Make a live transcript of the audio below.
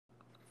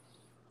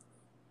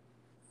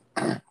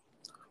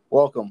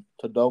Welcome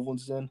to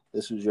Dublin's Den.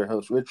 This is your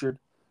host, Richard.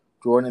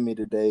 Joining me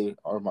today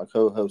are my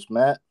co-host,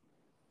 Matt,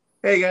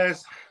 Hey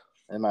guys.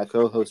 and my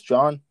co-host,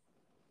 John.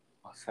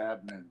 What's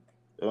happening?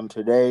 And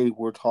today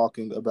we're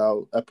talking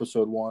about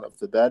episode 1 of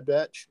The Bad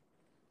Batch.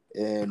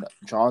 And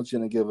John's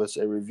going to give us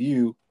a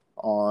review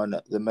on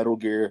the Metal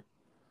Gear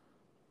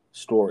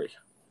story.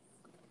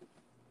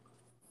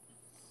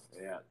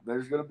 Yeah,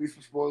 there's going to be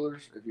some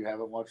spoilers if you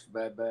haven't watched The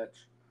Bad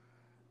Batch.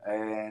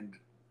 And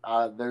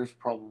there's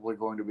probably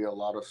going to be a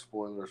lot of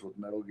spoilers with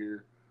Metal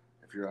Gear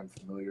if you're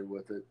unfamiliar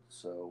with it.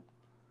 So,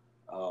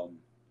 I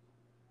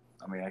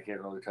can't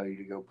really tell you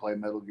to go play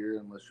Metal Gear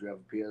unless you have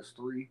a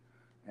PS3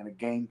 and a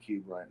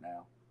GameCube right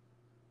now.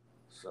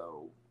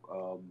 So,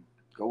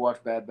 go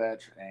watch Bad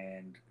Batch,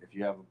 and if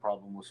you have a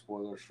problem with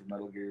spoilers for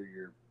Metal Gear,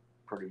 you're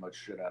pretty much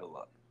shit out of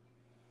luck.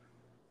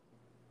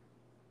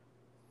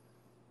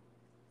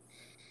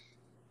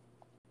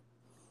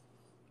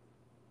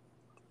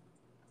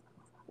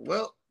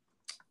 Well,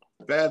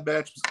 Bad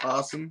Batch was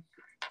awesome.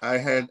 I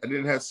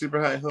didn't have super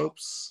high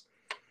hopes,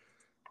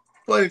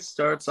 but it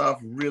starts off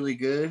really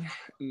good.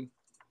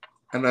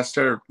 And I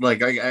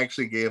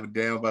actually gave a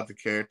damn about the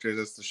characters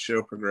as the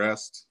show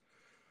progressed.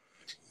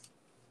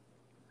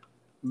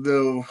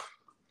 Though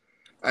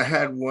I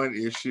had one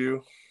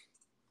issue,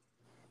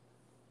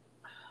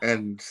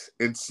 and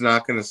it's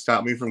not going to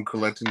stop me from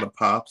collecting the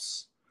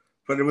pops.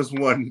 But it was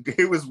one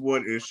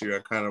issue I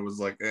kind of was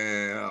like,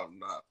 I'm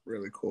not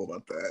really cool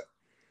about that.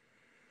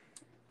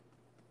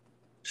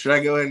 Should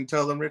I go ahead and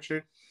tell them,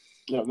 Richard?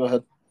 Yeah, go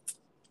ahead.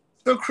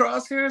 So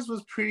Crosshairs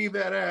was pretty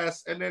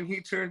badass, and then he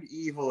turned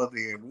evil at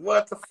the end.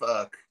 What the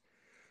fuck?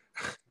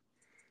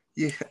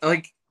 Yeah,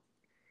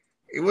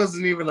 it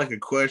wasn't even like a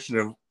question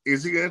of,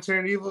 is he going to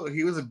turn evil?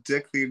 He was a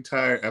dick the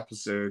entire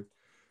episode.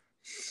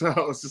 So I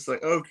was just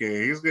like,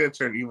 okay, he's going to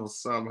turn evil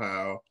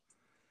somehow.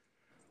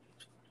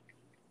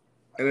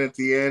 And at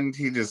the end,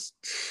 they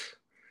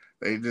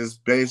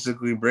just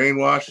basically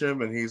brainwash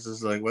him, and he's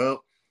just like,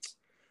 well,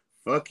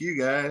 fuck you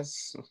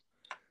guys.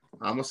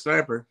 I'm a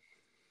sniper.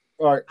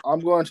 All right, I'm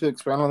going to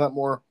expand on that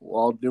more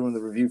while doing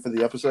the review for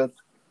the episode.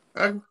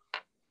 Okay.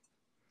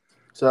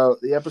 So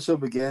the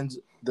episode begins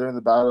during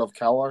the Battle of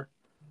Kalar,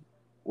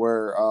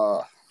 where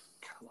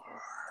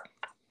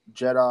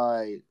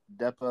Jedi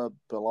Depa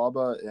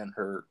Billaba and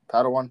her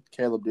Padawan,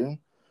 Caleb Dune,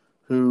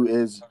 who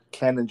is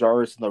Kanan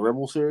Jarrus in the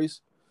Rebel series,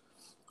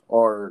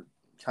 are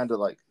kind of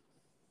like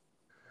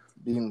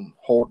being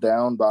held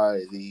down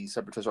by the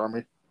Separatist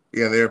army.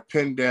 Yeah, they're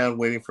pinned down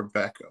waiting for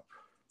backup.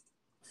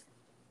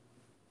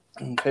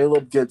 And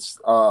Caleb gets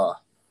Clone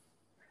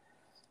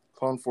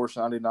Force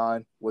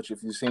 99, which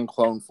if you've seen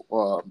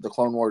the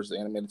Clone Wars, the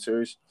animated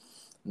series,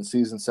 in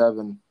season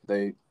 7,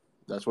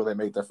 that's where they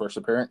make their first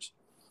appearance.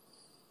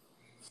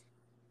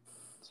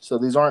 So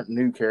these aren't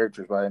new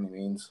characters by any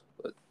means,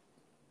 but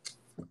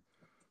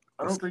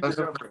I don't think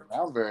they're going to be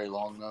around very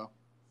long, though.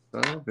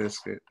 Oh,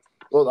 biscuit.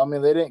 well,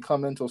 they didn't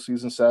come in until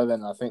season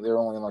 7. I think they're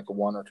only in like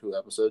 1 or 2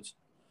 episodes.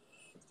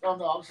 Oh,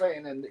 no, I'm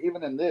saying, and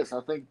even in this, I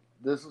think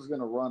this is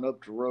going to run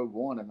up to Rogue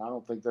One, and I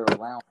don't think they're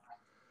around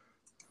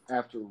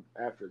after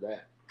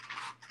that.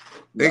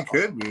 They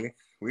could be.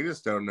 We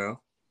just don't know.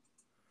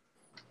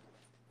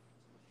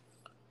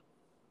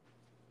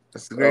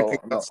 That's the great thing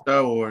about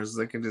Star Wars.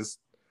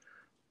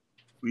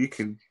 You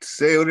can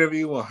say whatever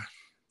you want.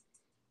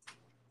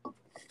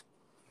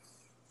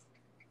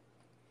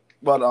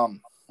 But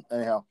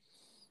anyhow,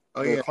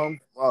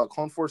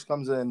 Clone Force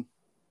comes in,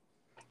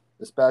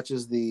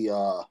 dispatches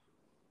the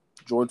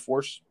Droid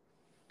Force.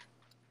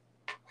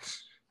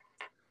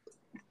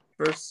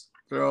 First,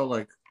 they're all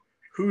like,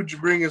 "Who'd you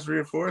bring as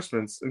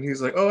reinforcements?" And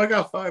he's like, "Oh, I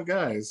got 5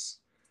 guys."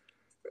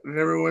 And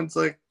everyone's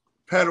like,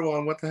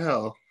 "Padawan, what the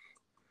hell?"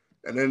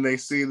 And then they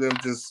see them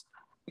just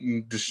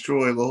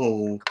destroy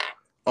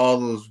all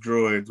those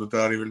droids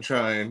without even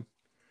trying.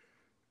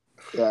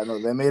 Yeah,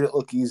 no, they made it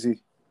look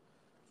easy.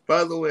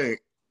 By the way,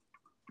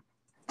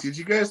 did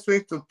you guys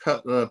think the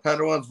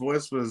Padawan's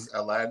voice was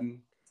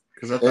Aladdin?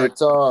 Because I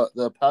thought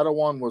the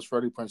Padawan was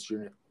Freddie Prinze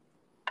Jr.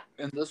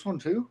 In this one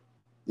too?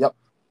 Yep.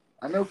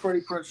 I know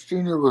Freddie Prinze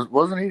Jr.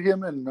 wasn't he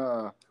him in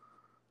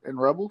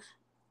Rebels?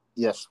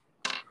 Yes.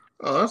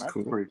 Oh, that's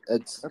cool.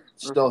 It's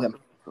still him.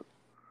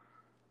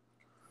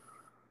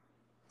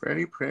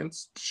 Freddie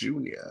Prinze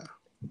Jr.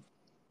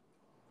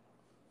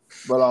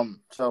 But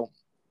so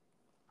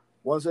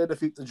once they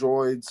defeat the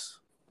droids,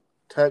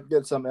 Tech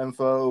gets some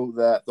info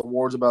that the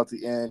war's about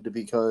to end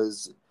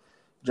because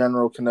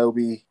General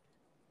Kenobi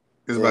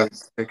is about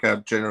to take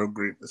out General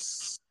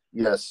Grievous.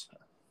 Yes.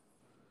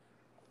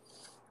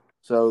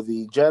 So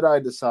the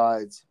Jedi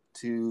decides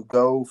to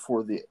go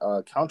for the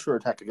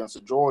counterattack against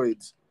the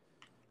droids,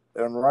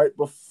 and right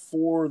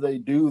before they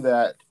do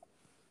that,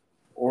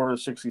 Order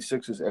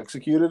 66 is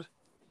executed,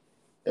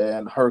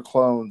 and her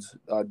clones,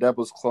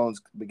 Depa's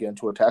clones, begin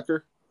to attack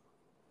her.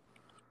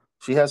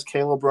 She has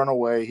Caleb run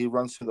away. He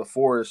runs through the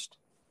forest,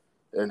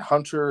 and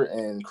Hunter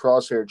and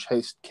Crosshair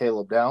chased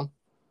Caleb down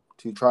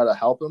to try to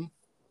help him.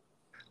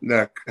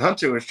 No,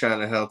 Hunter was trying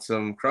to help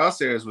him.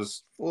 Crosshairs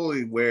was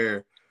fully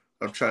aware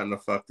of trying to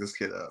fuck this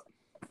kid up.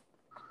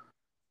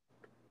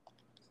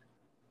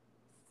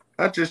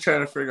 I'm just trying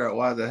to figure out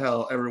why the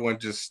hell everyone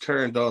just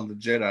turned on the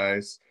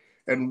Jedis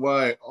and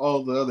why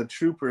all the other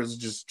troopers are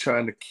just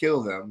trying to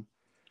kill them.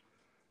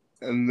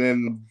 And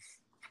then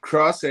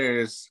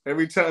Crosshairs,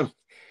 every time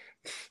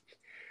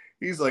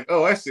he's like,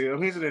 oh, I see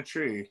him. He's in a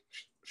tree.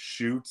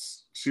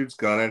 Shoots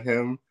gun at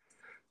him.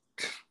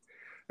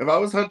 If I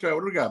was Hunter, I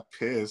would have got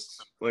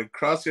pissed. Like,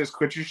 Crosshairs,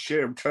 quit your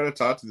shit. I'm trying to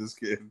talk to this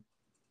kid.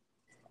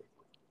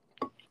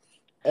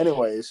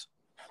 Anyways,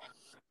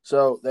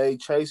 so they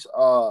chase.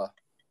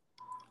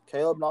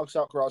 Caleb knocks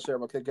out Crosshair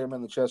by kicking him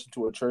in the chest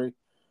into a tree,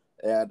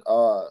 and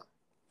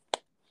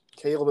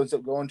Caleb ends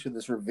up going to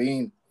this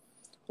ravine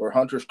where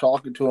Hunter's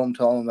talking to him,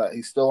 telling him that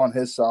he's still on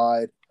his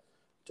side,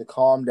 to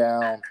calm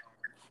down.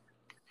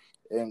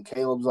 And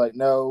Caleb's like,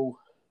 "No,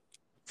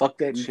 fuck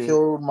that you shit.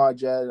 killed my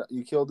Jedi.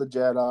 You killed the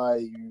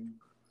Jedi. You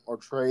are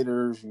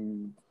traitors.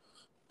 You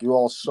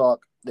all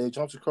suck." They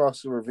jumps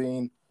across the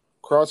ravine.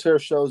 Crosshair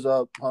shows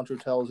up. Hunter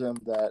tells him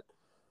that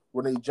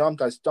when he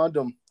jumped, I stunned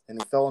him,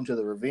 and he fell into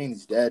the ravine.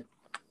 He's dead.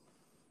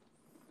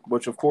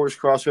 Which, of course,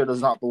 Crosshair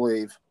does not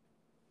believe.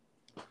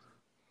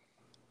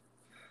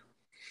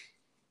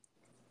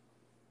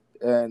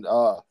 And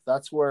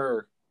that's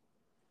where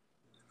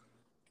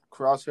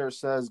Crosshair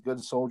says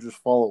good soldiers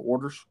follow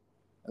orders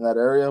in that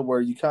area, where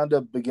you kind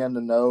of begin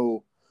to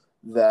know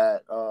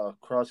that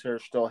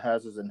Crosshair still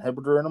has his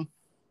inhibitor in him.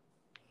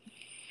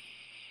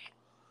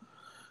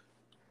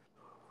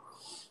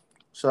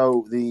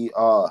 So the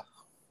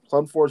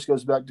Clone Force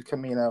goes back to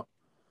Kamino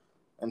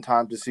in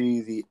time to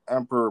see the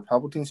Emperor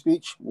Palpatine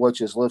speech,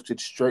 which is lifted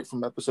straight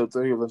from Episode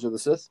 3 of Revenge of the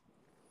Sith.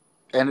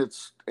 And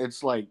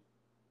it's like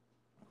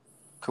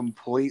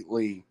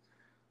completely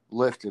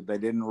lifted. They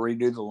didn't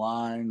redo the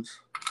lines.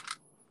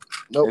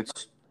 Nope.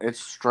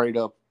 It's straight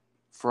up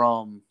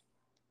from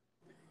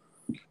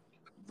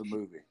the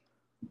movie.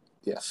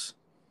 Yes.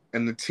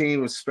 And the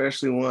team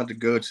especially wanted to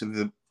go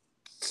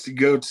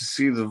to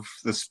see the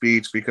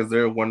speech because they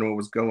were wondering what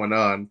was going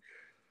on.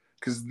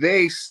 Because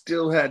they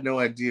still had no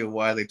idea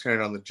why they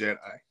turned on the Jedi.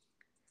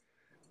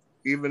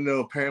 Even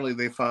though apparently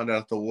they found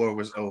out the war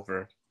was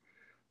over.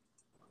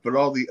 But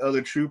all the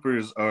other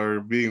troopers are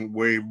being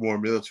way more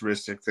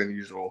militaristic than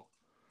usual.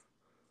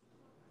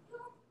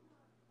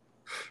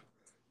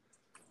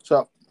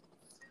 So,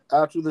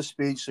 after the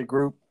speech, the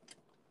group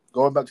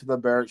going back to the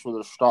barracks where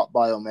they're stopped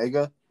by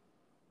Omega,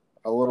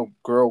 a little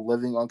girl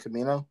living on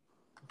Kamino,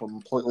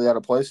 completely out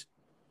of place.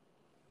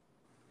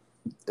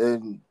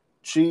 And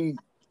she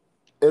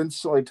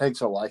instantly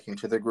takes a liking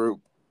to the group.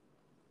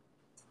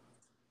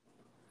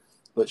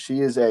 But she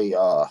is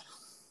a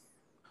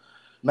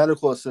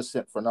medical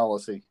assistant for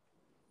Nalisi.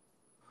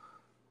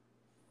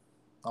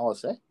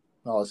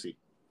 Nalisi.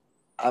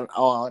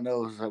 All I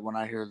know is that when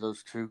I hear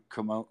those two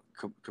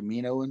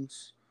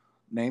Kaminoans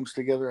names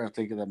together, I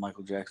think of that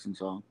Michael Jackson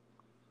song.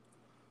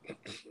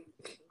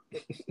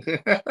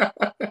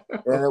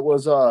 And it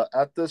was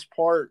at this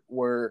part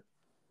where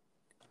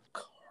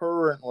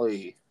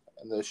currently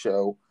in the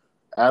show,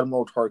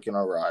 Admiral Tarkin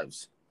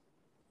arrives.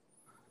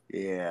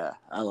 Yeah,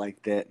 I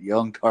like that.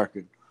 Young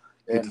Tarkin.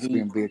 Get to see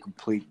him be a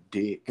complete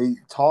dick. He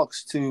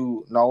talks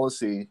to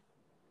Nalisi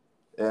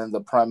and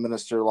the Prime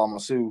Minister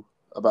Lamasu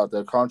about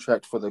their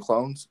contract for the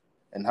clones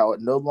and how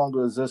it no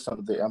longer exists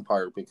under the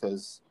Empire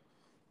because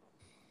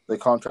the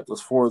contract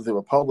was for the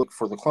Republic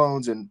for the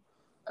clones, and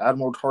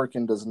Admiral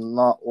Tarkin does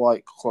not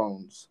like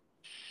clones.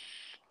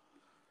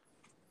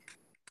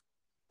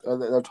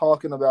 They're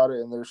talking about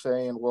it, and they're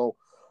saying, well,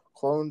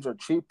 clones are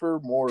cheaper,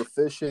 more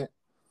efficient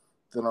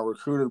than a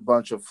recruited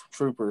bunch of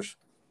troopers.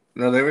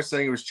 No, they were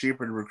saying it was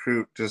cheaper to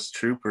recruit just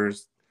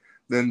troopers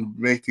than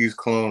make these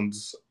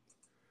clones.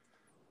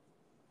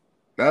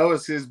 That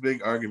was his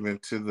big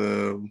argument to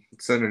the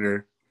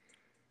senator.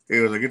 He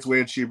was like, it's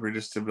way cheaper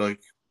just to like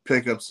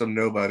pick up some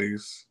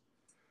nobodies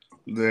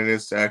than it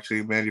is to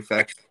actually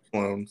manufacture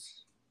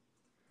clones.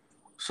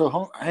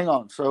 So hang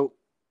on. So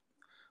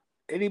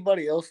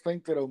anybody else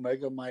think that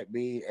Omega might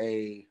be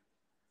a?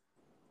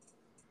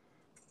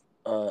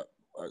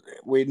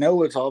 We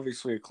know it's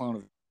obviously a clone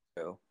of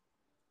Ego.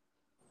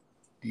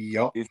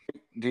 Yup.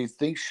 Do you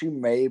think she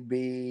may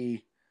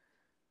be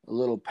a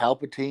little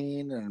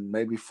Palpatine and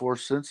maybe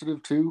Force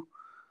sensitive too?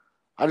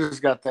 I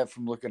just got that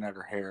from looking at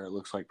her hair. It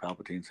looks like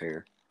Palpatine's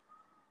hair.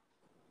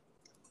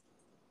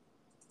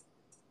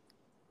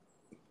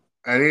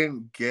 I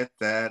didn't get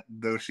that,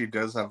 though she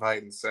does have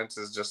heightened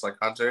senses just like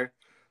Hunter.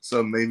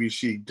 So maybe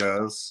she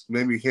does.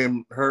 Maybe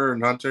her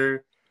and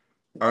Hunter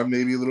are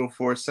maybe a little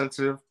Force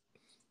sensitive.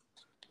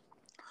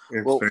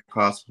 It's very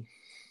possible.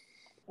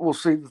 Well,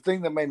 see, the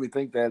thing that made me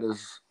think that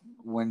is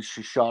when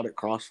she shot at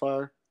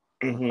Crossfire,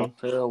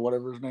 Crosshair,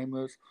 whatever his name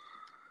is.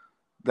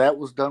 That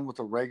was done with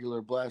a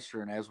regular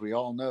blaster, and as we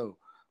all know,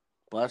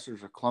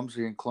 blasters are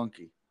clumsy and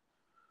clunky.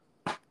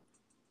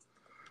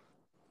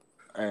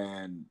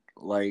 And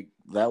like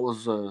that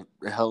was a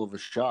hell of a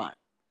shot.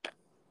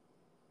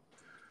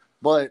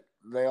 But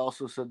they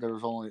also said there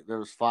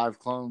was 5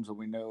 clones, and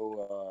we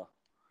know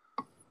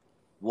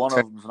one of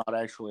them is not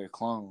actually a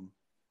clone,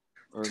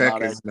 or Tech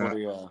not is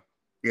actually. not.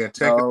 Yeah,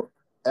 Tech. No,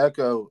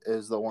 Echo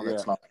is the one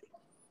that's not.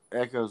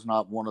 Echo's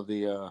not one of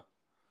the.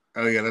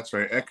 Oh yeah, that's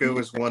right. Echo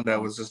is one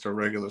that was just a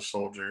regular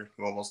soldier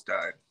who almost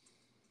died.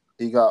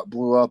 He got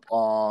blew up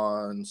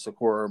on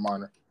Socorro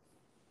Minor.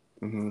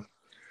 Mm-hmm.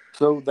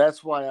 So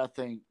that's why I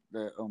think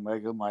that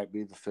Omega might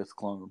be the 5th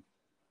clone.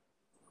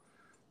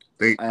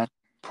 And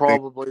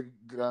probably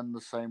done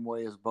the same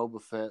way as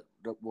Boba Fett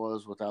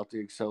was without the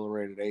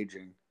accelerated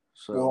aging.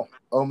 So Well,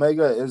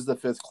 Omega is the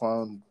 5th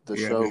clone.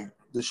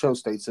 The show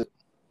states it.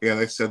 Yeah,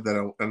 they said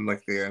that in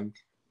like the end.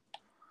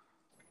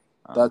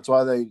 That's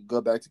why they go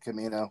back to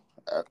Camino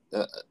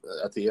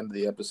at the end of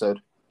the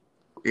episode.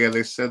 Yeah,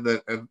 they said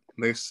that.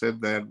 They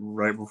said that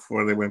right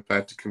before they went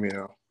back to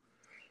Camino.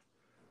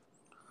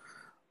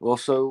 Well,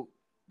 so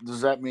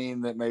does that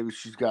mean that maybe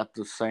she's got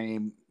the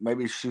same?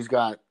 Maybe she's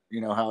got,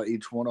 how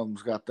each one of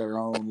them's got their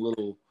own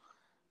little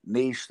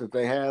niche that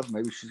they have.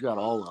 Maybe she's got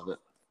all of it.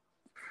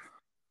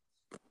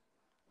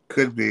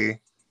 Could be.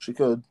 She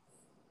could.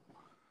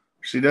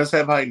 She does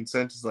have heightened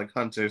senses like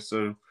Hunter,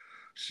 so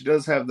she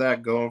does have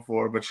that going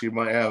for her. But she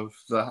might have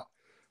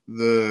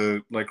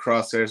the like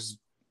Crosshair's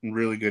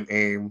really good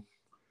aim.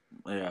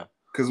 Yeah.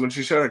 Because when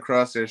she shot a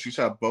Crosshair, she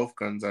shot both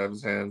guns out of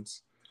his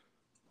hands.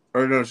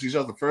 Or no, she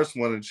shot the first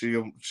one and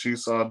she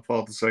saw him pull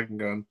out the second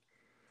gun.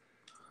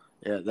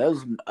 Yeah,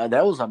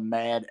 that was a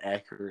mad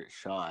accurate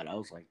shot. I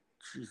was like,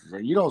 Jesus,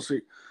 you don't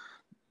see.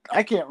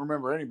 I can't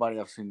remember anybody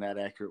I've seen that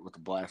accurate with a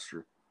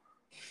blaster.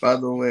 By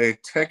the way,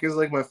 Tech is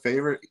like my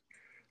favorite.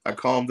 I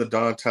call him the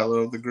Donatello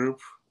of the group.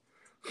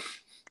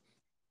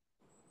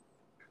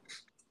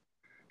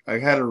 I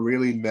had a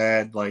really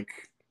mad like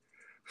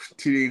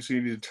Teenage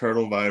Mutant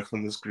Turtle vibe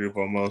from this group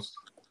almost.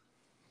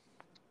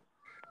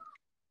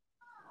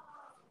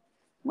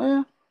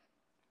 Well,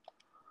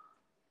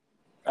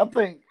 I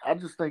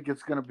just think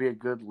it's going to be a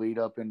good lead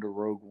up into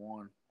Rogue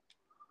One.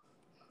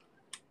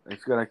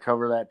 It's going to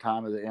cover that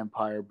time of the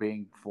Empire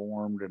being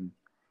formed, and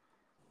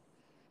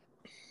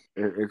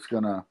it's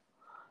going to.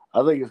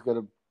 I think it's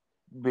going to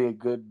be a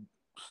good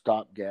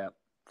stopgap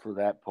for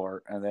that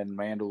part, and then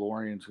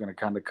Mandalorian's going to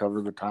kind of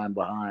cover the time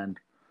behind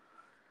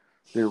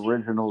the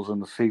originals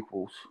and the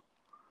sequels.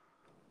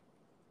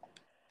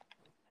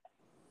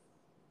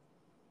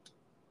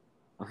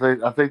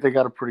 I think they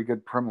got a pretty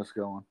good premise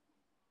going.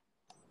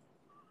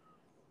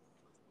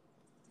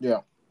 Yeah.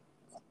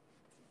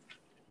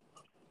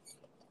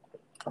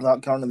 I'm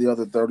not counting the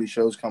other 30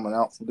 shows coming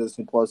out from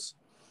Disney Plus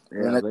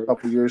in the next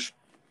couple years.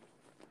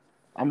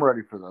 I'm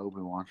ready for the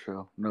Obi-Wan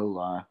show. No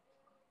lie.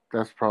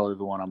 That's probably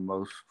the one I'm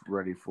most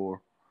ready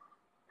for.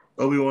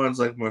 Obi-Wan's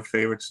like my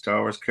favorite Star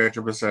Wars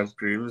character besides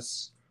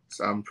Grievous,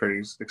 so I'm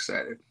pretty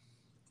excited.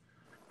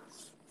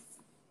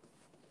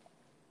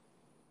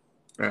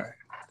 All right.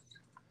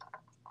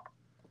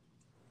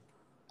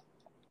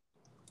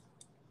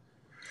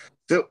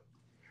 So,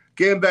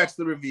 getting back to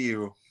the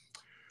review.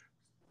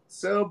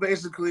 So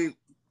basically,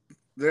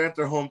 they're at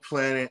their home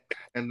planet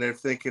and they're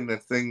thinking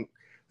that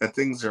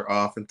things are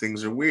off and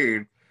things are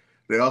weird.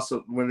 They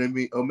also, when they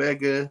meet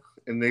Omega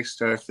and they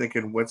start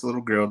thinking, what's a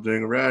little girl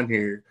doing around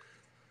here?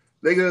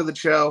 They go to the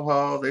Chow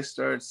Hall. They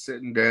start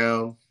sitting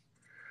down.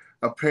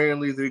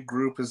 Apparently, the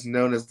group is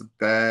known as the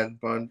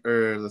Bad Bunch,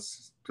 or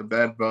the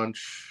Bad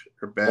Bunch,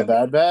 or The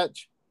Bad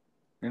Batch.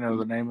 The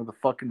name of the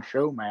fucking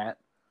show, Matt.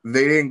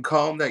 They didn't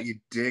call him that, you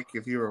dick.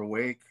 If you were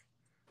awake,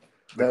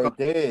 they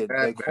did.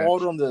 They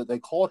called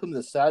him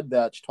the Sad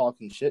Batch,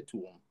 talking shit to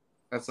him.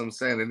 That's what I'm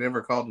saying. They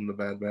never called him the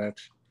Bad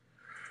Batch.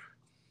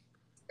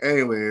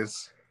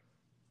 Anyways,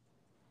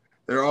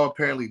 they're all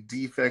apparently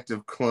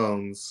defective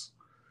clones,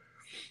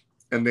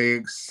 and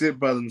they sit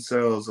by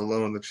themselves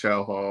alone in the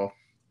Chow Hall.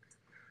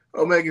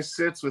 Omega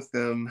sits with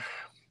them,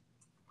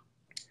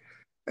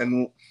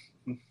 and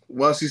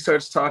while she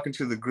starts talking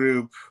to the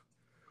group,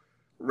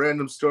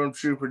 random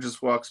stormtrooper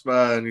just walks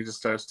by and he just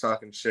starts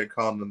talking shit,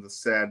 calling them the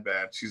Sad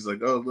Batch. She's like,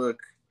 oh, look,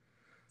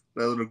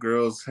 that little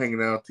girl's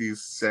hanging out with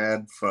these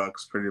sad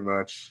fucks, pretty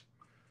much.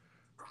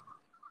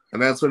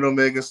 And that's when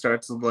Omega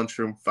starts the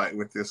lunchroom fight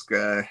with this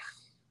guy.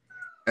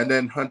 And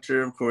then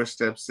Hunter, of course,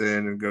 steps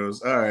in and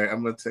goes, all right,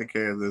 I'm going to take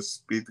care of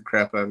this, beat the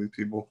crap out of these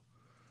people.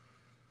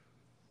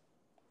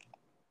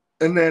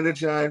 And then a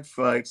giant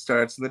fight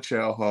starts in the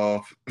Chow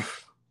Hall,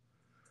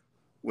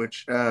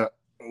 which,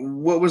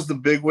 what was the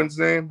big one's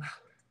name?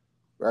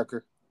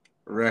 Wrecker.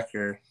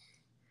 Wrecker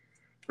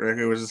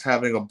was just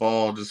having a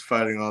ball, just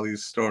fighting all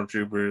these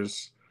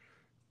stormtroopers,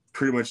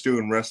 pretty much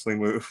doing wrestling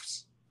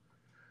moves.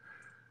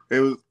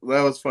 That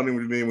was funny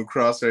with me when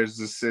Crosshair's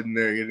just sitting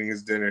there eating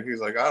his dinner. He's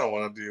like, I don't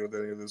want to deal with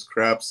any of this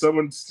crap.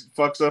 Someone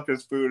fucks up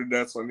his food, and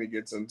that's when he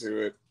gets into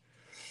it.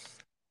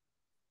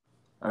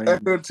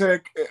 Echo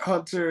Tech,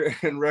 Hunter,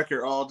 and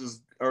Wrecker all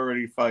just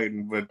already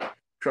fighting, but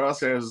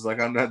Crosshair's is like,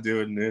 I'm not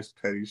doing this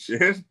petty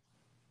shit.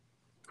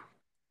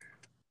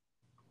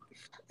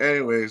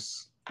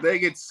 Anyways, they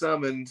get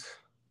summoned,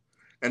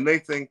 and they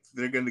think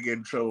they're going to get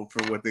in trouble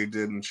for what they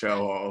did in Chow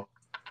Hall.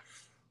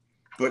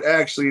 But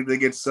actually, they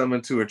get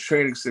summoned to a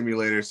training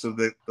simulator so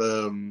that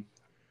the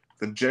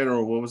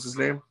general, what was his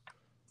name?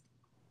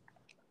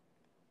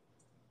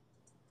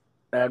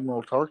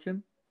 Admiral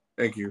Tarkin?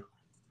 Thank you.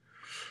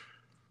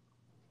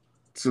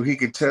 so he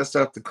could test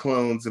out the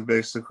clones and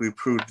basically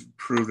prove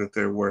that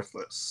they're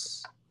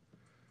worthless.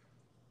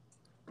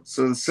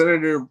 So the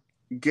senator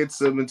gets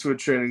them into a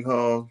training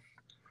hall,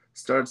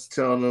 starts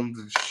telling them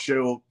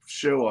to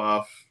show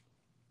off.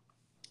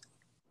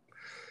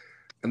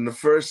 And the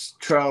first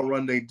trial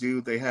run they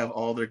do, they have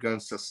all their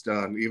guns to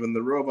stun. Even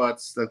the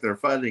robots that they're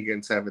fighting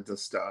against have it to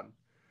stun.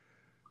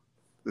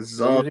 This is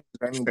They're all using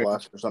training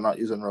blasters. I'm not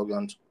using real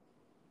guns.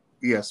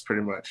 Yes,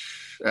 pretty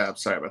much. I'm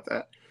sorry about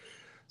that.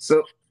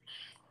 So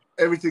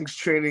everything's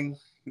training,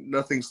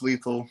 nothing's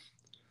lethal,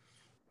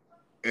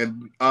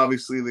 and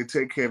obviously they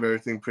take care of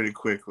everything pretty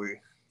quickly.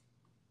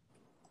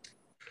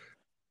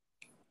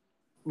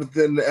 But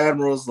then the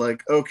admiral's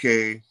like,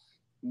 okay,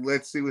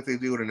 let's see what they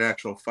do in an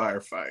actual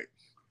firefight.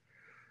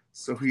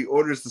 So he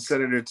orders the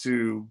senator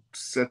to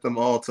set them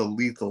all to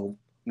lethal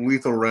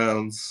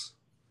rounds.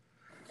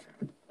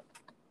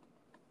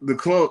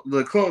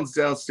 The clones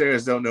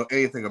downstairs don't know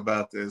anything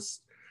about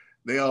this.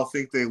 They all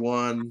think they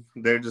won.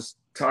 They're just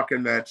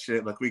talking that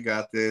shit like, we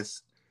got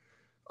this.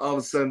 All of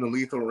a sudden, the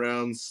lethal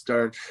rounds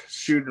start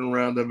shooting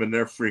around them, and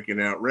they're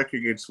freaking out. Wrecker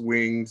gets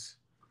winged,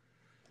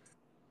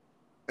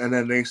 and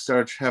then they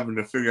start having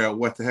to figure out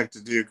what the heck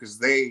to do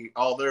because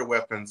all their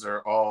weapons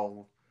are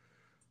all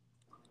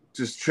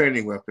just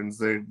training weapons.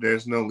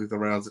 There's no lethal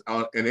rounds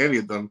in any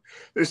of them.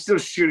 They're still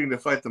shooting to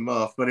fight them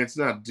off, but it's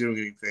not doing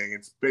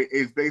anything.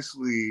 It's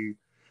basically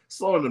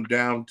slowing them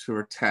down to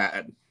a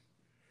tad.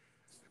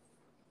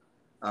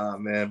 Oh,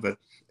 man, but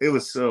it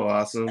was so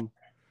awesome.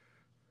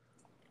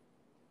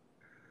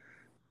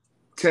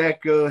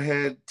 Tech,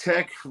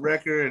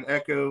 Wrecker, and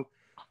Echo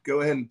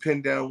go ahead and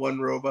pin down one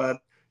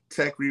robot.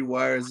 Tech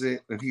rewires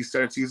it, and he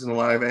starts using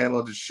live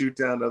ammo to shoot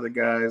down other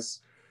guys.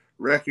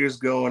 Wrecker's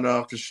going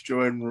off,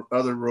 destroying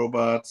other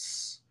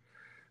robots.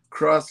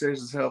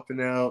 Crosshairs is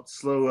helping out,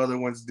 slow other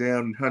ones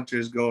down, and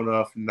Hunter's going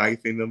off,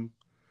 knifing them.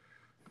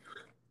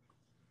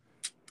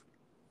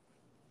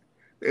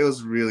 It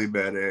was really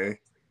bad, eh?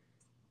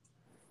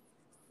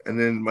 And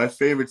then my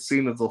favorite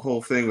scene of the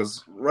whole thing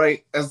was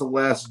right as the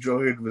last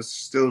droid was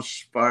still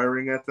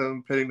firing at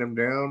them, pinning them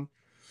down.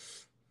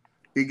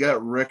 He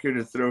got Wrecker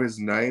to throw his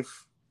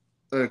knife.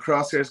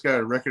 Crosshairs got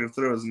a Wrecker to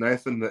throw his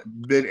knife in the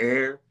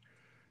mid-air,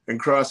 and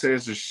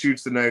Crosshairs just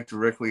shoots the knife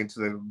directly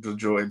into the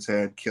droid's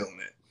head, killing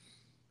it.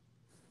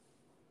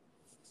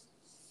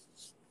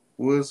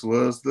 Was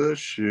the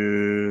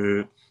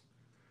shit.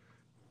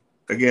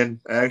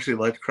 Again, I actually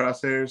liked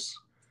Crosshairs.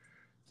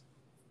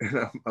 And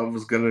I'm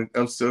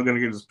still gonna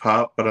get his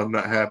pop, but I'm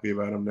not happy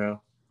about him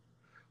now.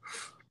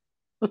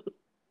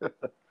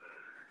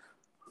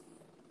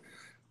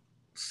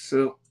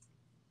 So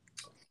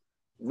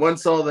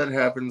once all that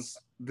happens,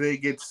 they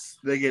get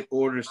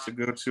orders to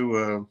go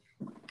to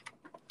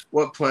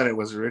what planet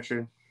was it,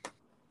 Richard?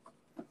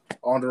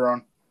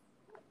 Onderon.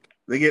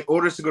 They get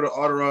orders to go to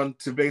Onderon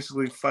to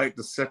basically fight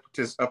the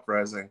Separatist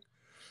uprising.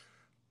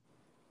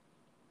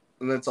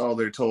 And that's all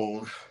they're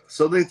told.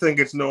 So they think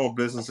it's normal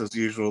business as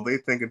usual. They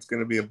think it's going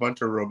to be a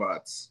bunch of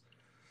robots.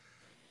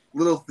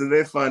 Little did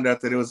they find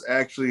out that it was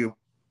actually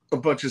a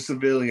bunch of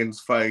civilians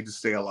fighting to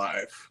stay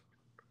alive.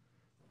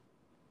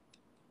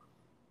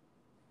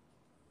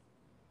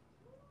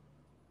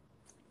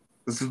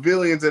 The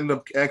civilians end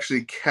up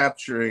actually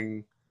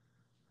capturing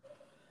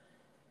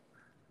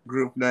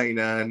Group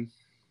 99.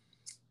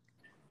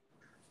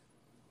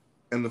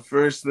 And the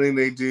first thing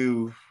they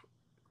do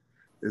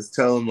is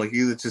tell them like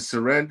either to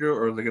surrender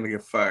or they're gonna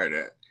get fired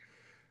at.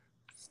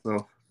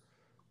 So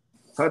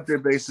Hunter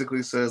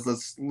basically says,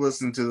 "Let's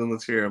listen to them.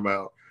 Let's hear them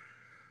out."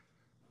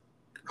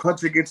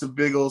 Hunter gets a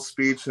big old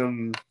speech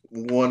on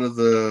one of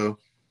the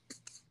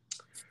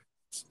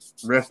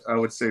I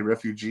would say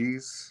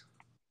refugees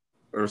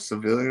or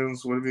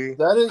civilians would it be.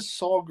 That is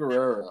Saul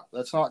Guerrero.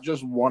 That's not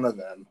just one of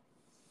them.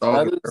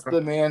 That is the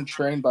man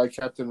trained by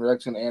Captain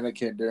Rex and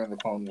Anakin during the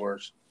Clone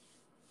Wars.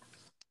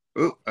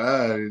 Oh,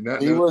 I did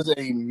not know. He was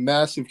a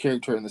massive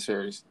character in the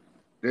series.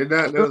 Did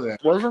not know that.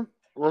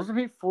 Wasn't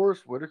he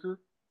Forrest Whitaker?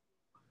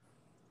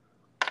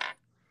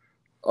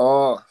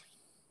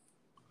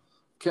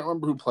 Can't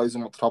remember who plays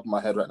him off the top of my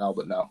head right now,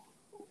 but no.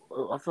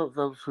 I thought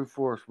that was who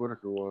Forrest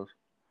Whitaker was.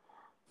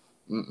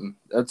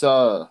 That's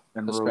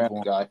And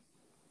Hispanic guy.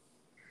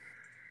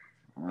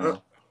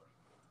 Well,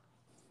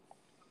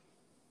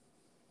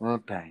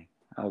 dang.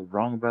 I was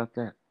wrong about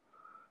that.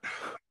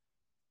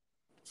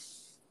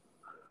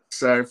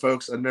 Sorry,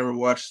 folks. I never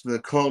watched the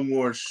Clone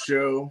Wars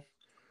show.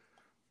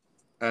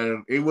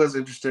 It was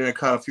interesting. I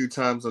caught a few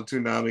times on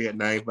Toonami at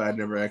night, but I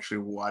never actually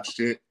watched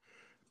it.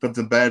 But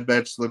the Bad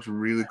Batch looked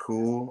really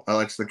cool. I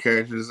liked the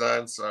character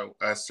design, so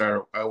I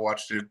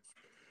watched it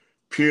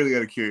purely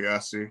out of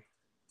curiosity.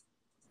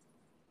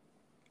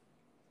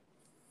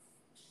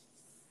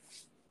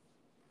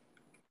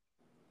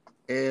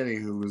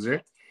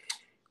 Anywho,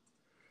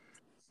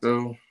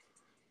 so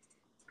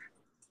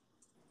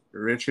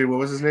Richie, what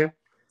was his name?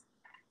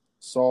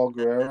 Saul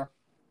Guerrero.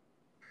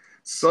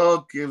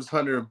 Saul gives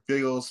Hunter a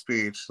big old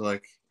speech,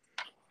 like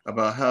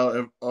about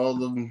how all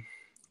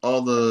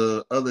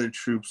the other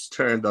troops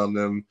turned on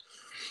them,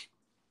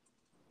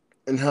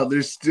 and how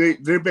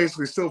they're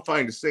basically still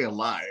fighting to stay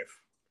alive.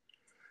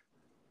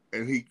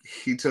 And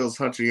he tells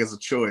Hunter he has a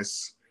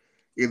choice: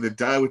 either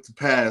die with the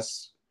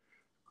past,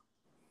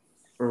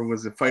 or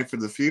was it fight for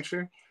the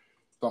future?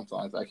 Something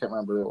like that. I can't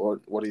remember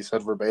what he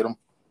said verbatim.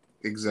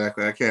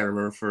 Exactly, I can't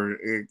remember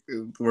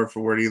word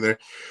for word either.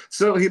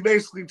 So he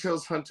basically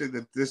tells Hunter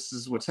that this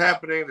is what's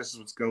happening, this is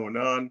what's going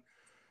on,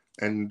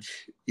 and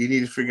you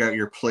need to figure out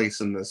your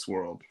place in this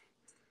world.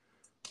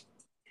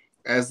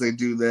 As they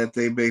do that,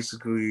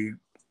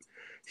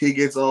 he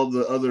gets all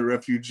the other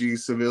refugee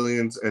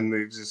civilians, and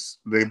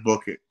they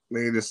book it.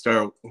 They just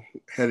start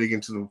heading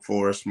into the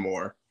forest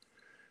more.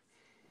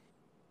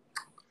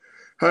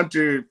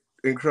 Hunter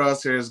and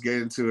Crosshairs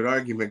get into an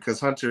argument because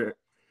Hunter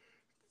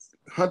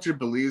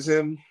believes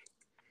him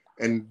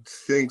and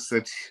thinks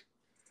that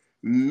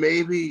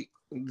maybe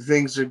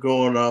things are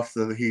going off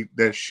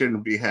that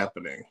shouldn't be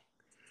happening.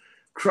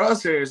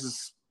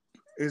 Crosshairs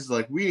is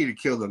like, we need to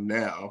kill them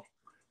now.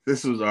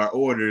 This was our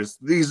orders.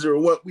 These are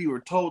what we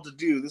were told to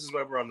do. This is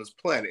why we're on this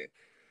planet.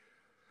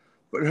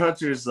 But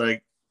Hunter's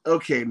like,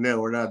 okay,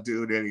 no, we're not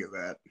doing any of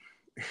that.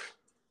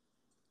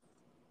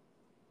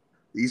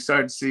 You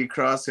start to see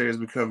Crosshairs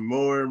become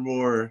more and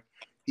more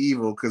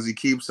evil because he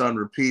keeps on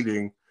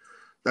repeating,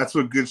 that's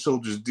what good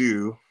soldiers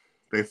do.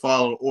 They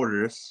follow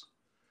orders.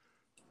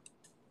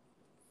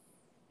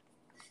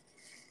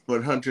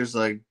 But Hunter's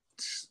like,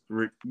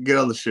 get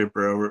on the ship,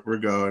 bro. We're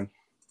going.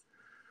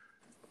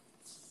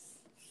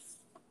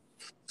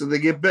 So they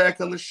get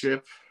back on the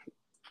ship.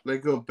 They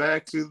go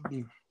back to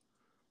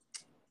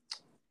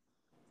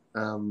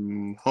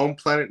home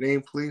planet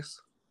name, please.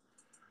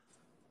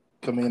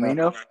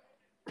 Kamino.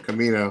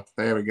 Kamino.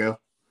 There we go.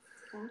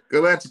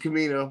 Go back to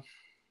Kamino,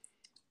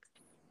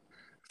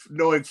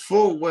 knowing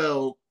full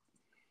well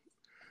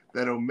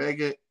that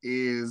Omega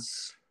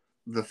is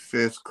the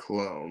 5th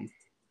clone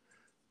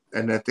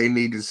and that they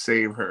need to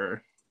save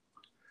her.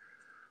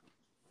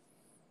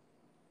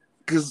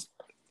 Because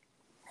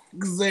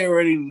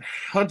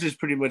Hunter's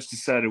pretty much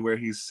decided where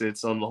he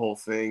sits on the whole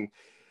thing,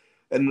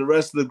 and the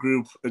rest of the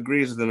group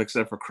agrees with him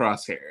except for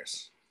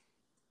Crosshairs.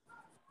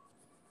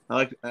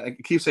 I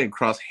keep saying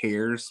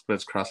Crosshairs, but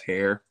it's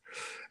Crosshair.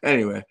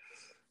 Anyway,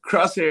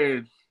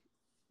 Crosshair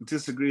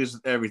disagrees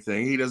with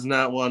everything. He does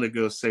not want to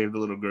go save the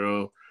little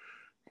girl.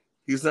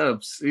 He's not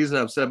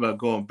upset about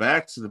going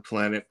back to the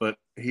planet, but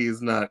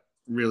he's not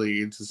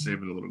really into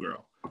saving the little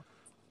girl.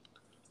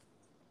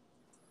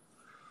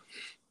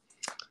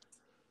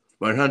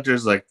 But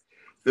Hunter's like,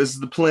 this is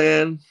the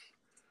plan.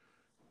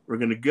 We're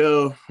going to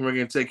go. We're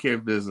going to take care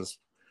of business.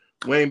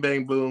 Wang,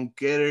 bang, boom.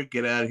 Get her.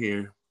 Get out of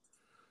here.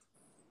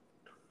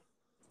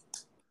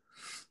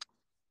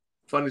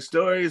 Funny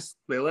stories.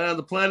 They land on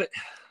the planet.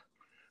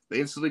 They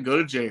instantly go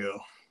to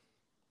jail.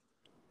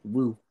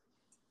 Woo.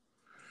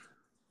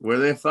 Where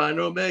they find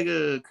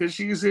Omega, because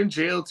she's in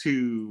jail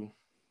too.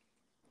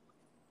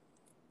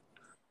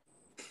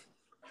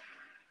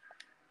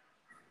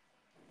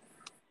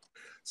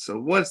 So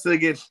once they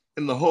get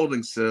in the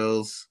holding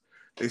cells,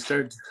 they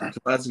start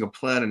devising a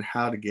plan on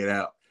how to get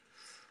out.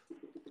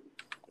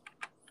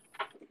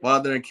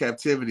 While they're in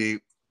captivity,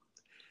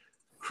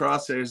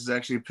 Crosshairs is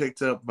actually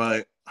picked up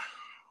by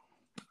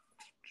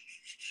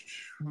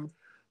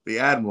the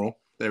Admiral.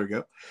 There we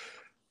go.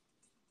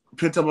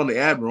 Picked up on the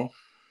Admiral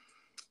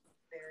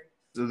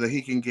so that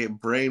he can get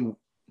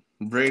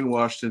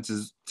brainwashed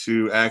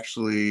into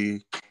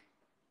actually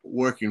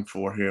working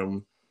for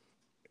him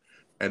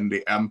and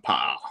the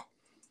Empire.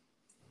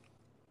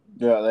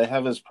 Yeah, they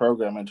have his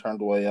programming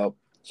turned way up.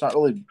 It's not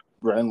really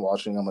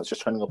brainwashing him; it's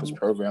just turning up his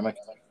programming.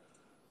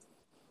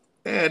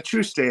 Yeah,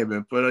 true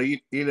statement. But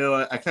I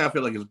kind of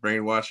feel like it's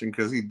brainwashing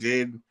because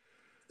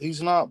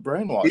He's not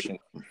brainwashing.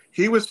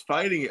 He was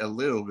fighting it a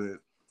little bit.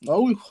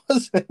 No, he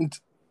wasn't.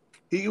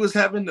 He was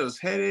having those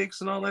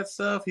headaches and all that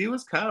stuff. He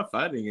was kind of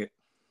fighting it.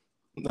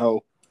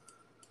 No.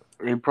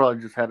 He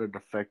probably just had a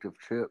defective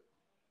chip.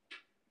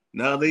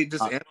 No, they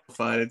just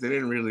amplified it. They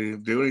didn't really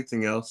do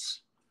anything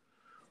else.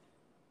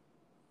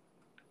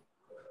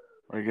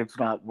 Like, it's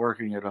not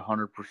working at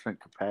 100%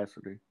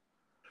 capacity.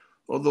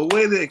 Well, the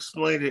way they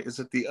explained it is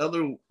that the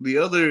other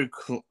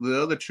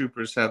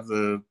troopers have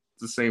the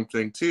same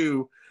thing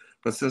too,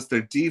 but since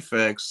they're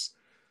defects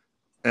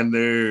and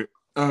they're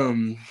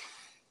they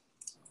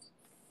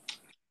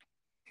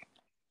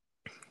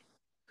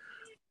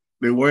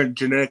weren't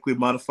genetically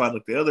modified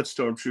like the other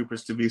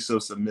stormtroopers to be so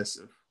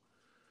submissive.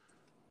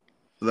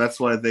 So that's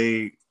why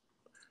they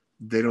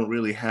don't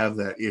really have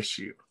that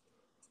issue.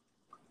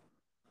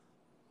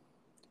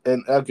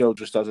 And Echo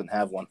just doesn't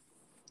have one.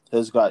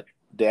 His got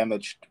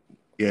damaged.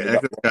 Yeah,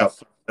 Echo got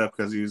fucked up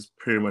because he was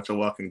pretty much a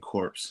walking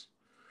corpse.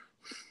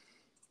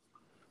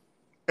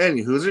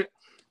 Anywho's it?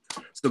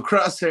 So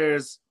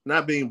Crosshairs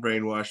not being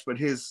brainwashed, but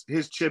his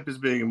chip is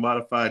being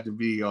modified to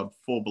be on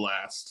full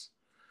blast,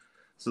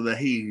 so that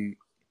he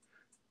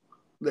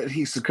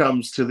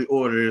succumbs to the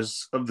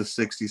orders of the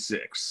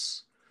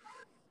 66.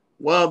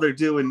 While they're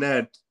doing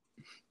that,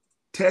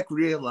 Tech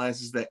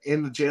realizes that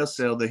in the jail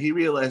cell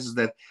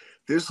that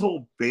this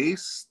whole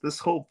base, this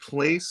whole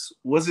place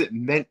wasn't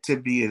meant to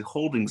be a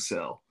holding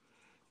cell.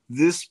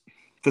 This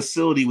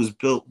facility was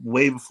built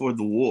way before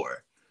the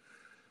war.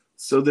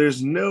 So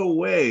there's no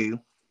way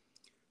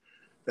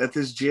that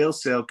this jail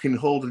cell could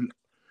hold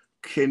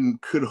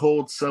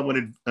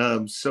someone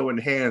so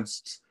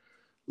enhanced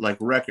like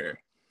Wrecker,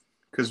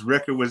 because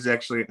Wrecker was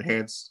actually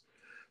enhanced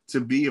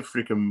to be a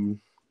freaking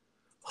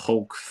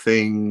Hulk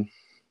thing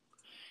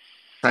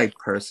type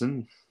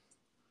person.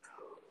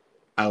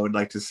 I would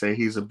like to say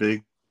he's a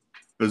big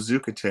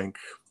bazooka tank.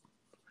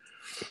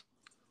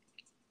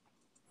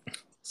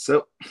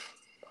 So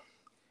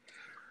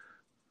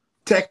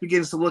Tech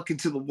begins to look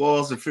into the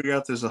walls and figure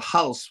out there's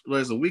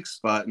a weak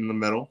spot in the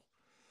metal.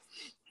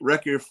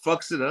 Wrecker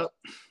fucks it up.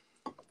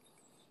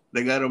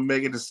 They got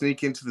Omega to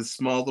sneak into the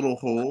small little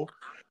hole,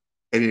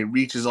 and it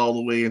reaches all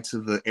the way into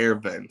the air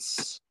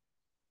vents.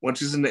 Once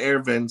she's in the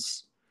air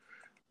vents,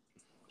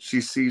 she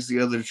sees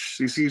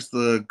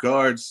the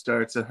guards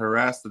start to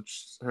harass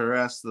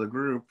the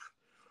group,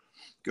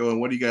 going,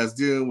 "What are you guys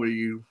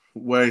doing?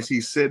 Why is he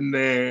sitting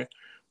there?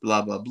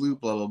 Blah blah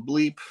bloop, blah blah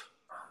bleep."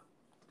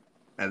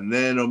 And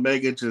then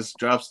Omega just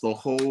drops the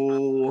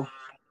whole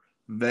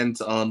vent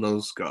on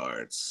those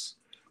guards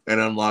and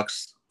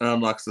unlocks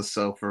the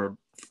cell for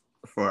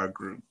our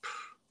group.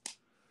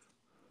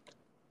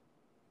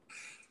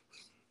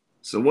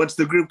 So once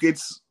the group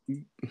gets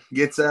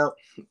out,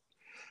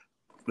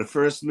 the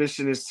first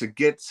mission is to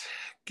get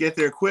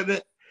their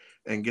equipment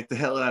and get the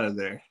hell out of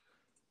there.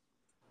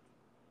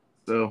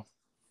 So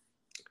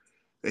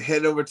they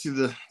head over to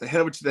the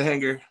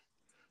hangar,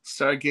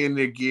 start getting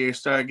their gear,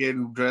 start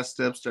getting dressed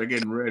up, start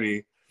getting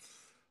ready.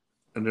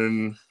 And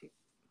then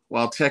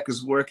while Tech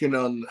is working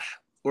on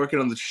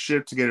the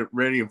ship to get it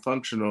ready and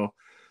functional,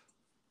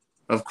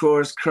 of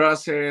course,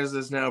 Crosshairs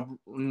is now,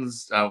 I want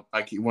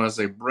to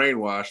say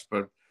brainwashed,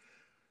 but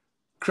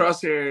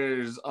Crosshair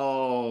is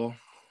all,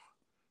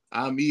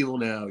 "I'm evil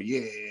now,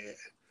 yeah."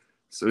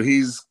 So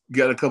he's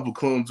got a couple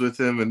clones with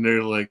him, and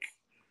they're like,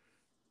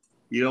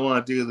 "You don't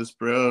want to do this,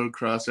 bro."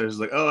 Crosshair's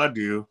like, "Oh, I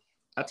do.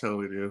 I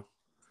totally do."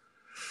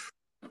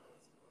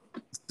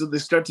 So they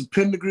start to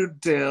pin the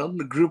group down.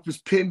 The group is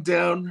pinned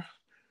down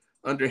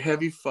under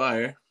heavy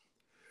fire,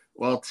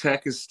 while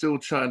Tech is still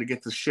trying to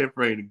get the ship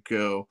ready to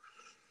go.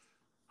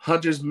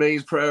 Hunter's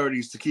main priority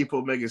is to keep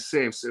Omega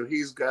safe, so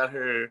he's got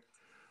her,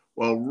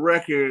 while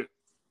Wrecker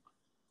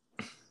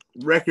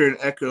and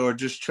Echo are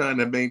just trying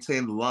to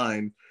maintain the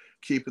line,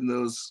 keeping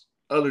those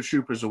other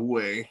troopers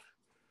away.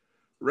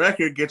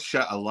 Wrecker gets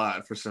shot a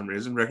lot for some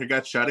reason. Wrecker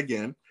got shot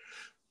again,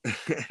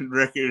 and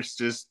Wrecker's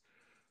just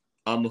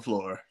on the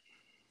floor,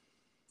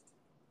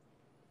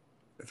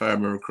 if I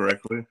remember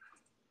correctly.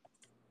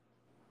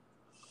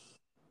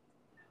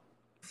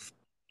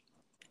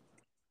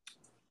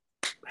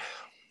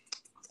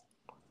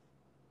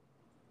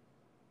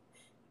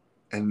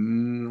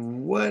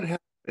 And what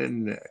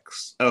happened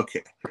next?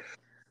 Okay.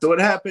 So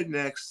what happened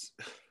next?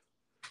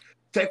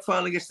 Tech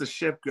finally gets the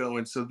ship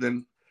going, so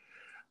then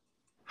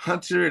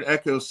Hunter and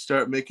Echo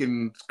start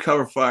making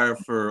cover fire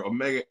for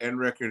Omega and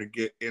Wrecker to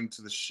get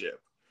into the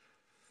ship.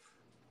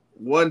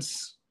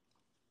 Once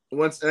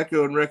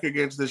Echo and Wrecker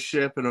get to the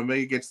ship and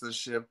Omega gets to the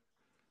ship,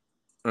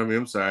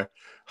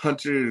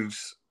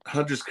 Hunter's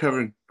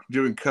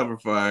doing cover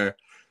fire.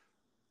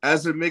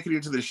 As they're making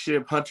it to the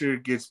ship, Hunter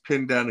gets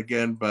pinned down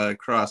again by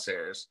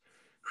Crosshairs.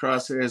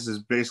 Crosshairs is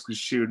basically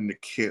shooting to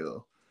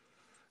kill.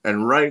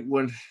 And right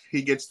when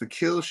he gets the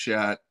kill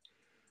shot,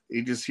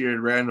 you just hear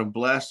a random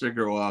blaster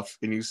go off,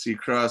 and you see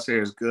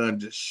Crosshair's gun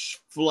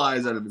just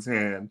flies out of his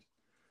hand.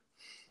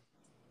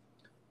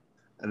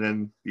 And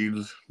then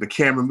the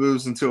camera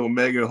moves into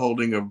Omega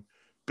holding a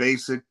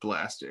basic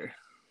blaster.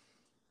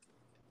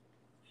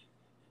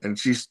 And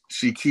she's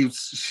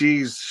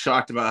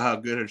shocked about how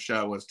good her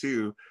shot was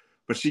too,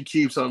 but she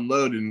keeps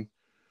unloading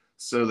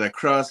so that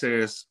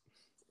Crosshair,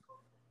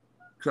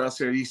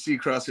 you see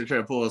Crosshair try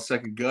to pull a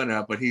second gun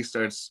out, but he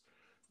starts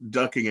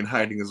ducking and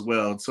hiding as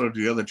well, and so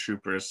do the other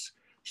troopers.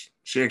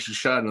 She actually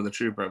shot another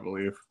trooper, I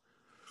believe.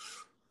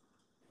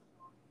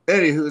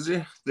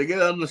 Anywho, they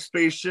get on the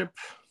spaceship.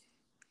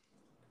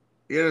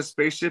 They get a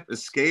spaceship,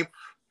 escape.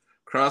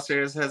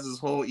 Crosshairs has his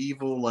whole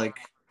evil, like,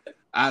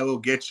 "I will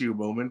get you"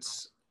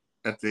 moments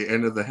at the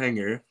end of the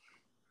hangar.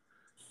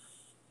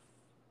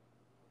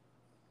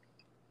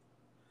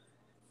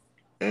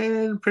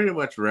 And pretty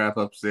much wrap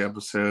up the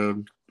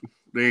episode.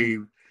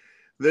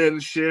 They're in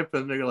the ship,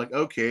 and they're like,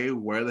 "Okay,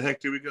 where the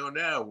heck do we go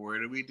now? Where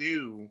do we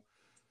do?"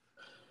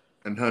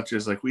 And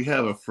Hunter's like, "We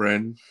have a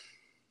friend.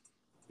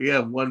 We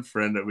have one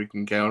friend that we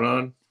can count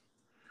on."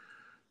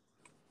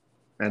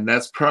 And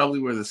that's probably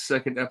where the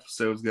second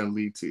episode is going to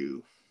lead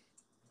to.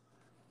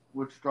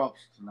 Which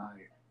drops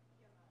tonight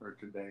or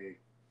today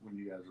when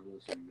you guys are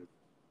listening to it.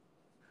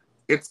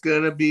 It's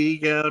going to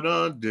be out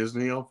on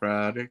Disney on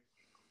Friday.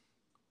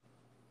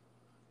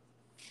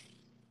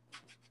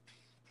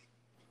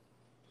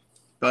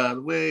 By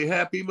the way,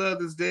 happy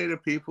Mother's Day to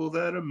people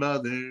that are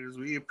mothers.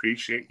 We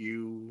appreciate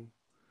you.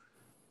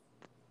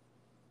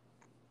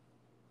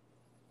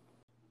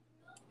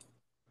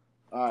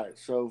 All right,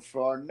 so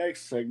for our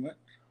next segment,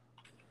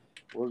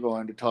 we're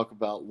going to talk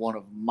about one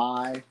of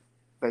my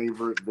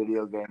favorite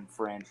video game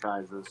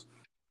franchises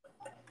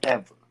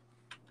ever,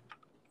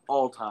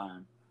 all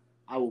time.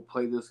 I will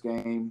play this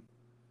game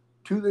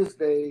to this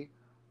day,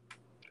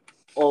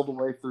 all the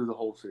way through the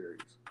whole series,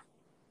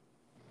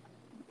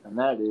 and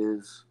that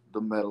is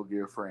the Metal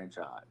Gear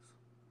franchise.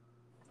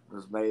 It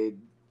was made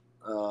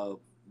uh,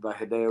 by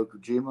Hideo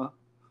Kojima.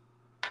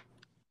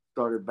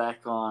 Started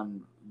back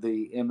on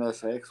the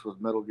MSX with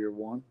Metal Gear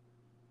 1.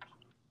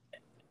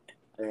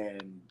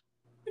 And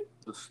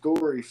the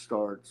story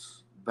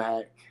starts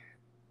back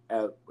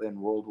in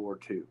World War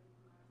II.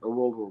 Or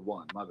World War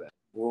One, my bad.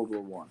 World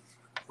War One.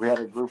 We had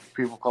a group of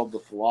people called the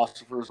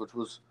Philosophers, which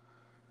was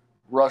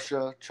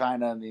Russia,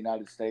 China, and the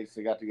United States.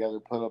 They got together,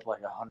 put up like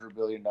 $100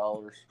 billion,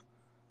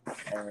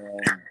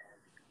 and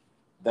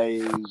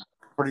they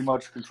pretty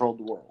much controlled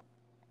the world.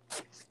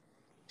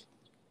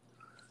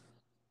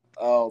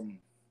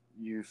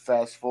 You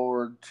fast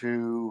forward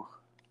to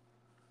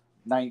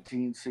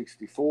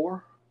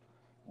 1964.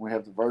 We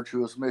have the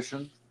Virtuous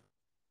Mission.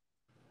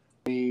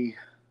 A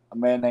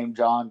man named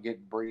John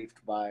getting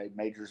briefed by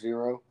Major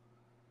Zero,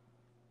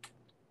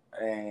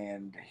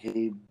 and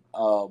he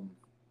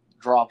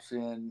drops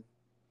in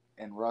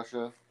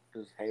Russia,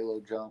 does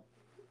Halo jump,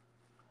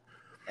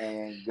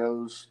 and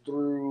goes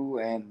through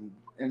and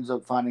ends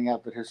up finding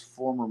out that his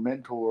former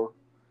mentor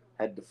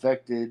had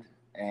defected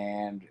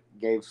and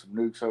gave some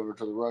nukes over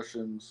to the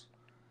Russians.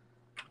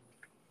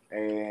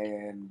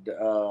 And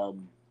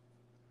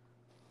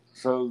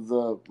so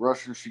the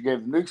Russians she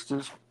gave the nukes to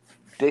this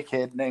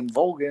dickhead named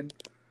Volgin,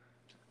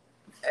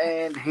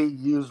 and he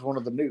used one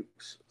of the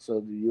nukes. So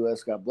the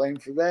U.S. got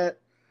blamed for that.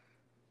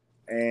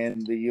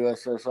 And the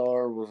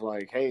USSR was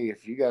like, hey,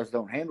 if you guys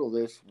don't handle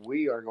this,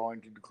 we are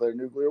going to declare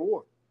nuclear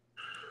war.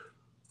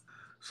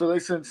 So they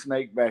sent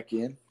Snake back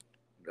in,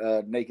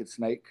 Naked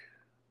Snake,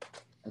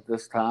 at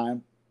this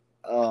time.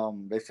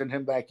 They sent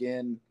him back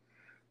in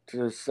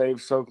to save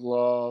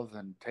Sokolov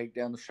and take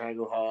down the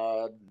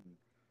Shagohod.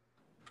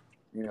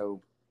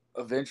 And,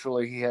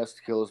 eventually he has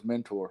to kill his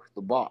mentor,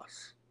 the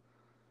boss.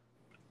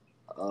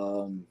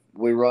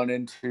 We run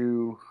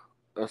into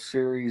a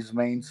series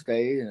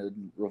mainstay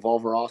in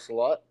Revolver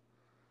Ocelot,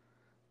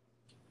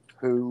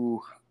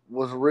 who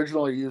was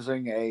originally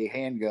using a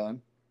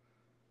handgun.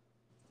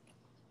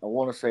 I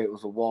want to say it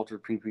was a Walter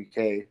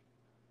PPK,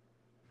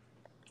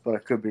 but I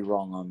could be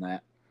wrong on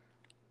that.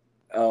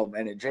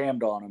 And it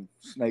jammed on him.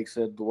 Snake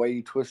said, the way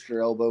you twist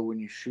your elbow when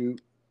you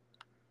shoot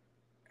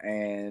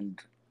and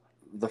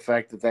the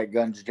fact that that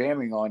gun's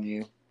jamming on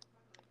you,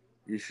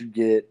 you should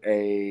get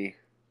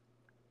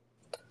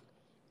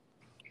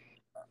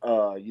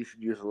you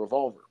should use a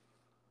revolver.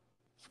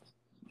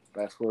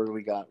 That's where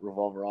we got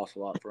Revolver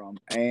Ocelot from.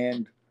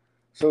 And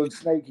so in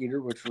Snake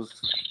Eater, which was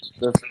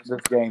this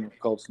game is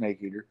called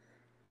Snake Eater,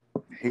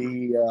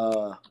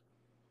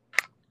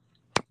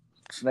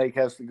 Snake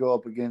has to go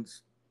up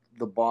against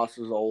the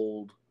boss's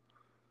old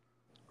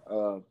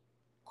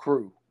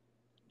crew,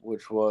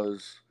 which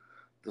was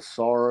the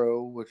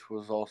Sorrow, which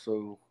was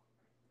also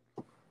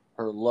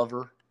her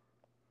lover,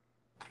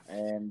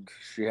 and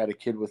she had a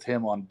kid with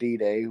him on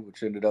D-Day,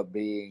 which ended up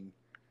being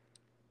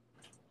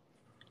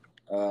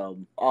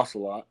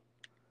Ocelot.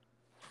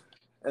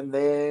 And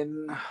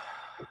then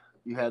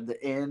you had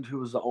the End, who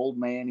was the old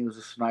man. He was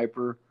a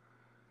sniper,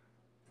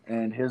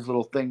 and his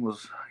little thing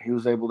was he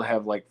was able to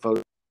have like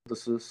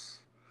photosynthesis.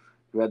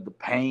 You had the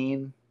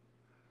Pain,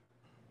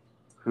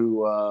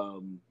 who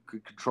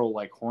could control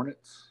like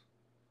hornets,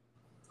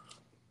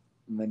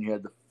 and then you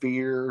had the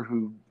Fear,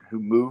 who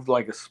moved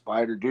like a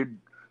spider. Dude,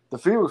 the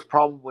Fear was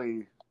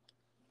probably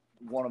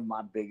one of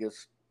my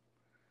biggest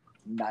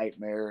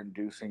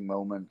nightmare-inducing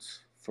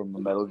moments from the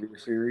Metal Gear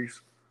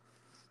series,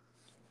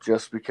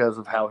 just because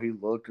of how he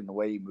looked and the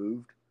way he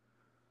moved.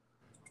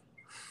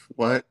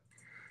 What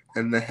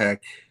in the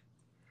heck?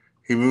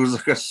 He moves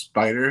like a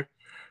spider?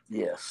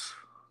 Yes.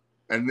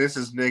 And this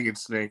is Naked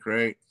Snake,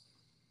 right?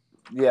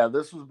 Yeah,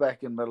 this was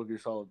back in Metal Gear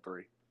Solid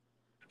 3.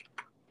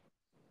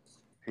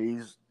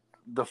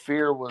 The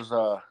Fear was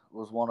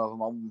one of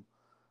them.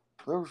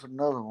 There was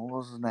another one. What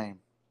was his name?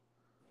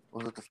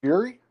 Was it the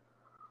Fury?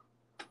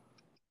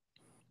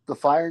 The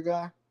fire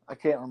guy? I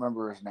can't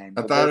remember his name.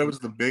 I thought it was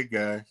the big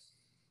guy.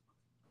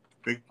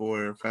 Big boy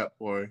or fat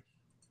boy.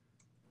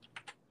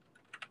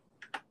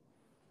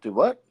 Do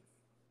what?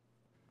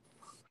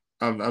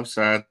 I'm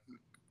sad.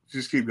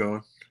 Just keep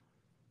going.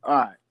 All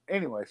right.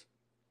 Anyways,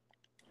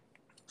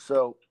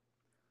 so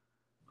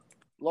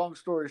long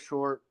story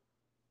short,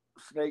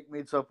 Snake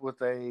meets up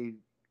with a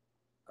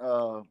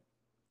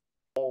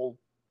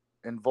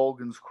in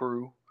Volgin's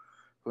crew,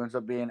 who ends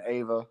up being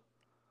Ava,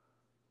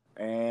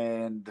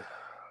 and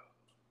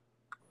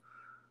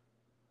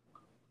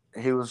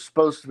he was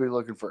supposed to be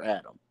looking for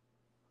Adam.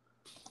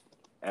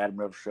 Adam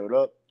never showed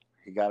up.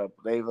 He got up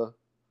with Ava.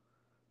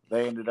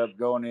 They ended up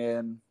going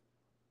in.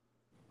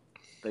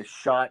 They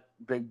shot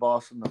Big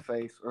Boss in the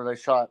face, or they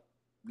shot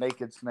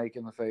Naked Snake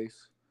in the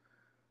face.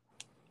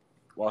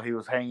 While he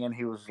was hanging,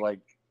 he was like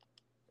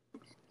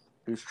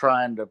who's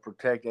trying to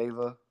protect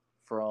Ava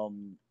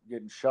from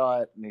getting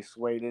shot, and he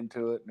swayed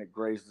into it, and it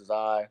grazed his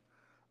eye.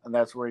 And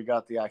that's where he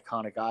got the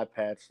iconic eye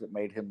patch that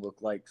made him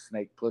look like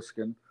Snake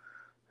Plissken,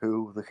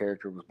 who the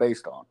character was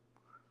based on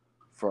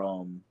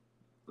from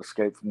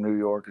Escape from New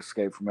York,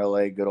 Escape from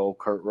LA, good old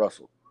Kurt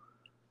Russell.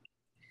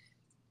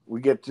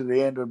 We get to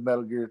the end of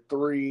Metal Gear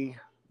 3.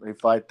 They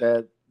fight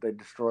that. They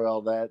destroy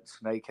all that.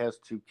 Snake has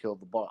to kill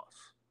the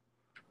boss.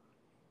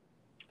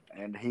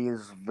 And he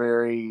is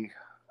very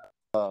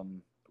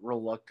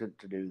reluctant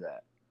to do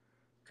that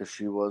because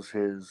she was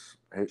his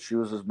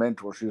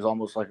mentor. She was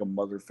almost like a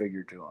mother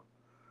figure to him.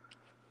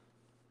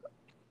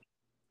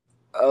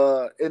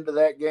 Into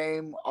that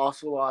game,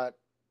 Ocelot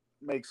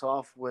makes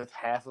off with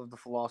half of the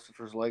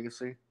Philosopher's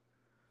Legacy.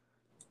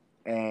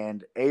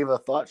 And Ava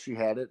thought she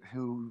had it,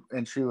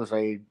 and she was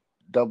a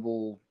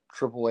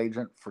triple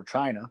agent for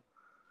China,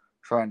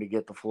 trying to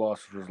get the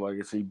Philosopher's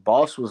Legacy.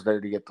 Boss was there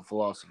to get the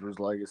Philosopher's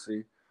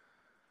Legacy,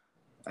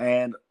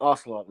 and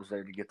Ocelot was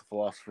there to get the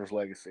Philosopher's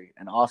Legacy.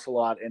 And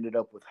Ocelot ended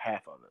up with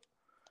half of it.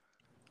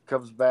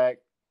 Comes back,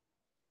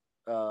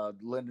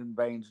 Lyndon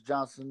Baines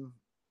Johnson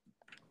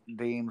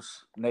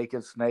deems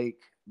Naked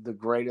Snake the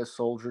greatest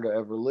soldier to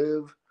ever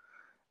live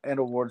and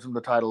awards him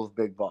the title of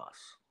Big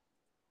Boss.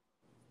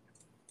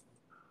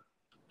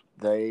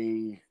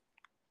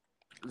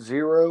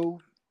 Zero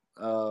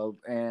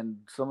and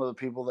some of the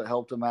people that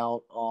helped him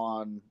out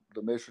on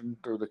the mission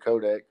through the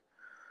Codec,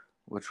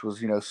 which was,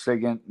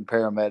 SIGINT and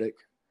Paramedic,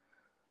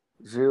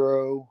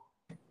 Zero,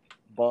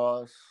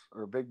 Boss,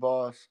 or Big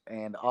Boss,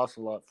 and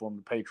Ocelot formed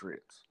the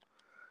Patriots,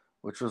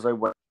 which was a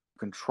way to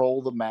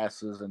control the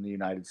masses in the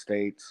United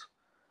States.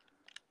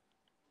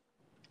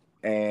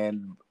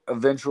 And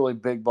eventually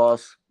Big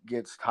Boss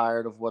gets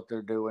tired of what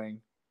they're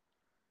doing,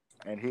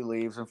 and he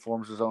leaves and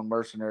forms his own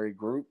mercenary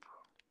group.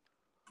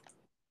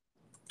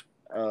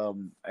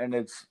 And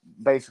it's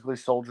basically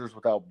Soldiers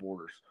Without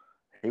Borders.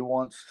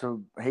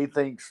 He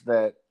thinks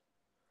that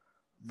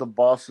the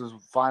boss's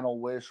final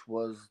wish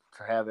was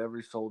to have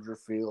every soldier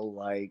feel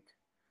like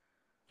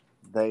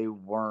they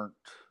weren't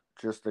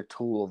just a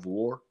tool of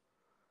war.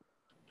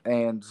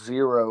 And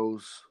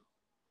Zero's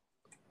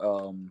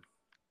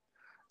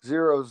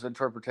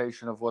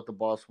interpretation of what the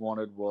boss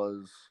wanted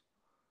was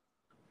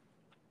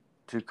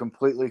to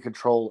completely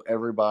control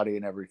everybody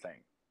and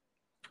everything.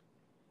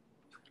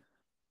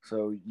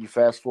 So you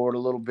fast forward a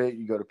little bit,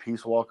 you go to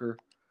Peace Walker.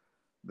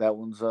 That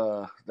one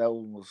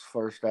was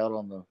first out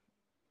on the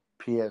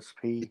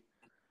PSP,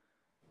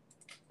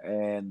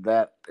 and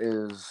that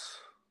is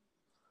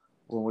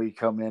when we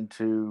come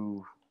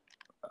into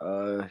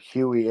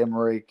Huey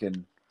Emmerich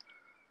and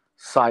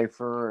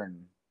Cypher,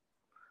 and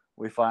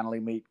we finally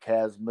meet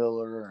Kaz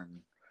Miller, and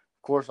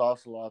of course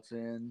Ocelot's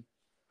in.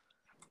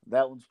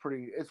 That one's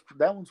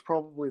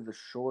probably the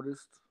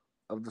shortest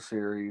of the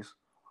series.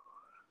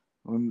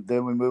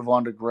 Then we move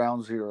on to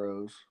Ground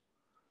Zeroes,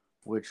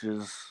 which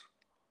is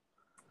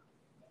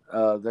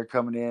they're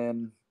coming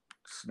in.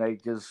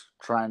 Snake is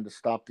trying to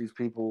stop these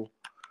people.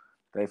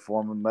 They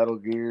form a Metal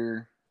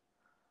Gear.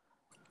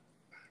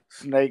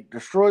 Snake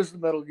destroys the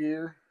Metal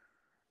Gear,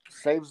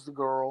 saves the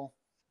girl.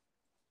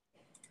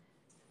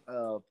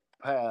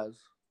 Paz,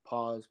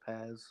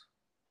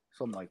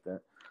 something like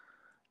that.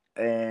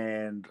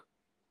 And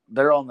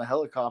they're on the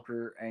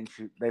helicopter, and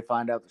they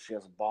find out that she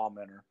has a bomb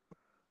in her.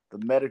 The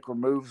medic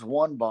removes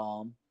one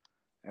bomb,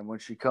 and when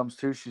she comes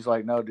to, she's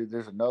like, "No, dude,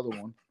 there's another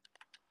one."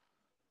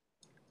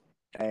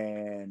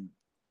 And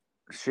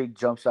she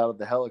jumps out of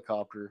the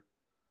helicopter,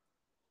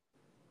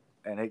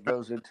 and it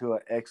goes into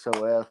an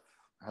XOF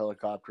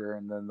helicopter,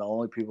 and then the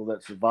only people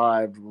that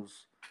survived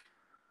was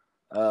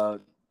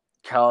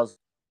Kaz,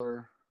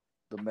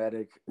 the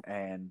medic,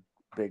 and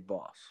Big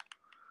Boss.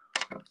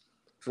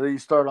 So you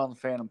start on the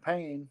Phantom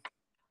Pain,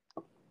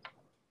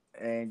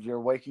 and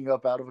you're waking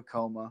up out of a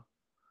coma,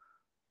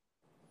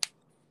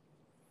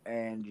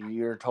 and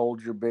you're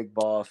told you're Big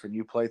Boss, and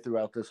you play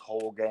throughout this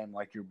whole game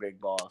like you're Big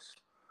Boss.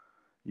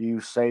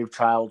 You save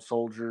child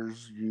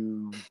soldiers.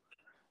 You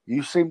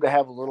seem to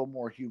have a little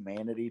more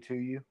humanity to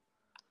you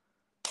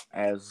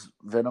as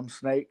Venom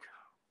Snake,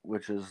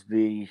 which is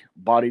the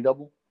body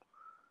double.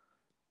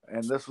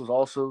 And this was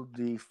also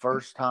the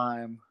first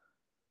time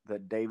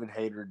that David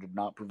Hayter did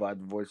not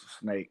provide the voice of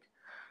Snake.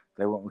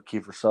 They went with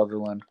Kiefer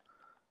Sutherland,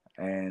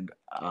 and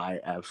I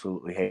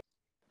absolutely hate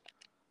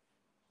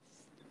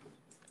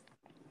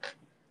it.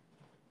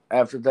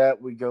 After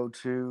that, we go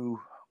to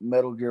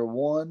Metal Gear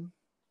 1,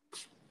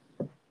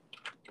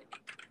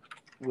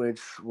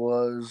 which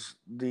was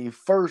the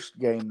first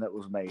game that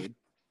was made.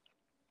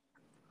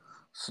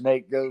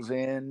 Snake goes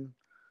in.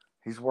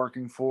 He's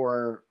working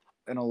for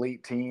an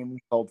elite team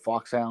called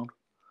Foxhound.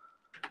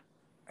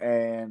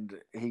 And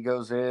he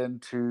goes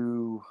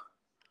into...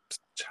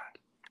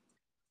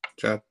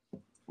 Chad.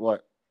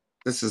 What?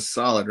 This is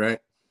Solid, right?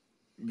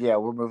 Yeah,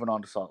 we're moving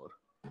on to Solid.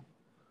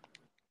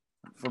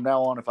 From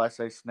now on, if I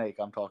say Snake,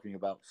 I'm talking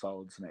about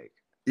Solid Snake.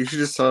 You should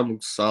just tell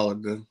him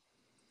Solid then.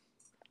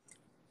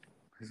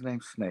 His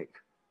name's Snake.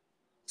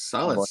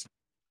 Solid.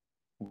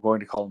 I'm going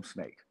to call him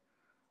Snake.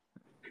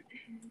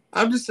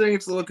 I'm just saying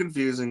it's a little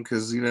confusing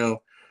because,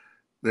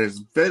 there's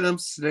Venom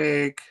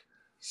Snake,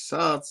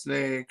 Solid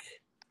Snake,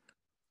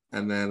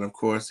 and then, of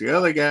course, the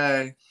other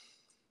guy.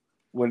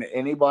 When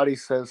anybody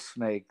says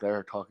Snake,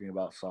 they're talking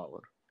about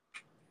Solid.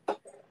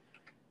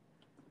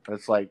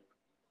 It's like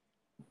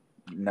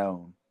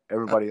known.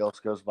 Everybody else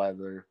goes by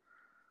their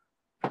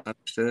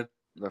Understood.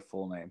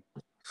 full name.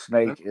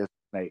 Snake is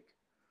Snake.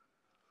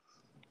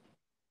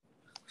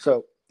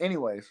 So,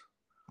 anyways,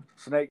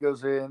 Snake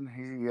goes in.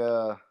 He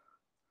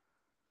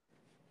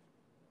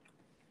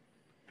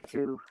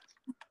to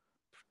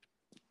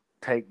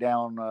take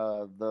down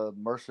the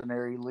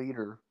mercenary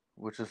leader,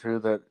 which is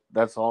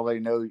that's all they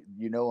know.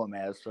 You know him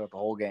as throughout the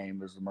whole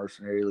game is the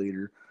mercenary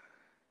leader,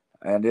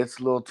 and it's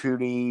a little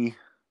 2D.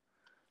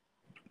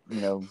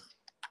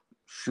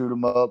 Shoot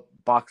 'em up,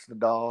 box the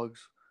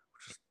dogs,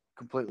 which is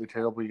completely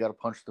terrible. You got to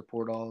punch the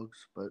poor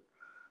dogs, but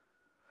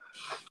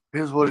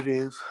here's what it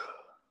is.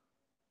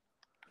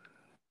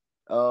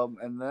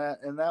 And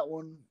that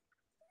one,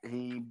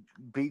 he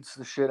beats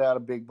the shit out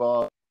of Big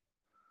Boss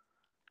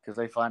because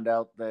they find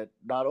out that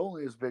not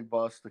only is Big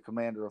Boss the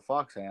commander of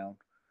Foxhound,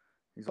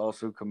 he's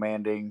also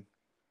commanding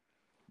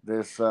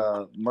this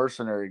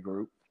mercenary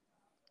group.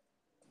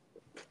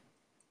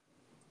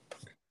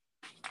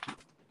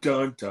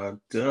 Dun,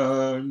 dun,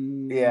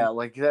 dun. Yeah,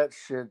 like that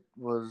shit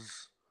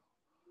was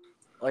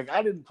like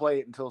I didn't play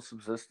it until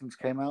Subsistence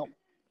came out,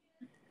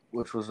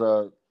 which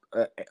was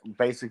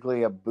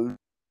basically a boost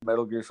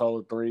Metal Gear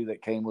Solid 3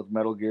 that came with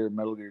Metal Gear and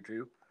Metal Gear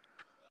 2.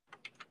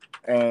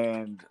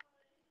 And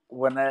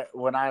when I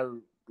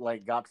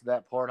like got to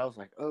that part, I was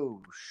like,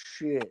 "Oh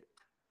shit."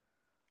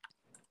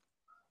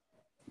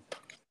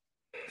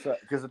 So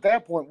cuz at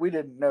that point we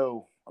didn't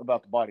know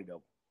about the body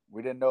double.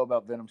 We didn't know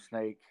about Venom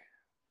Snake.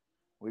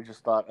 We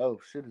just thought, "Oh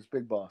shit, it's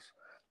Big Boss."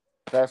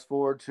 Fast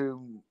forward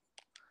to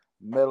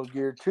Metal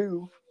Gear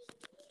 2.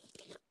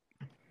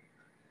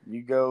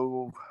 You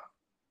go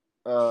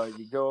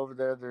over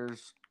there.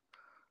 There's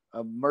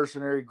a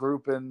mercenary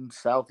group in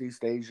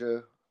Southeast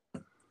Asia,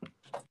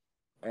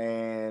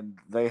 and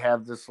they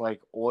have this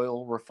like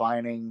oil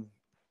refining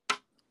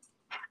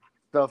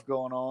stuff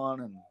going on,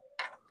 and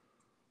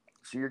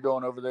so you're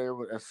going over there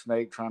with a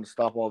Snake trying to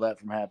stop all that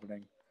from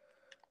happening.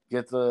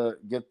 Get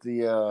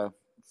the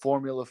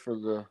formula for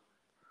the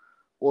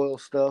oil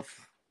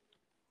stuff,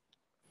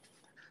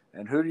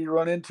 and who do you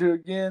run into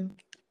again?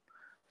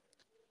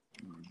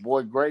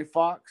 Boy Gray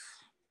Fox,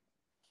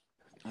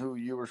 who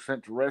you were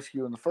sent to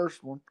rescue in the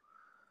first one,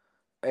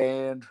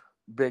 and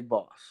Big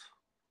Boss.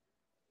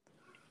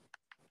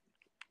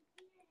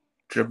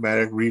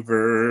 Dramatic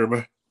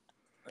reverb.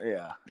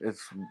 Yeah,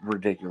 it's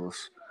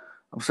ridiculous.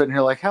 I'm sitting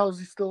here like, how is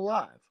he still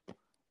alive?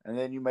 And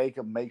then you make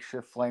a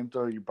makeshift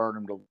flamethrower, you burn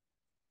him to,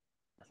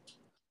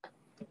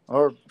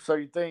 or so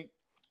you think.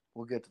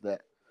 We'll get to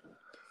that.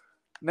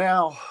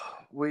 Now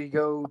we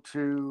go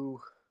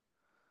to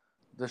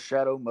the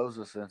Shadow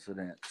Moses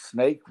incident.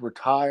 Snake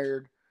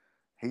retired.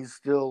 He's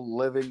still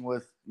living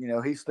with,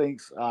 he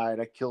thinks, all right,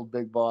 I killed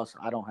Big Boss.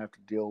 I don't have to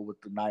deal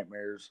with the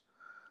nightmares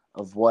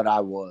of what I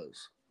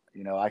was.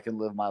 I can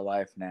live my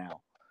life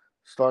now.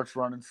 Starts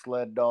running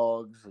sled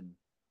dogs and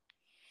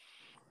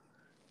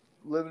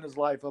living his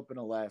life up in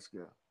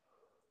Alaska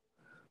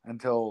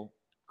until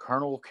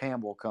Colonel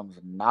Campbell comes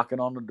knocking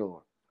on the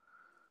door.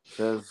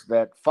 Says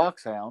that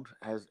Foxhound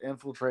has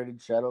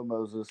infiltrated Shadow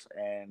Moses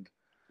and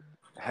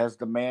has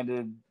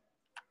demanded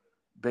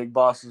Big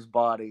Boss's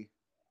body,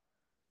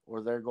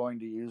 or they're going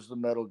to use the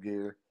Metal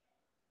Gear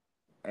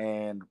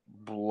and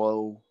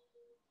or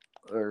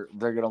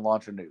they're going to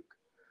launch a nuke.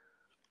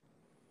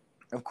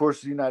 Of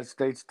course, the United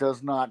States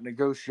does not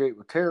negotiate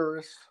with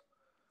terrorists.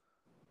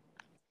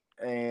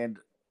 And,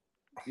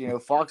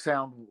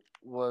 Foxhound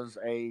was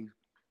a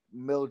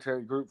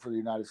military group for the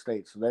United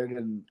States, so they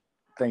didn't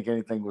think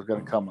anything was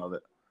going to come of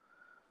it.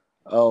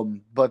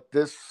 But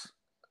this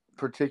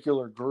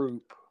particular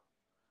group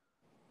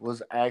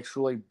was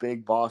actually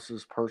Big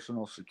Boss's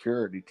personal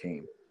security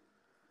team.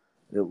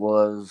 It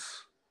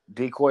was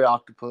Decoy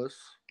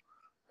Octopus,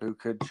 who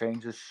could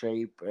change his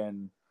shape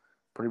and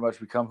pretty much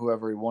become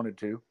whoever he wanted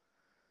to.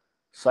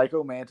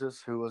 Psycho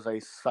Mantis, who was a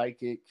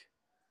psychic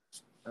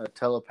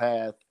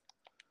telepath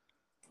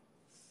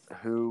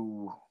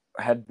who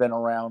had been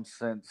around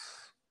since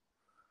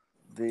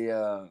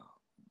Metal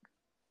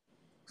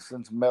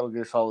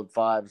Gear Solid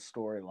 5's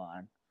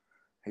storyline.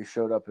 He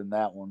showed up in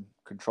that one,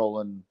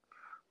 controlling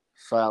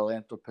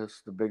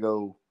Silanthropus, the big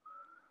old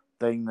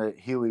thing that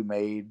Huey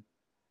made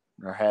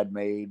or had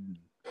made.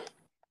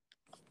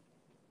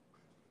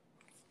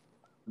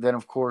 Then,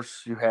 of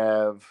course, you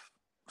have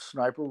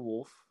Sniper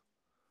Wolf.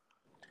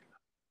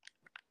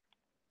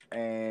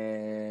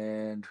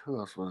 And who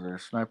else was there?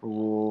 Sniper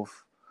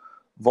Wolf.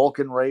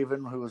 Vulcan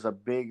Raven, who was a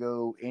big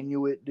old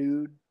Inuit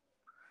dude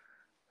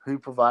who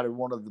provided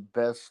one of the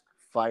best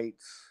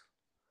fights,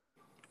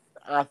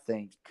 I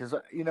think. Because,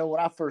 when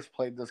I first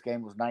played this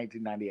game was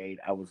 1998.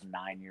 I was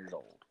 9 years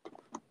old.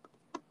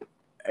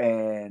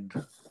 And,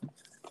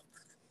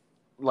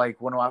 like,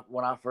 when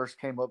I first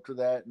came up to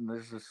that, and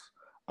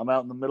I'm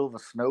out in the middle of a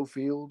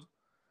snowfield,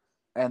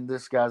 and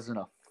this guy's in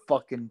a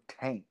fucking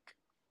tank.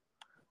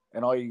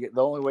 And the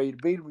only way you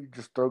beat him, you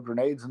just throw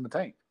grenades in the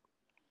tank.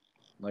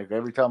 Like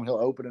every time he'll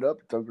open it up,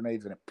 throw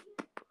grenades in it.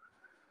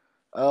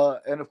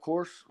 And of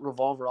course,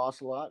 Revolver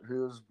Ocelot,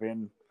 who has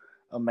been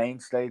a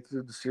mainstay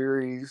through the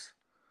series,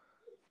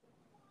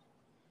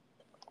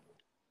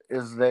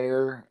 is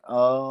there.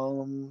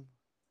 So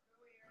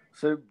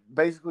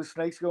basically,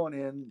 Snake's going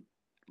in.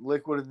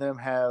 Liquid and them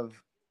have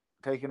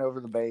taken over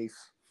the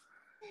base,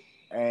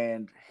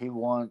 and he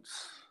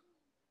wants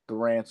the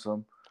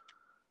ransom.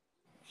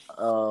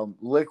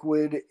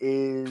 Liquid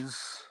is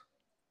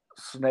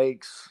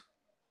Snake's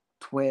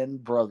twin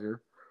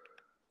brother,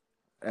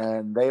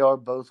 and they are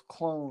both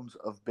clones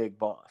of Big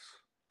Boss.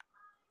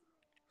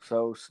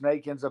 So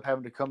Snake ends up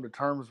having to come to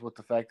terms with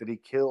the fact that he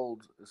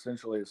killed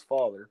essentially his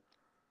father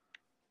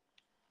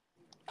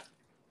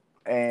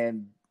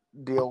and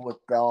deal with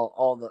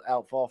all the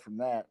outfall from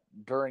that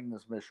during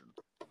this mission.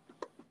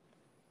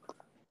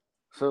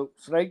 So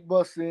Snake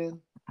busts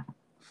in,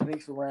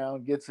 sneaks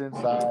around, gets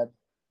inside,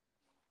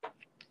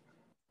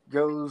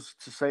 goes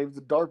to save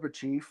the DARPA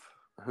chief,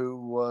 who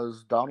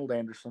was Donald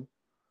Anderson,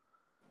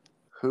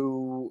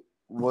 who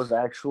was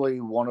actually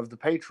one of the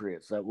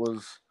Patriots. That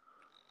was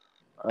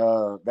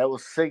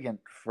Sigint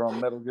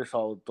from Metal Gear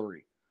Solid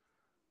 3.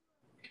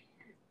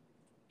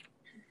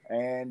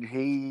 And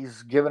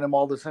he's giving him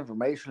all this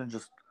information and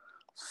just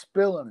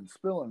spilling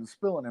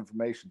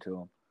information to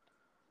him.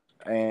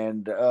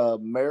 And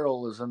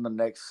Meryl is in the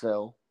next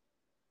cell,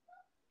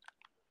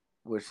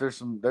 which there's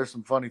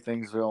some funny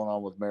things going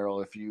on with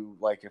Meryl. If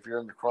you're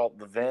in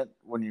the vent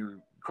when you're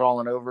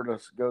crawling over to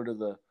go to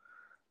the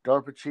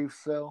DARPA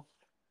chief's cell,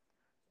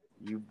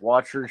 you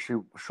watch her.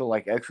 She'll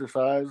like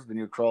exercise, then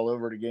you crawl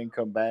over it again,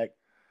 come back.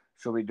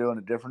 She'll be doing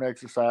a different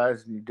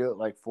exercise, and you do it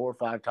like 4 or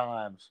 5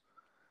 times,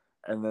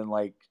 and then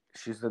like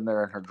she's in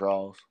there in her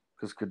drawers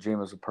because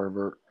Kojima's a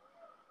pervert.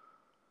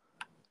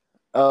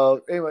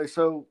 Anyway,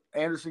 so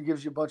Anderson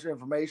gives you a bunch of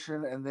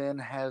information and then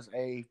has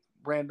a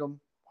random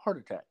heart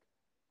attack.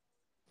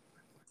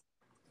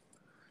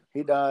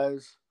 He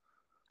dies.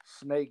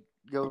 Snake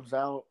goes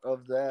out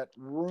of that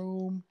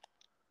room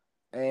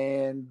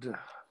and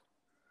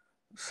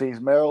sees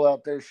Meryl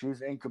out there.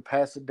 She's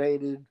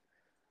incapacitated.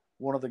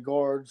 One of the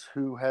guards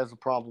who has a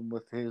problem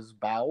with his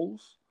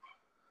bowels.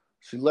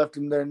 She left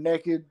him there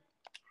naked,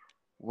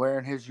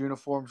 wearing his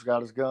uniforms,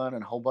 got his gun,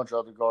 and a whole bunch of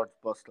other guards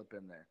bust up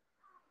in there.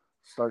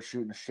 Start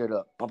shooting the shit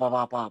up. Bah, bah,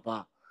 bah, bah,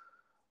 bah.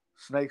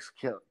 Snakes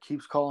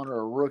keeps calling her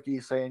a rookie,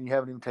 saying you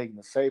haven't even taken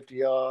the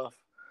safety off.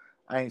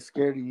 I ain't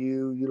scared of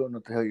you. You don't know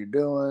what the hell you're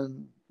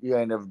doing. You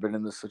ain't never been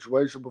in this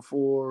situation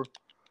before.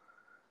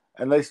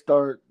 And they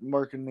start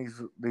murking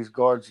these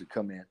guards that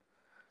come in.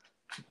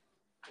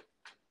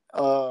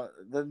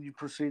 Then you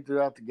proceed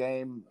throughout the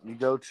game. You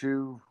go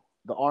to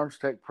the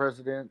Armstech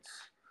presidents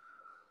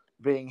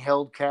being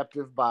held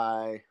captive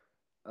by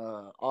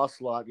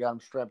Ocelot. Got him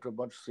strapped to a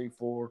bunch of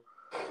C4.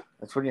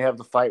 That's when you have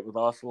the fight with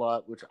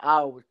Ocelot, which I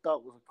always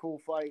thought was a cool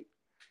fight.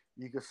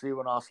 You can see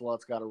when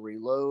Ocelot's got to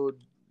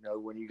reload,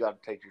 when you got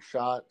to take your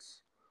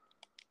shots.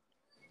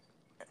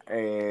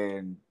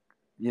 And,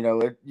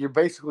 you're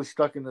basically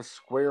stuck in this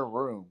square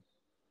room.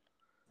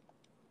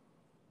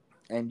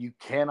 And you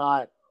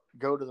cannot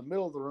go to the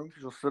middle of the room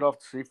because you'll sit off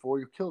the C4,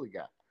 you'll kill the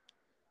guy.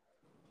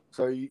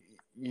 So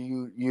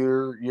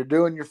you're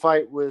doing your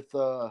fight with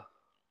Ocelot.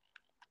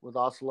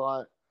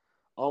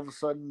 All of a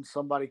sudden,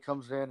 somebody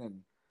comes in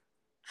and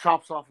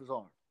chops off his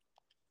arm.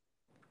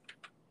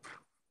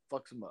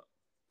 Fucks him up.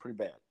 Pretty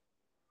bad.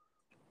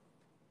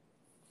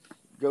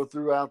 Go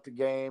throughout the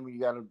game.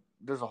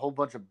 There's a whole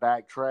bunch of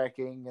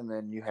backtracking, and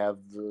then you have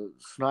the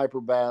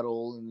sniper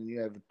battle, and then you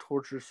have the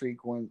torture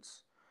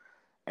sequence.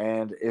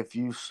 And if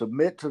you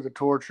submit to the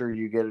torture,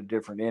 you get a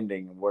different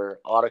ending where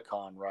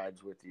Otacon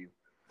rides with you.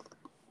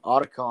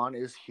 Otacon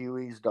is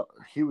Huey's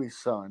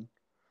son,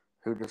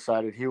 who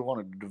decided he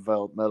wanted to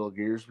develop Metal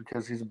Gears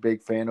because he's a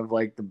big fan of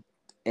like the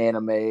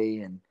anime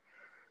and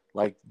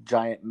like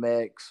giant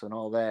mechs and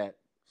all that.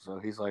 So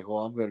he's like, well,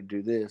 I'm going to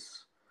do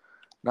this,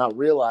 not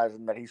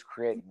realizing that he's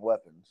creating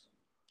weapons.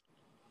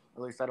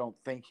 At least I don't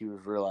think he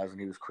was realizing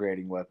he was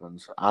creating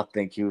weapons. I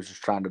think he was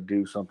just trying to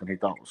do something he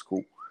thought was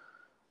cool.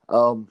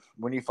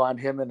 When you find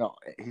him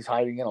he's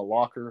hiding in a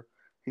locker,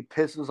 he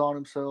pisses on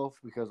himself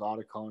because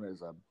Otacon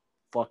is a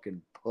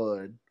fucking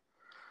pud.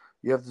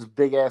 You have this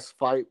big ass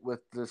fight with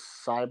this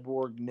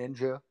cyborg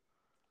ninja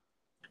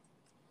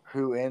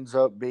who ends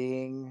up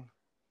being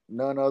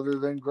none other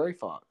than Gray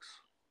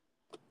Fox.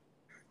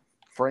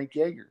 Frank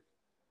Yeager,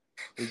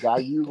 the guy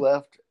you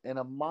left in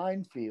a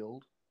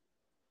minefield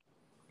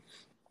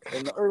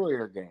in the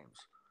earlier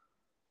games.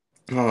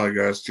 Oh my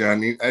gosh,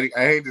 Johnny. I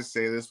hate to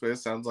say this, but it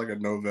sounds like a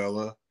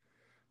novella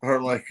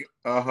or like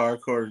a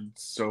hardcore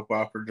soap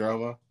opera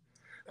drama.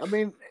 I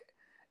mean,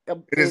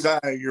 it is I,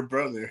 your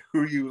brother,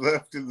 who you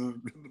left in the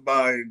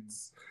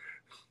mines.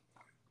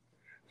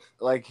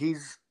 Like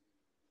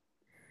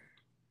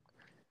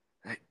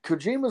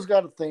Kojima's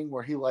got a thing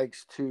where he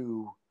wants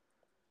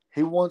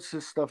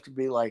his stuff to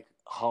be like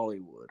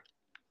Hollywood.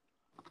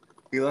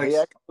 He likes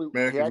he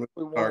American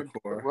actually wanted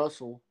Kurt hardcore.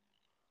 Russell.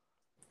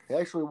 He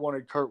actually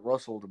wanted Kurt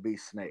Russell to be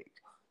Snake,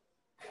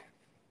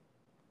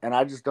 and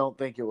I just don't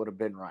think it would have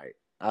been right.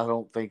 I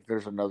don't think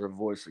there's another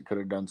voice that could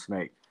have done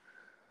Snake.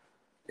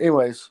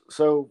 Anyways,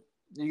 so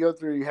you go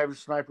through, you have your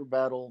sniper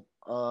battle.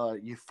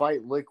 You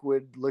fight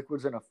Liquid.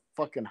 Liquid's in a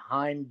fucking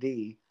hind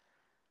D,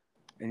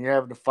 and you're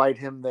having to fight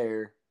him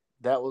there.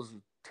 That was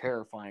a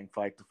terrifying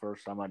fight the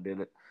first time I did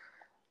it.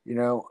 You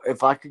know,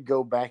 if I could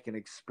go back and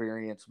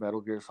experience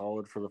Metal Gear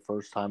Solid for the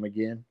first time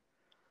again,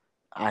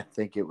 I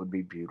think it would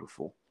be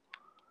beautiful.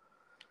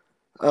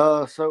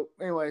 So,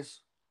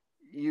 anyways,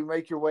 you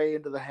make your way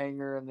into the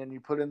hangar, and then you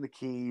put in the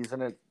keys,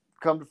 and it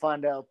come to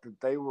find out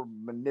that they were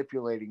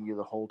manipulating you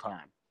the whole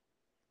time.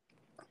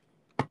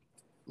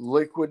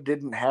 Liquid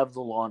didn't have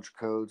the launch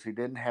codes. He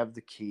didn't have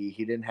the key.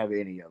 He didn't have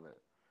any of it.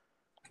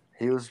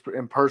 He was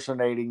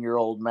impersonating your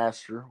old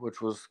master,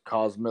 which was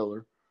Cos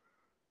Miller,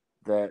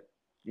 that,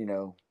 you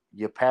know,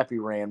 your pappy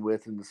ran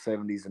with in the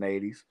 70s and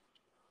 80s.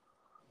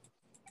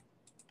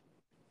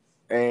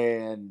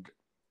 And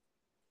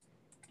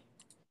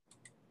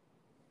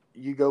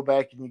you go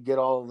back and you get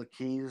all the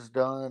keys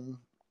done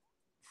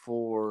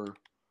to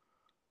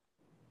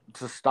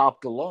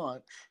stop the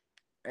launch,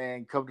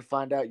 and come to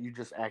find out you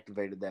just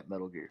activated that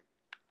Metal Gear.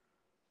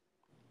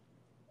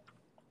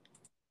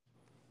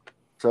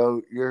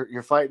 So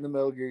you're fighting the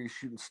Metal Gear, you're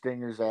shooting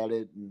stingers at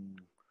it, and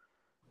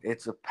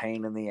it's a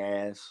pain in the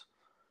ass.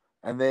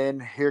 And then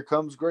here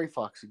comes Gray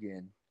Fox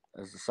again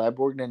as the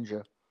cyborg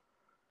ninja.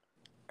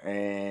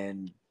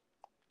 And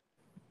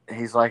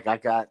he's like, I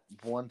got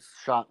one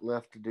shot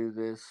left to do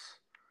this.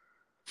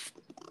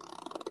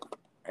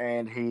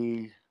 And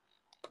he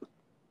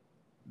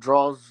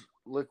draws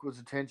Liquid's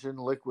attention.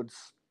 Liquid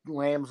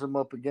slams him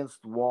up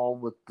against the wall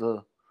with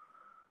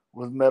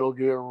Metal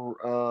Gear.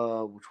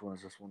 Which one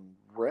is this one?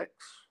 Rex?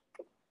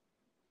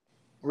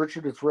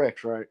 Richard, it's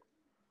Rex, right?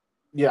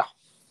 Yeah.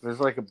 There's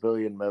like a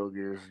billion Metal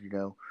Gears, you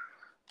know.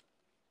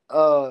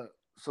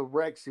 So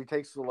Rex, he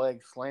takes the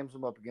leg, slams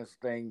him up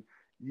against the thing.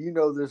 You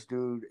know this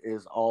dude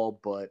is all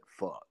but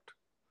fucked.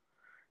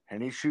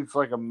 And he shoots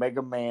like a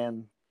Mega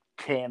Man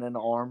cannon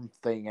arm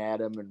thing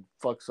at him and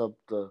fucks up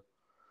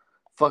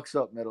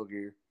Metal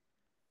Gear.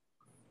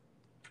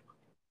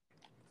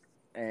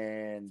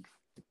 And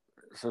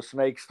so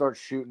Snake starts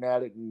shooting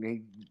at it, and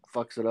he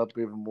fucks it up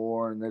even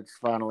more, and it's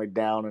finally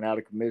down and out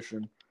of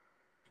commission.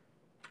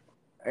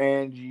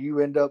 And you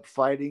end up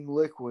fighting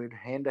Liquid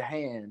hand to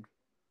hand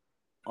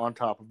on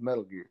top of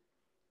Metal Gear.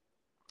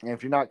 And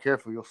if you're not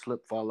careful, you'll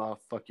slip, fall off,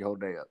 fuck your whole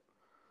day up.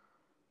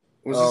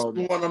 Was this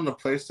the one on the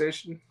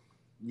PlayStation?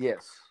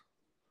 Yes.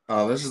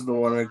 Oh, this is the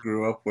one I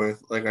grew up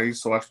with. Like, I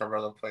used to watch my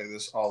brother play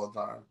this all the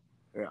time.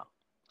 Yeah.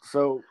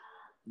 So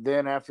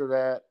then after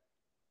that,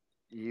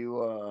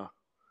 you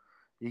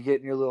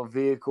get in your little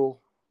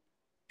vehicle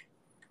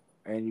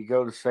and you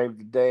go to save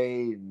the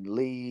day and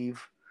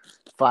leave.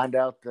 Find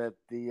out that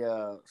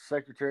the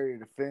Secretary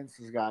of Defense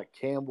has got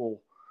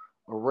Campbell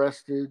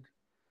arrested.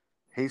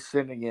 He's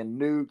sending in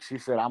nukes. He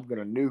said, I'm going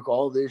to nuke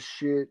all this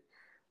shit.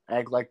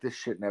 Act like this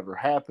shit never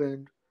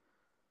happened.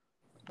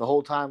 The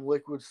whole time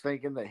Liquid's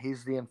thinking that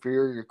he's the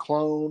inferior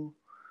clone,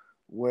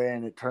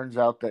 when it turns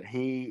out that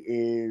he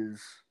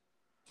is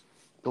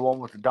the one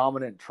with the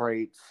dominant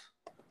traits,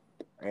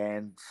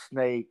 and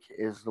Snake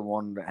is the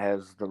one that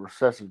has the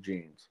recessive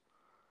genes.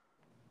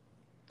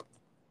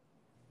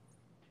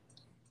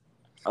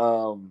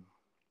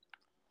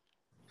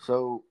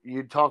 So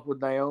you talk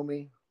with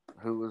Naomi,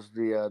 who was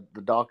the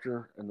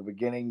doctor in the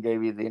beginning,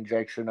 gave you the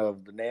injection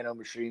of the nano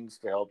machines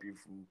to help you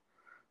from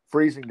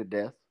freezing to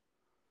death.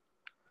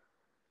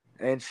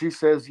 And she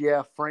says,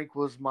 yeah, Frank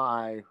was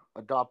my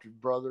adopted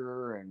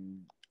brother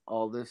and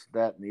all this,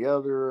 that, and the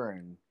other,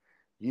 and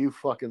you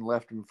fucking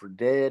left him for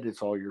dead.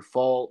 It's all your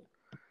fault.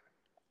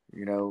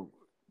 You know,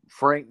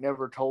 Frank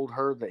never told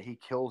her that he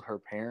killed her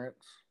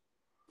parents.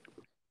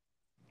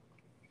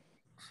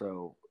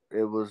 So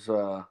it was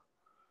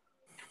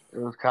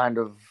kind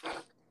of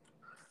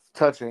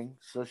touching.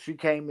 So she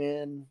came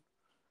in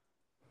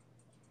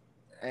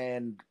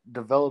and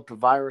developed a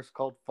virus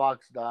called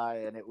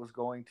FoxDie, and it was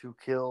going to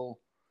kill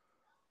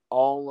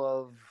all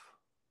of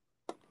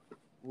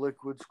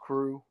Liquid's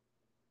crew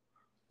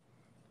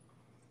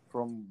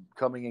from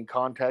coming in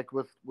contact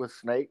with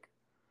Snake.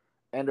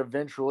 And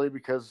eventually,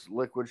 because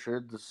Liquid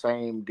shared the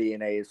same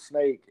DNA as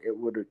Snake, it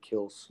would have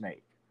killed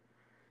Snake.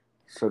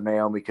 So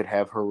Naomi could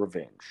have her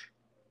revenge.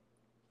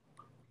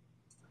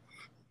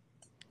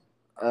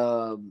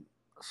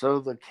 So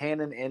the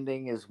canon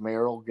ending is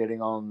Meryl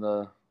getting on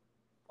the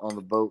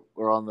boat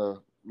or on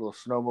the little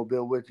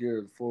snowmobile with you,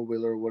 or the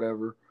 4-wheeler or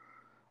whatever,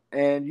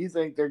 and you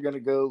think they're going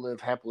to go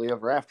live happily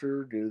ever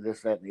after, do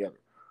this, that, and the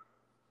other.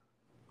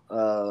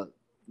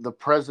 The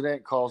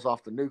president calls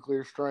off the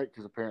nuclear strike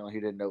because apparently he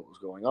didn't know what was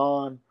going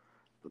on,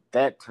 but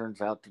that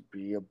turns out to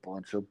be a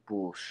bunch of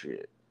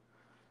bullshit.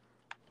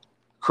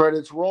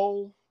 Credits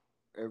roll,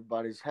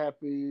 everybody's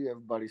happy,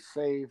 everybody's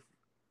safe,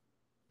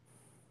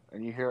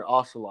 and you hear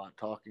Ocelot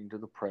talking to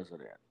the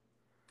president.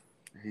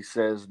 He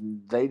says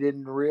they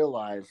didn't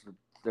realize that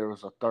there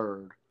was a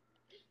third,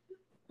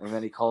 And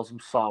then he calls him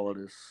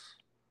Solidus.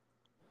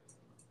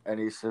 And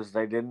he says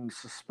they didn't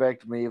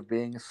suspect me of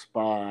being a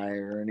spy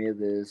or any of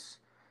this.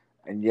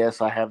 And yes,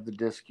 I have the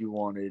disc you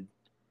wanted.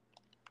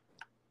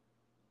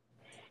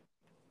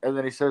 And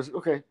then he says,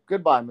 okay,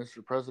 goodbye,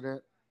 Mr.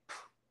 President.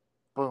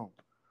 Boom.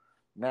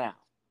 Now,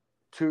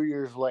 2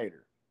 years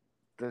later,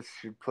 this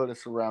should put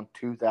us around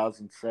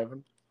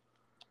 2007.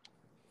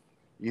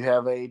 You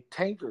have a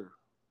tanker.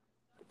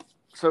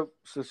 So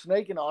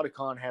Snake and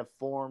Otacon have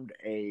formed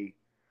a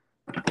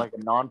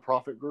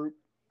nonprofit group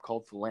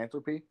called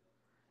Philanthropy,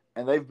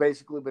 and they've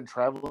basically been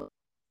traveling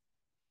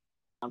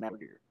around Metal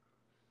Gear.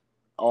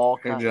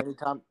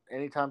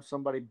 Anytime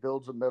somebody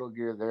builds a Metal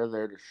Gear, they're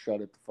there to shut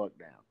it the fuck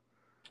down.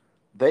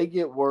 They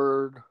get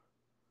word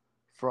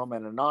from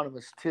an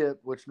anonymous tip,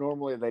 which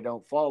normally they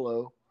don't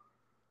follow,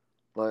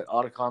 but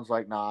Otacon's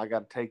like, nah, I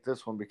got to take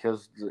this one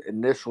because the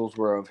initials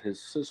were of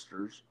his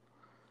sisters,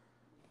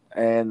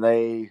 and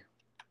they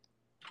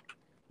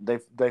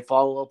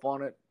follow up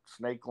on it.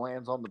 Snake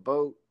lands on the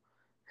boat.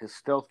 His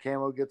stealth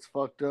camo gets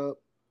fucked up,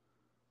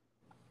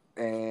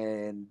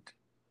 and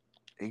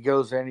he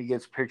goes in. He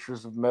gets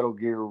pictures of Metal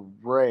Gear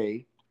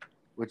Ray,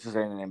 which is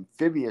an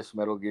amphibious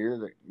Metal Gear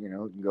that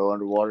can go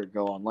underwater,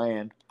 go on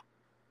land.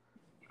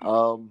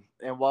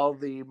 And while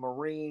the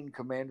Marine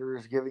commander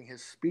is giving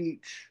his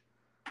speech,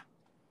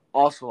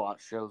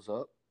 Ocelot shows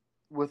up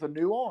with a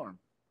new arm,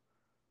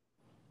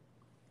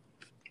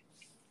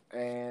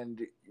 and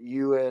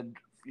you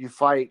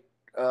fight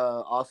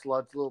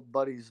Ocelot's little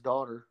buddy's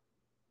daughter,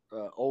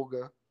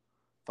 Olga.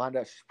 Find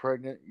out she's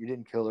pregnant. You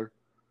didn't kill her.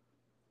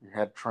 You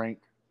had Trank.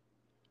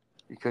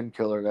 You couldn't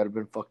kill her. That'd have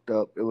been fucked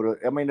up. It would have.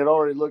 I mean, it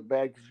already looked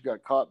bad because you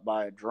got caught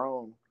by a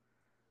drone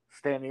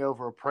standing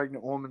over a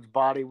pregnant woman's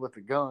body with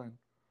a gun.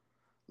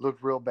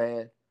 Looked real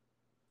bad.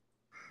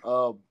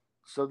 So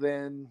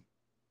then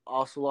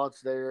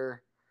Ocelot's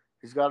there.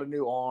 He's got a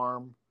new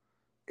arm.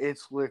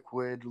 It's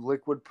Liquid.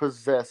 Liquid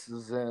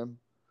possesses him,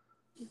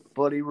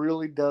 but he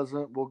really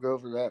doesn't. We'll go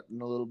over that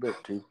in a little bit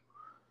too.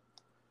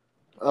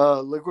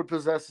 Liquid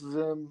possesses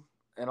him,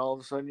 and all of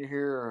a sudden you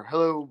hear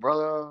 "Hello,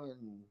 brother,"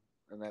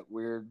 and that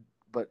weird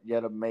but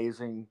yet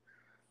amazing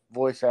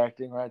voice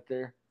acting right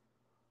there.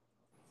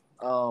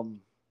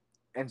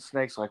 And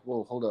Snake's like,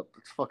 "Whoa, hold up!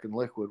 It's fucking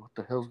Liquid. What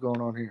the hell's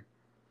going on here?"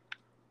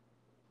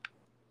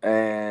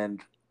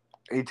 And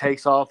he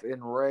takes off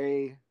in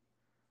Ray.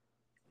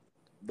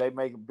 They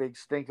make a big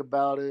stink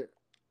about it.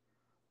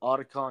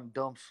 Otacon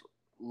dumps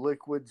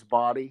Liquid's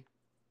body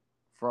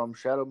from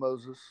Shadow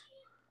Moses.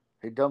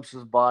 He dumps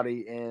his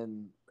body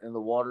in the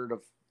water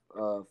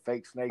to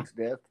fake Snake's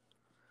death.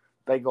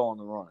 They go on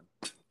the run.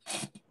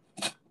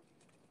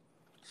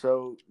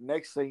 So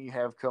next thing you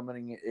have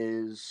coming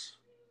is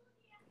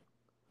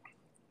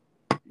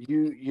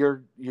you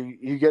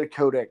get a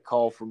codec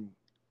call from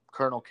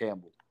Colonel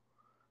Campbell,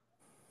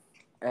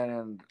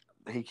 and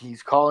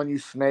he's calling you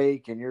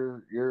Snake, and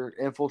you're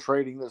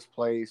infiltrating this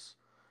place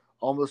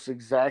almost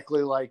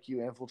exactly like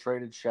you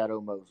infiltrated Shadow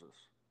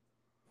Moses.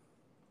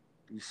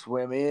 You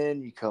swim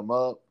in, you come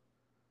up,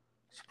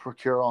 it's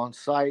procure on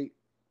site,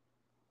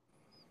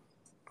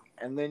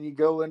 and then you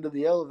go into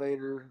the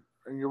elevator,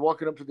 and you're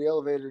walking up to the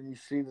elevator, and you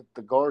see that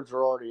the guards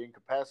are already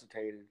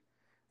incapacitated,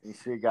 and you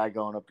see a guy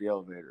going up the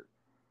elevator.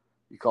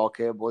 You call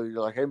Campbell, you're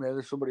like, "Hey man,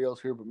 there's somebody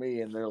else here but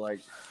me," and they're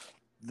like,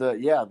 the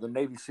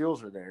Navy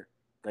SEALs are there.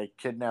 They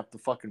kidnapped the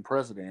fucking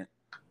president.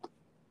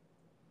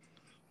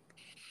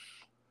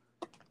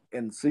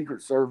 And the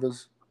Secret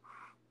Service.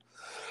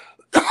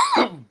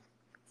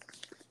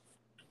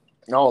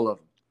 All of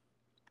them.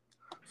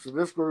 So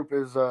this group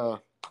is,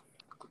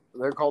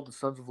 they're called the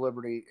Sons of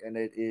Liberty, and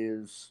it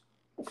is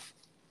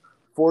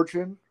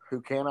Fortune,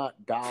 who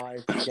cannot die,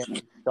 can't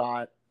be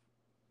shot.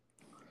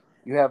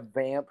 You have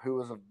Vamp, who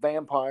is a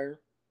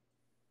vampire.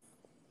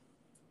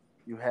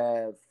 You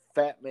have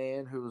Fat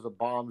Man, who is a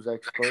bombs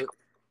expert.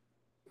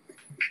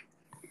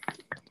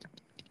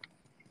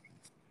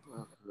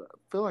 I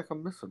feel like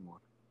I'm missing one.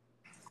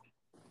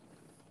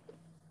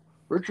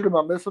 Richard, am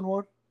I missing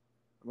one?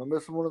 Am I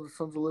missing one of the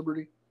Sons of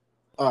Liberty?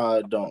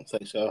 I don't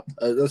think so.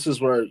 This is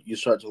where you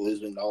start to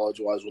lose me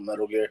knowledge-wise with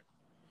Metal Gear.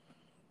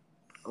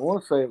 I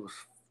want to say it was...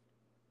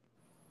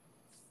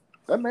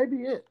 That may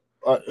be it.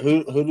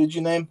 Who did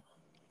you name?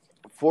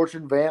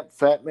 Fortune, Vamp,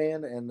 Fat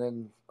Man, and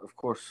then, of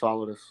course,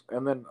 Solidus.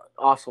 And then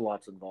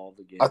Ocelot's involved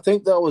again. I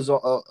think that was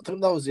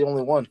the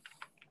only one.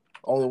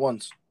 Only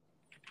ones.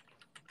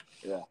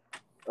 Yeah.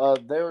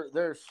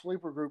 They're a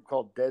sleeper group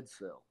called Dead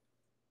Cell.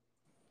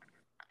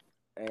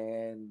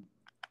 And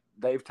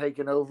they've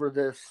taken over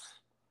this,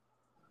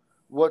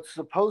 what's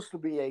supposed to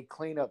be a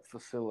cleanup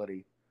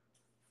facility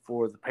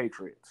for the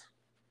Patriots.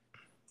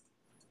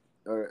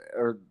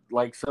 Or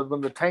like, so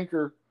when the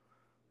tanker,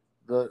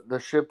 the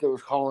ship that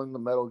was calling the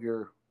Metal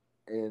Gear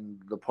in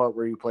the part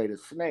where you played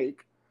as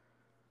Snake,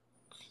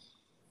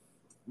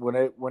 when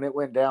it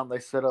went down, they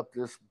set up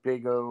this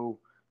big O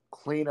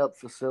cleanup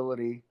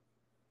facility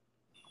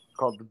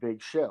called the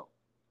Big Shell.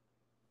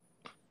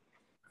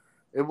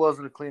 It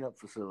wasn't a cleanup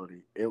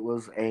facility. It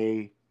was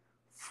a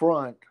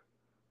front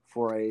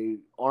for a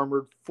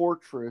armored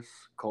fortress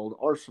called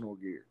Arsenal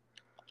Gear,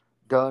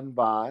 done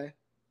by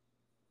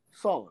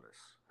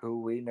Solidus,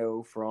 who we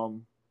know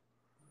from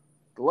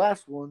the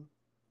last one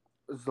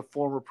is the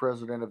former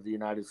president of the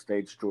United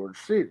States, George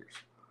Sears,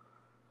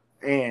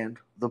 and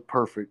the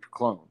perfect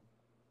clone.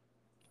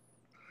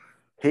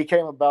 He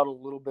came about a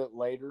little bit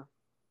later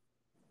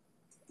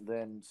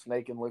than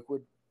Snake and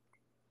Liquid.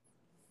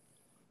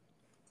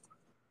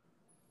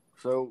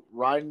 So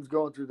Raiden's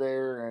going through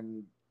there,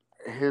 and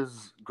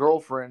his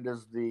girlfriend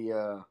is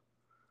the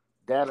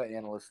data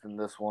analyst in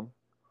this one.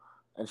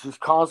 And she's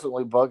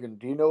constantly bugging,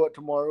 do you know what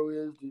tomorrow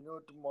is? Do you know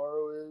what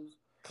tomorrow is?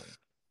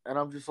 And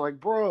I'm just like,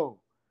 bro,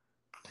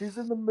 he's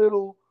in the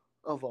middle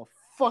of a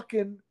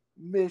fucking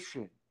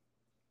mission.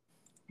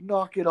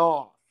 Knock it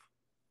off.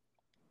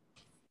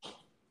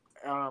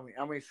 I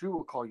mean, she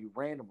will call you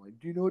randomly.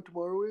 Do you know what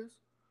tomorrow is?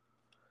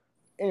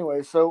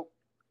 Anyway, so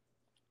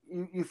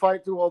you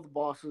fight through all the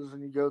bosses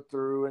and you go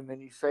through and then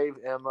you save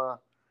Emma.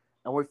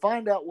 And we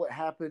find out what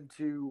happened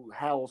to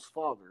Hal's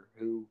father,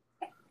 who,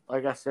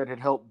 like I said, had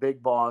helped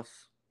Big Boss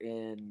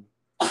in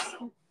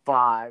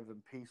 5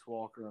 and Peace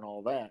Walker and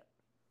all that.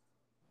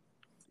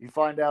 You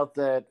find out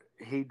that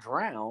he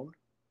drowned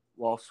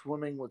while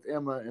swimming with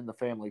Emma in the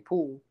family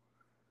pool.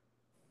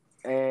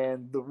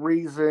 And the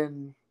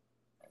reason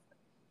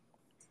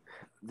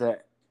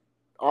that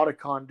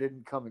Otacon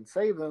didn't come and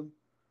save him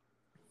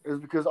is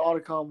because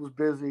Otacon was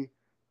busy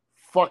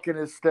fucking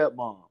his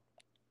stepmom.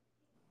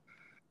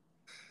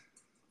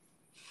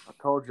 I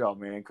told y'all,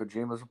 man,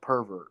 Kojima's a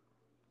pervert.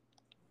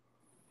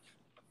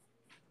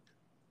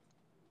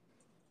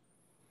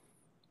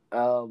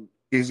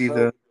 Gives you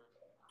the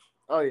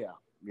Oh yeah,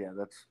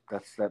 that's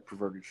that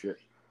perverted shit.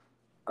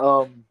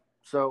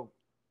 So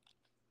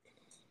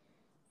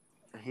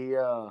he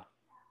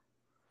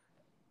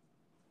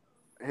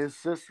his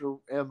sister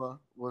Emma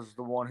was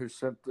the one who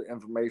sent the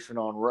information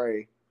on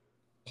Ray,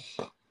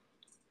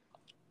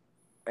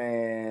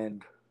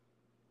 and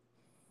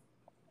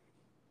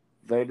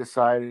they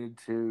decided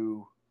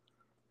to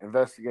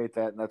investigate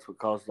that, and that's what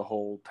caused the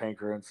whole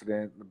tanker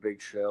incident, and the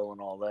big shell, and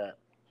all that.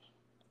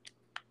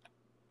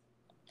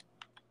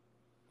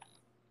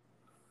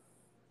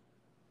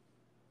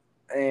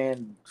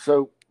 And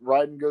so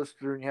Raiden goes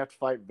through, and you have to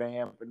fight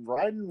Vamp, and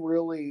Raiden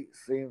really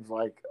seems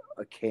like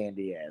a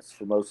candy ass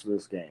for most of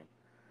this game.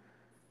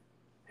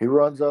 He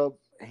runs up,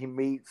 he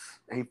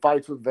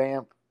fights with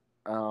Vamp.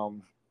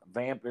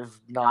 Vamp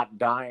is not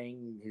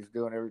dying. He's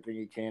doing everything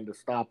he can to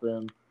stop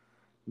him.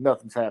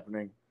 Nothing's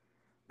happening.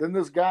 Then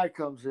this guy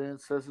comes in,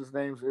 says his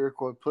name's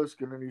Iroquois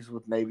Pliskin, and he's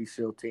with Navy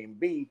SEAL Team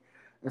B,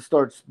 and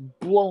starts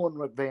blowing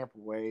Vamp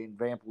away, and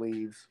Vamp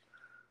leaves.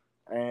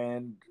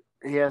 And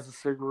he has a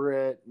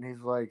cigarette, and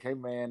he's like, hey,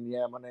 man,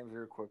 yeah, my name's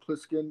Iroquois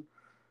Pliskin,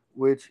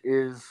 which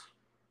is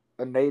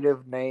a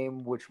native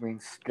name which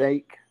means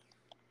snake.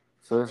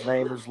 So his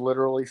name is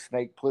literally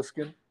Snake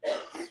Plissken.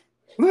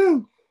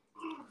 woo.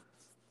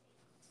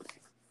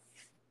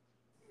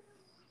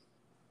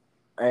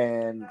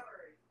 And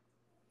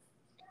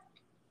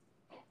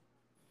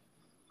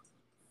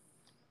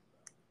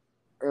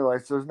anyway,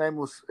 so his name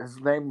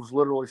was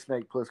literally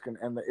Snake Plissken,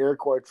 and the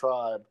Iroquois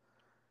tribe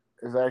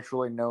is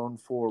actually known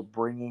for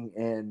bringing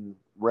in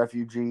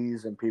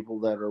refugees and people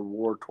that are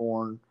war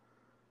torn.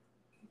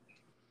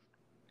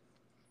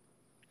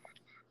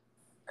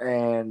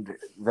 And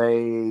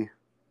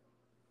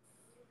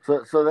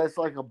so that's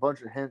like a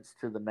bunch of hints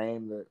to the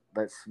name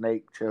that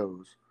Snake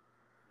chose.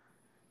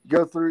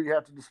 Go through, you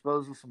have to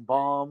dispose of some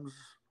bombs.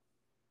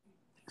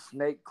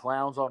 Snake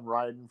clowns on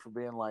Raiden for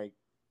being like,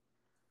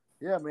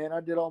 yeah, man,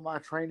 I did all my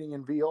training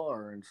in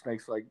VR. And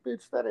Snake's like,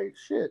 bitch, that ain't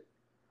shit.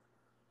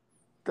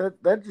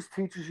 That just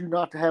teaches you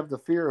not to have the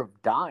fear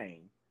of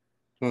dying.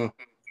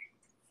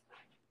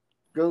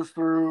 Goes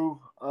through,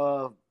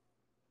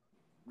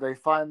 they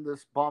find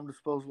this bomb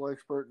disposal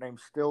expert named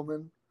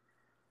Stillman.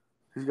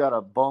 He's got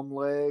a bum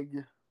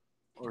leg,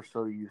 or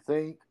so you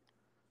think.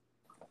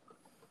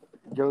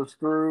 Goes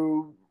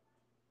through,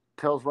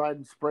 tells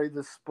Raiden spray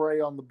this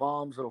spray on the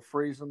bombs, it'll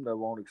freeze them, they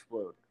won't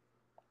explode.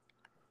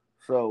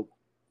 So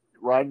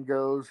Raiden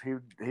goes,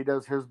 he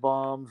does his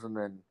bombs, and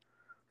then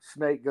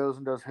Snake goes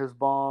and does his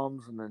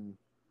bombs, and then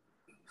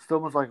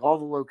Stillman's like, all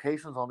the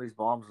locations on these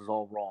bombs is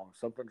all wrong.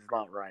 Something's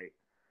not right.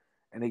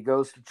 And he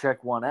goes to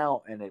check one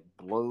out, and it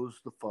blows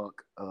the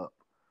fuck up.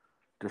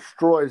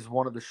 Destroys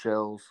one of the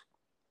shells,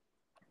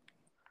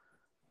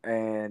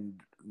 and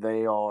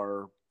they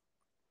are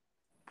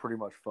pretty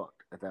much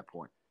fucked at that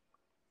point.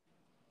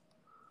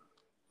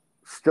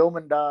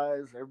 Stillman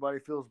dies. Everybody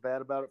feels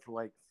bad about it for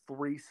like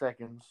 3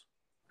 seconds.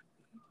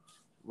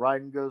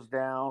 Raiden goes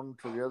down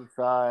to the other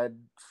side,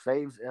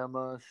 saves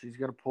Emma. She's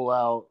gonna pull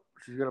out.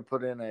 She's gonna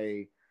put in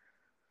a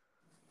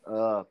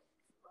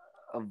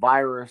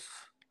virus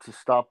to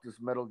stop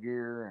this Metal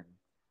Gear, and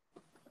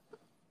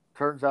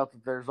turns out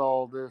that there's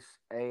all this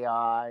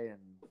AI and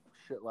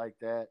shit like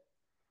that,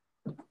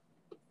 you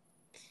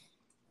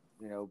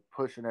know,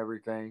 pushing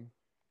everything.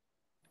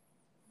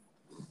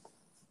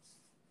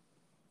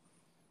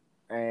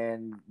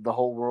 and the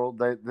whole world.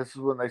 This is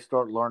when they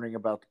start learning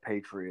about the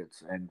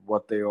Patriots and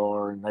what they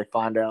are, and they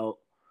find out.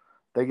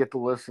 They get the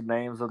list of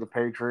names of the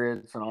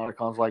Patriots, and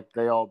Otacons like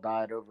they all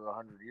died over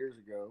 100 years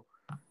ago,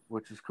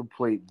 which is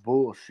complete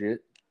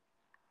bullshit.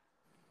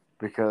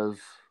 Because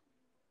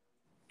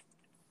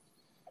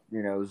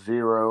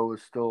Zero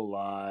is still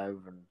alive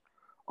and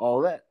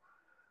all that.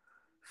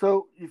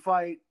 So you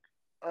fight,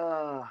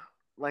 so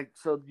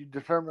they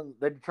determine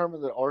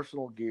that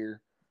Arsenal Gear,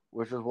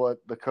 which is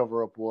what the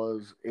cover up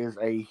was, is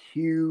a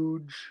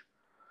huge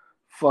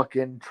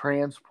fucking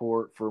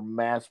transport for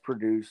mass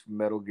produced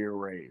Metal Gear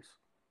Rays.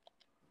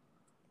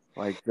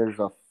 Like there's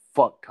a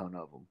fuck ton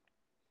of them.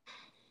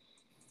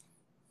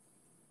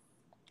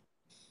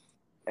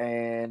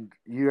 And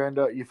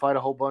you fight a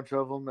whole bunch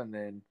of them, and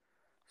then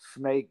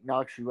Snake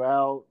knocks you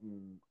out,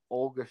 and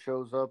Olga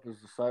shows up as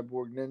the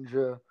cyborg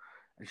ninja,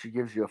 and she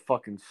gives you a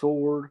fucking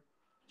sword.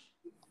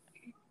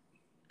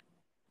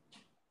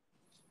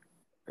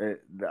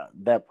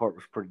 That part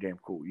was pretty damn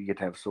cool. You get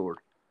to have a sword.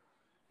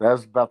 That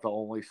was about the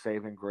only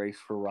saving grace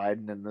for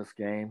Raiden in this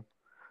game,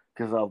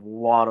 because a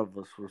lot of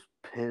us was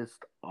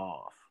pissed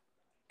off.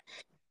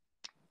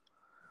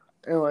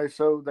 Anyway,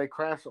 so they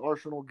crash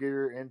Arsenal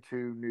Gear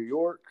into New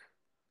York,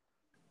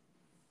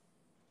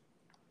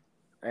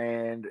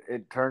 and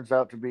it turns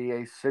out to be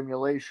a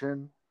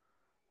simulation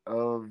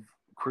of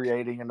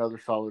creating another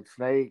Solid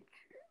Snake,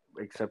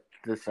 except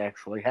this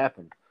actually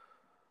happened.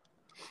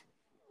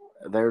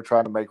 They were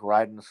trying to make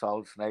Raiden a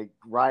Solid Snake.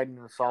 Raiden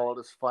and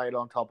Solidus fight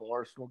on top of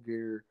Arsenal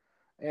Gear,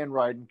 and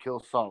Raiden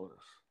kills Solidus.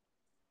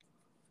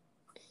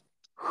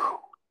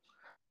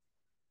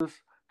 To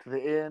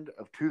the end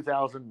of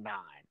 2009.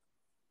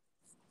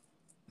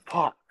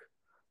 Fuck.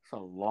 It's a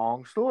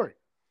long story.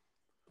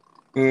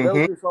 Metal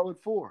Gear Solid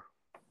 4.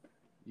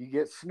 You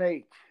get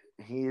Snake.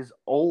 He is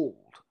old.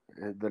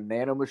 The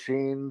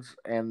nanomachines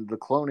and the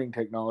cloning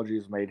technology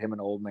has made him an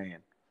old man.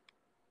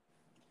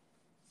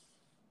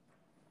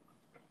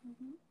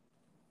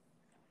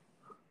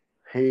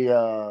 He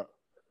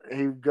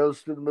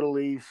goes to the Middle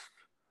East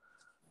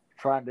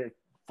trying to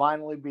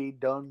finally be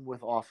done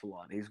with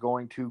Ocelot. He's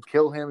going to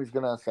kill him. He's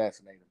going to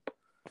assassinate him.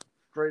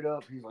 Straight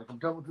up, he's like, I'm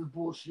done with this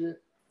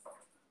bullshit.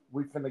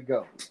 We finna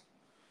go.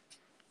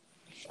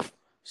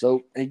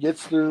 So he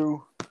gets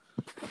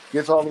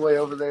all the way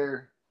over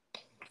there,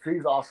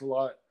 sees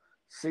Ocelot,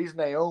 sees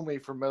Naomi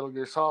from Metal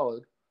Gear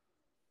Solid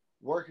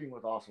working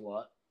with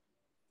Ocelot,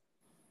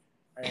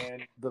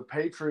 and the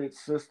Patriot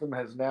system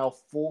has now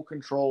full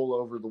control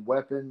over the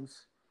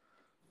weapons,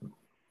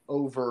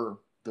 over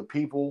the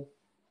people,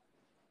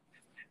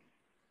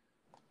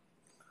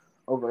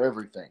 over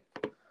everything.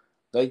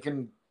 They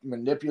can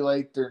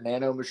manipulate their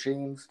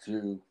nanomachines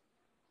to,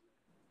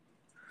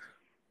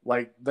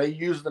 they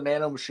use the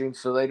nanomachines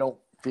so they don't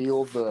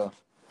feel the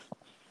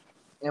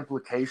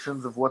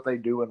implications of what they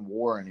do in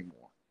war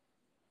anymore.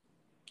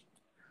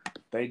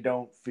 They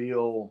don't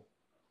feel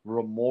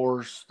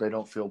remorse. They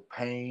don't feel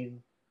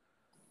pain.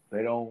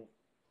 They don't,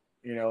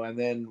 and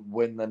then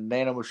when the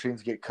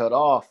nanomachines get cut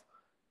off,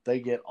 they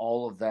get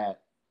all of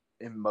that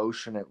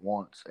emotion at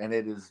once, and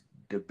it is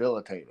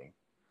debilitating.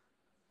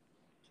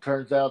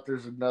 Turns out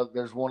there's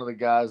one of the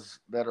guys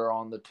that are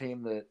on the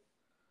team that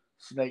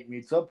Snake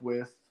meets up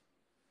with,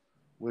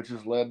 which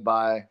is led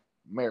by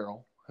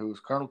Meryl, who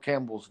is Colonel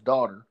Campbell's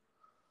daughter.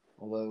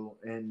 Although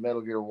in Metal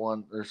Gear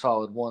 1 or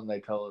Solid 1, they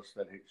tell us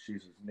that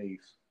she's his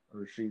niece.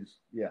 Or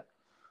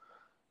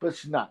but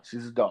she's not.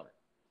 She's his daughter.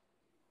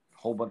 A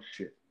whole bunch of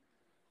shit.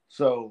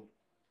 So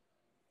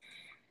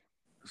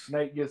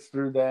Snake gets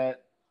through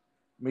that,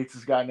 meets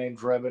this guy named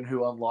Drebin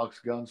who unlocks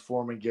guns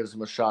for him and gives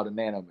him a shot of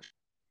nanomachine.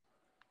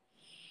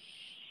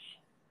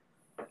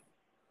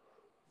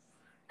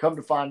 Come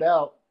to find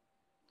out,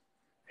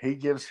 he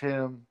gives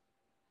him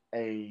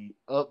a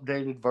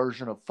updated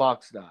version of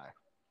Fox Die.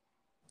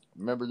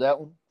 Remember that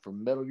one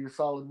from Metal Gear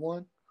Solid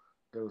 1?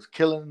 That was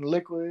killing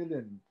Liquid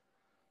and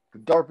the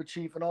DARPA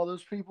chief and all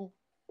those people?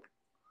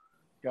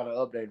 Got an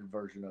updated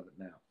version of it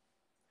now.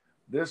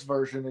 This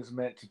version is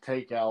meant to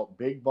take out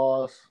Big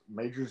Boss,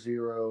 Major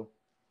Zero,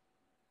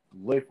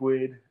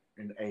 Liquid,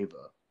 and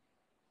Ava.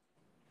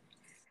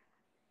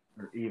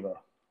 Or Eva.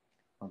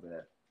 My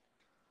bad.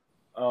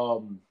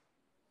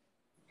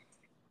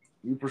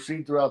 You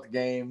proceed throughout the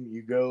game.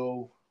 You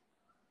go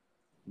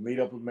meet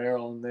up with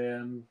Meryl and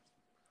them.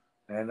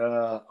 And,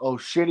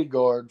 Shitty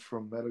Guard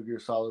from Metal Gear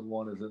Solid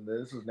 1 is in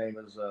this. His name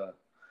is,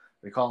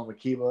 they call him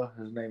Akiba.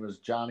 His name is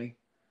Johnny.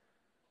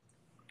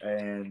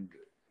 And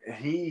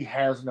he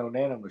has no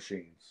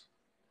nanomachines.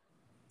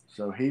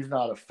 So he's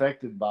not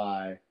affected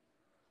by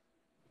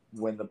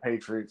when the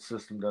Patriot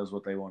system does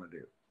what they want to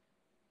do.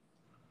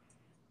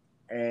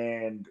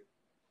 And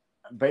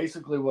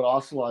basically what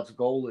Ocelot's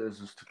goal is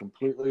to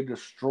completely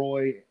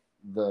destroy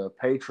the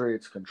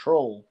Patriots'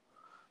 control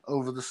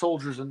over the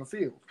soldiers in the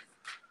field,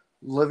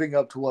 living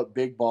up to what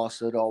Big Boss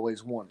had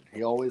always wanted.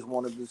 He always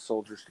wanted the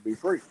soldiers to be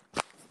free.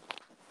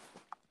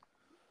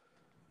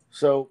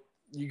 So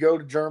you go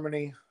to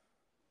Germany,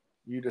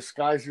 you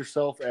disguise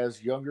yourself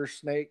as younger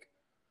Snake,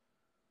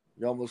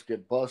 you almost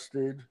get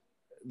busted,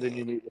 then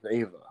you meet with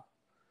Ava.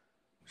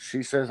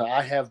 She says,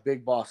 I have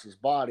Big Boss's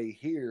body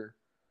here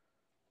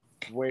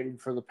waiting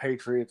for the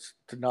Patriots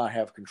to not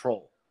have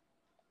control.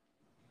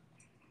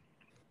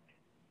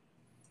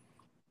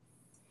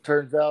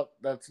 Turns out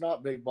that's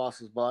not Big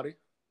Boss's body.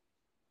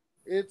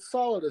 It's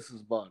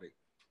Solidus's body.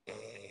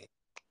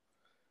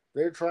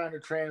 They're trying to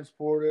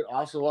transport it.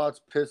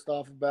 Ocelot's pissed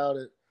off about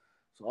it.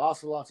 So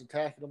Ocelot's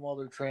attacking them while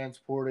they're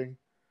transporting.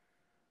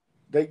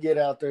 They get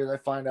out there. They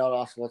find out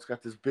Ocelot's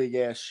got this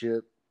big-ass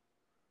ship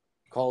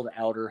called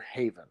Outer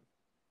Haven.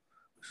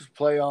 Which is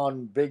play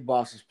on Big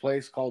Boss's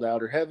place called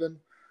Outer Heaven.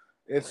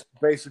 It's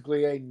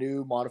basically a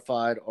new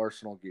modified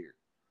Arsenal gear.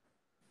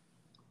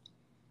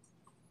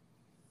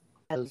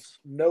 Has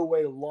no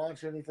way to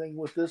launch anything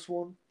with this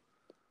one.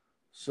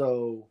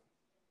 So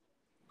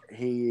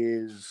he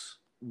is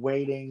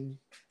waiting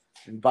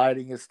and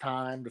biding his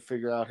time to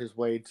figure out his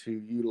way to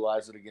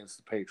utilize it against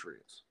the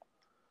Patriots.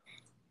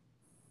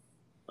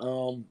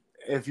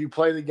 If you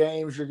play the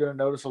games, you're going to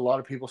notice a lot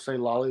of people say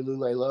Lolly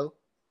Lulelo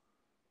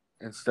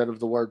instead of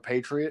the word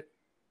Patriot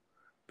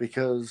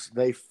because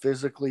they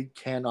physically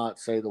cannot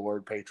say the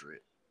word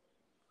Patriot.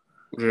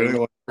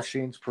 Really?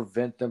 Machines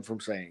prevent them from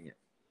saying it.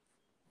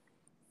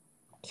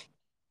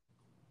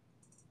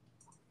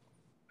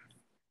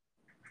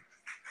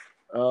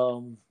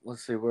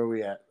 Let's see where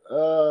we at.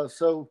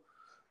 So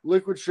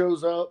Liquid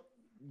shows up,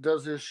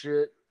 does his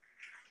shit.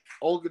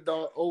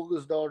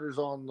 Olga's daughter's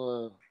on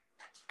the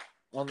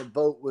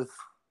boat with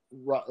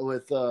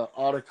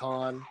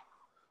Otacon.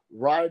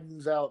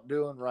 Raiden's out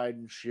doing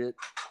Raiden shit.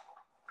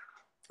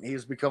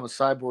 He's become a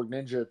cyborg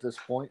ninja at this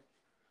point.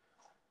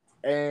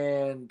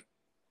 And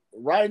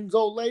Raiden's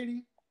old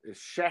lady is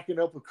shacking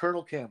up with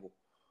Colonel Campbell.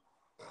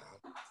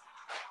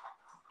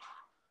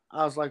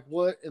 I was like,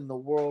 what in the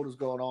world is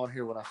going on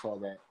here when I saw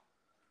that?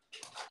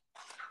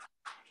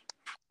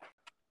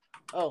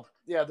 Oh,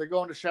 yeah, they're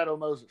going to Shadow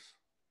Moses.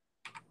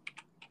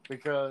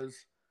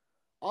 Because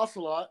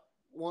Ocelot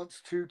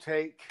wants to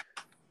take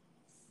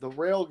the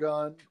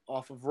railgun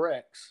off of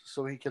Rex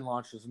so he can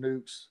launch his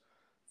nukes,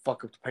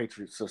 fuck up the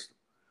Patriot system.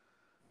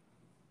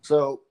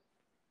 So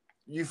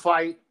you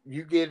fight,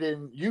 you get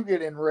in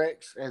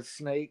Rex as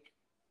Snake,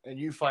 and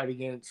you fight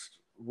against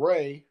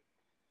Ray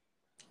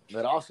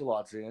that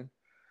Ocelot's in.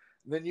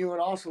 Then you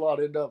and Ocelot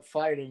end up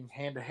fighting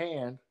hand to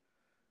hand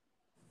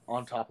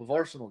on top of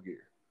Arsenal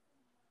gear.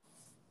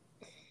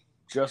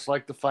 Just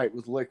like the fight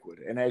with Liquid.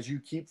 And as you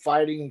keep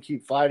fighting,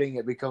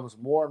 it becomes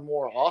more and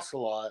more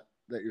Ocelot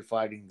that you're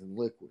fighting than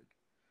Liquid.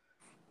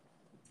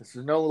 This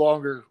is no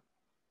longer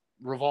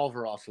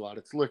Revolver Ocelot.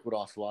 It's Liquid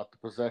Ocelot. The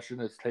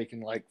possession is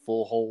taking like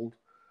full hold.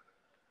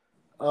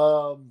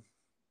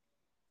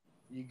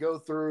 You go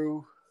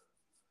through,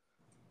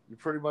 you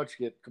pretty much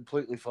get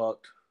completely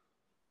fucked.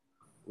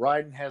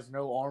 Raiden has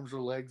no arms or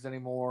legs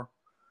anymore.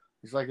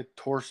 He's like a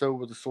torso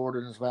with a sword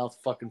in his mouth,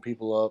 fucking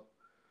people up.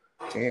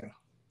 Damn.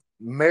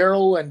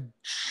 Meryl and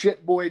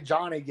shitboy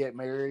Johnny get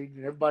married,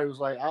 and everybody was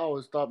like, I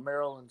always thought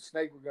Meryl and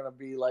Snake were gonna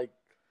be like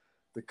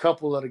the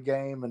couple of the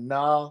game, and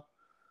nah,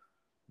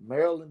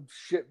 Meryl and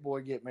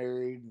shitboy get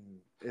married, and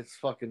it's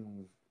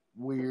fucking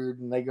weird.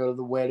 And they go to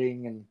the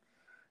wedding, and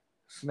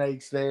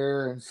Snake's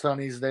there, and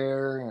Sonny's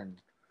there,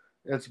 and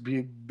it's a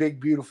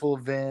big, beautiful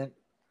event.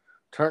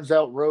 Turns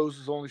out Rose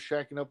is only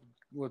shacking up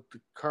with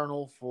the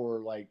Colonel for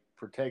like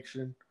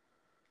protection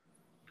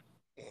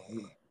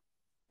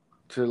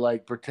to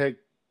like protect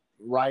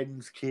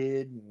Raiden's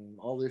kid and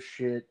all this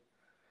shit.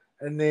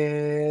 And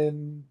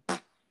then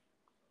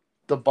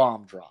the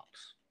bomb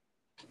drops.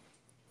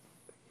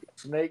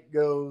 Snake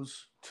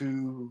goes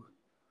to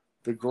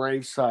the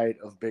gravesite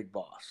of Big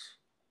Boss.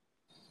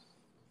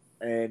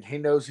 And he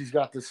knows he's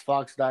got this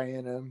fox die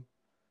in him.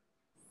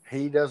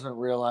 He doesn't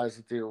realize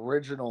that the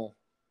original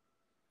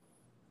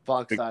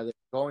fox eye that's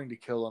going to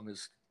kill him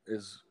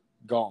is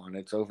gone.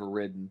 It's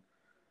overridden.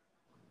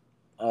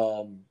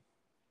 And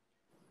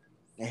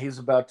he's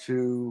about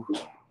to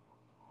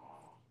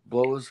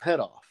blow his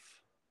head off.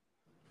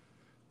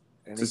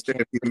 And To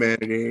save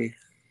humanity.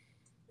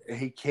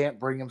 He can't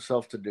bring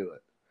himself to do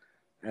it.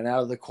 And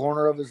out of the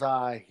corner of his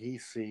eye, he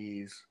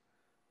sees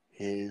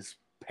his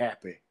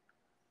pappy.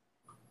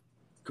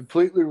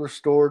 Completely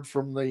restored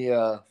from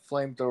the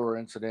flamethrower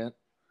incident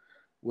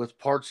with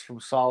parts from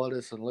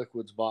Solidus and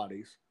Liquid's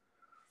bodies.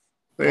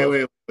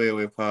 Wait,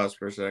 pause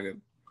for a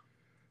second.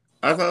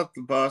 I thought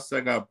the boss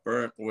that got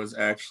burnt was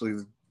actually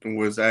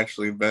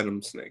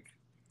Venom Snake.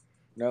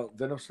 No,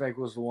 Venom Snake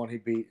was the one he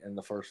beat in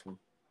the first one.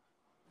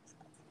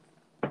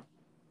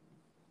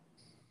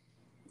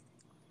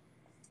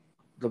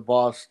 The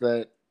boss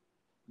that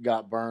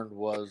got burned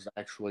was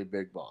actually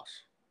Big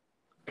Boss.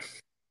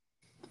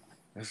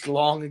 It's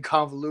long and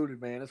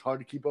convoluted, man. It's hard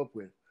to keep up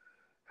with.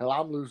 Hell,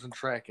 I'm losing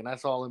track, and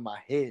that's all in my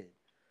head.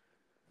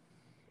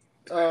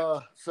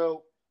 Where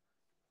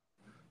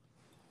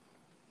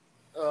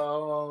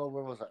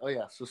was I? Oh,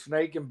 yeah. So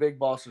Snake and Big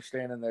Boss are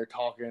standing there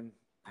talking,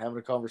 having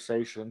a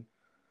conversation.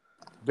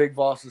 Big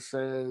Boss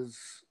says,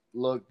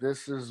 look,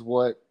 this is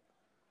what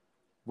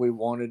we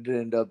wanted to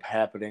end up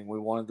happening. We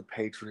wanted the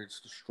Patriots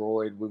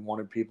destroyed. We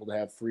wanted people to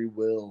have free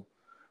will.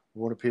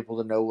 We wanted people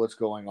to know what's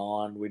going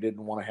on. We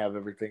didn't want to have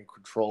everything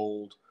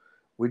controlled.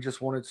 We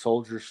just wanted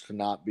soldiers to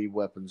not be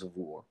weapons of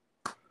war.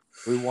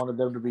 We wanted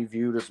them to be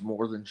viewed as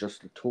more than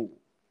just a tool.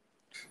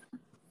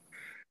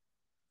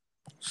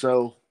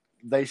 So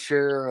they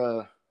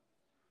share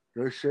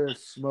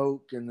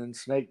smoke, and then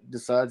Snake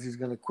decides he's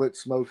going to quit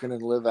smoking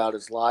and live out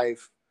his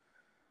life.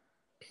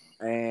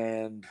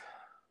 And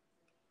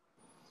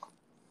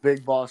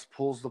Big Boss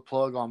pulls the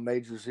plug on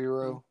Major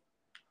Zero,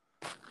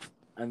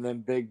 and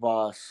then Big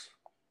Boss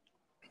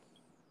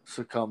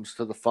succumbs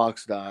to the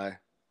fox dye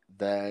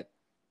that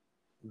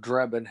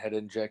Drebin had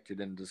injected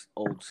into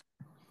old.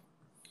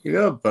 You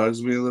know what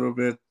bugs me a little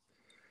bit?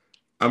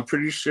 I'm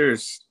pretty sure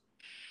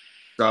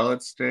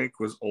Solid Snake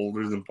was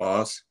older than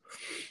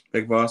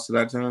Big Boss at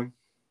that time.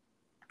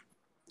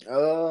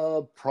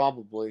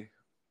 Probably.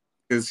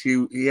 Because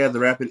he had the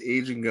rapid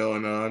aging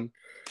going on,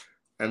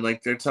 and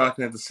like they're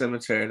talking at the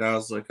cemetery, and I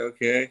was like,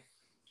 okay.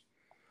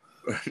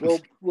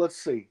 Well, let's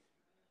see.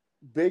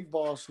 Big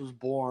Boss was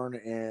born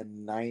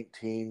in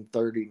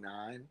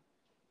 1939,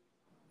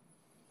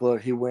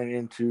 but he went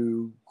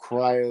into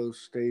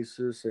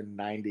cryostasis in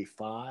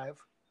 95.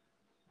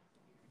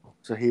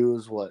 So he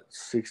was what,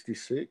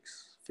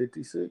 66,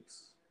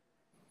 56?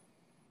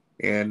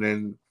 And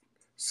then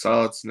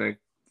Solid Snake,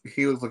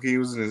 he looked like he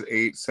was in his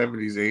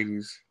 70s,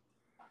 80s.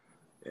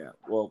 Yeah,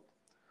 well,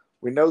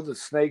 we know that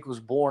Snake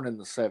was born in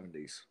the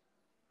 70s.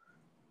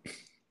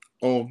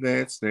 Old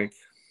man Snake.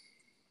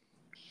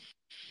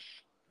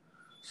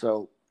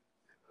 So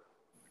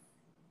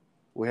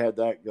we had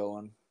that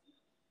going.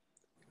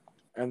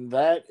 And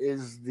that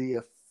is the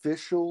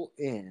official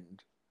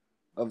end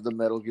of the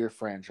Metal Gear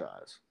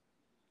franchise.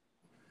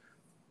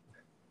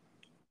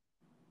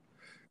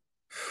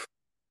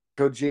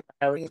 Kojima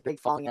having a big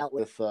falling out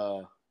with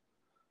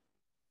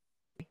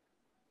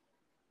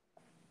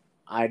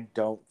I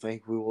don't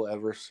think we will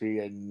ever see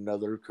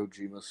another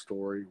Kojima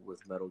story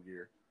with Metal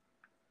Gear.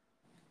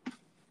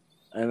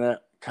 And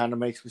that kind of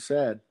makes me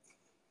sad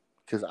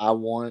because I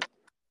want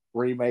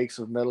remakes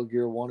of Metal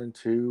Gear 1 and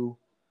 2.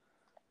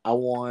 I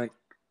want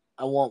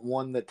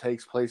one that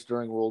takes place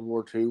during World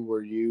War II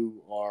where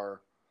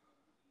you're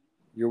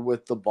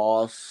with the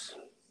boss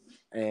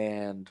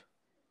and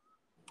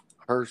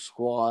her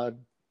squad,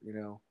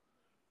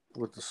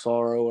 with the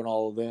Sorrow and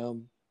all of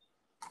them.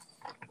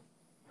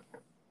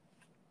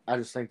 I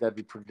just think that'd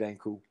be pretty dang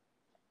cool.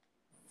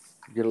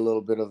 Get a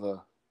little bit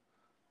of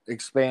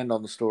expand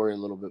on the story a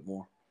little bit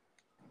more.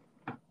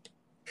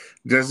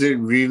 Does it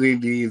really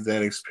need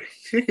that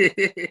expansion?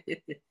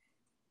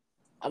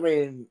 I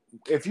mean,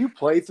 if you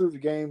play through the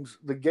game,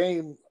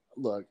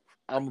 look,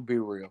 I'm going to be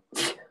real.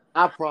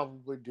 I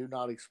probably do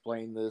not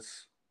explain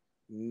this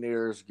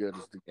near as good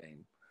as the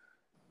game.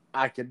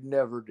 I could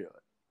never do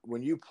it.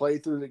 When you play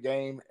through the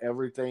game,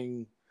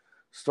 everything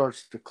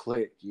starts to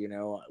click,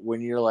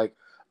 when you're like,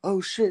 oh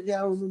shit,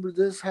 yeah, I remember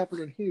this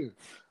happening here.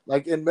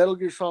 Like in Metal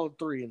Gear Solid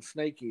 3 and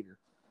Snake Eater.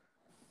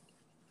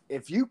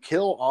 If you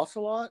kill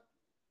Ocelot,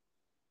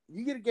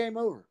 you get a game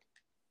over.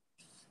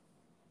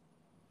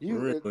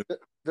 Really?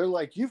 They're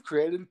like, you've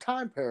created a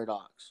time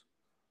paradox.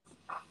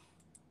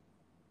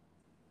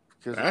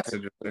 That's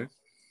interesting.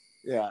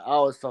 Yeah, I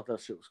always thought that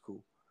shit was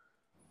cool.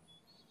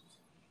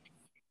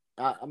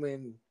 I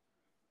mean,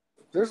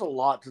 there's a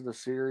lot to the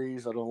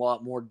series and a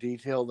lot more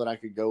detail that I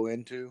could go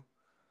into.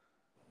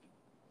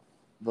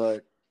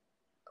 But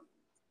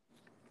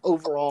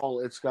overall,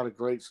 it's got a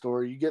great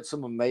story. You get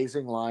some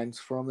amazing lines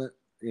from it.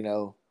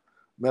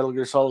 Metal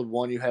Gear Solid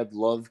 1, you had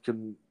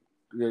you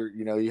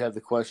had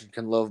the question,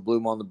 can love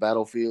bloom on the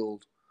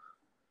battlefield?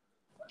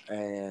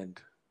 And,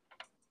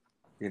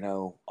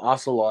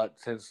 Ocelot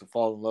tends to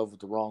fall in love with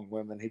the wrong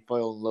women. He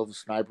fell in love with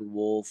Sniper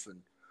Wolf,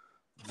 and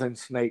then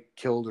Snake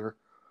killed her.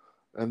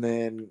 And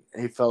then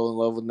he fell in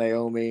love with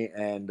Naomi,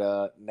 and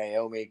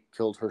Naomi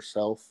killed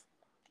herself.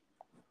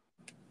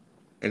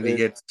 And you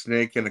get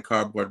Snake in a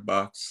cardboard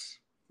box.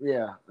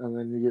 Yeah, and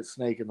then you get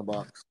Snake in the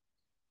box.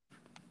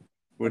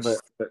 Which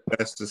is the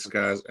best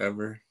disguise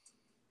ever.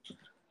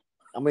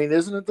 I mean,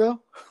 isn't it,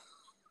 though?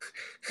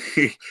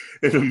 In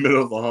the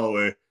middle of the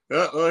hallway.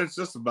 Oh, it's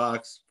just a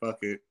box. Fuck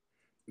it.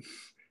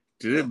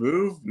 Did it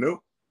move?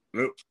 Nope.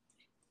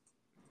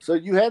 So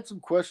you had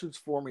some questions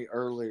for me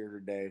earlier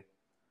today.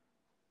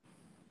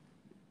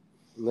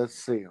 Let's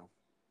see them.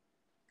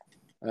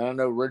 And I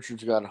know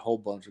Richard's got a whole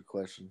bunch of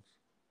questions.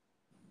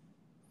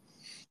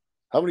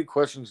 How many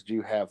questions do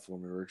you have for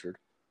me, Richard?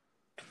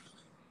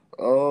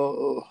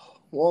 Well,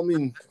 I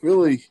mean,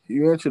 really,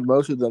 you answered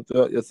most of them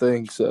throughout your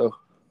thing, so.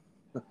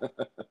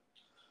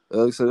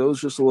 Like I said, it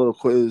was just a little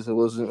quiz. It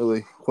wasn't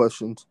really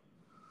questions.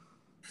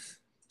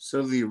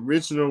 So the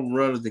original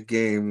run of the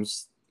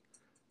games,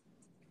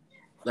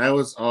 that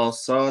was all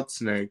Solid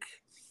Snake.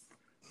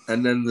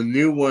 And then the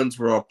new ones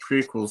were all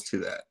prequels to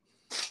that.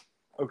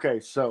 Okay,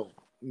 so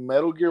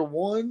Metal Gear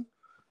 1,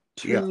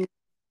 2,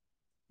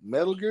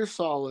 Metal Gear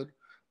Solid,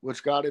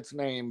 which got its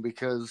name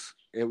because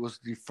it was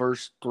the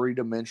first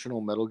three-dimensional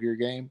Metal Gear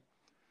game.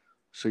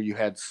 So you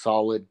had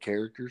solid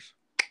characters.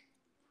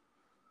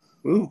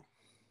 Ooh.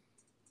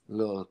 A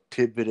little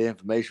tidbit of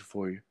information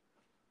for you.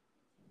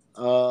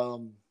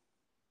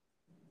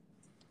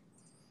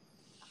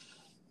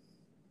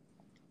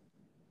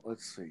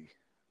 Let's see.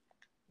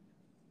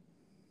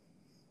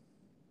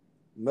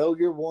 Metal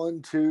Gear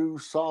 1, 2,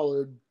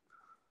 Solid.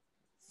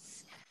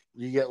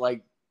 You get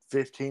like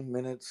 15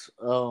 minutes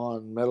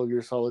on Metal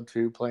Gear Solid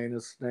 2 playing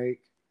as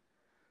Snake.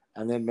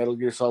 And then Metal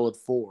Gear Solid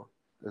 4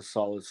 is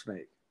Solid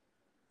Snake.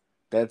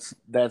 That's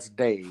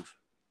Dave.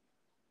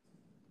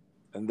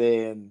 And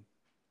then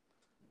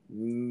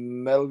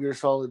Metal Gear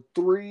Solid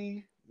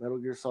 3, Metal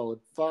Gear Solid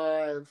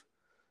 5,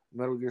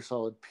 Metal Gear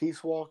Solid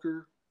Peace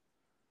Walker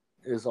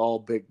is all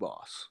Big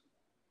Boss.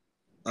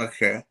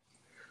 Okay.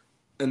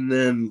 And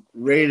then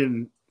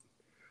Raiden.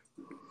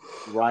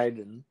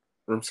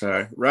 I'm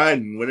sorry.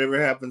 Raiden, whatever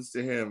happens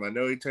to him, I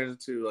know he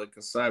turns into like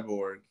a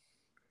cyborg.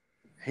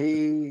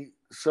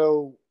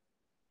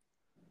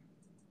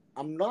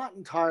 I'm not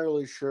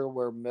entirely sure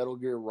where Metal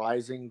Gear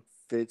Rising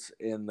fits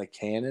in the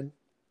canon.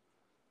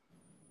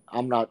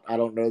 I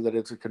don't know that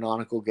it's a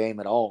canonical game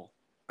at all.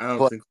 I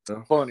don't think so.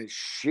 It's fun as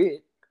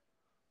shit.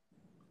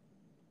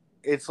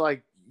 It's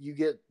like you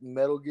get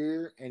Metal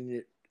Gear and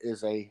it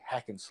is a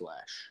hack and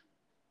slash.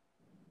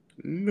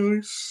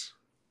 Nice.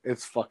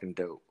 It's fucking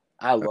dope.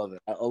 I love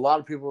it. A lot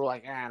of people were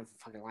like, I don't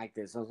fucking like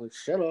this. I was like,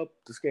 shut up.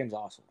 This game's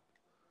awesome.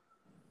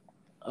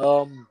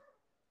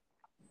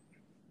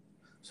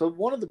 So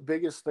one of the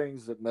biggest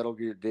things that Metal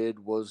Gear did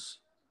was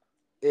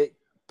it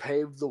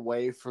paved the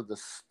way for the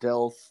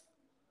stealth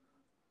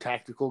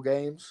tactical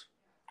games,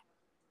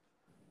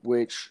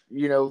 which,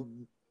 you're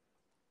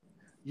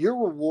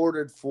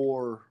rewarded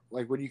for,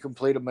 like when you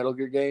complete a Metal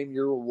Gear game,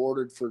 you're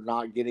rewarded for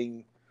not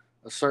getting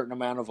a certain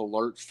amount of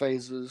alerts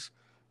phases.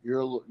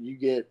 You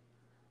get,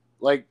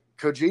 like,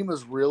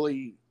 Kojima's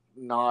really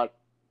not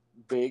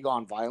big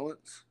on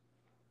violence.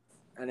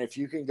 And if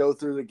you can go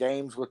through the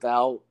games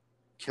without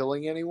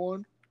killing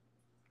anyone,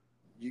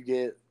 you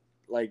get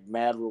like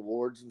mad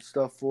rewards and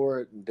stuff for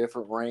it and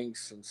different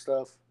ranks and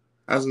stuff.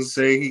 I was gonna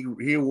say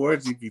he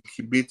awards you if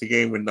you beat the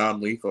game with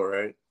non-lethal,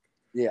 right?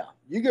 Yeah,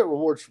 you get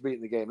rewards for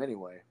beating the game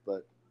anyway,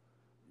 but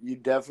you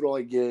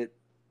definitely get,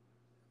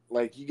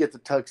 like, you get the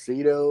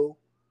tuxedo,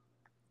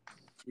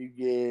 you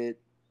get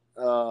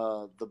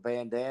the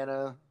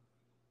bandana,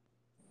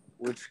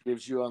 which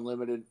gives you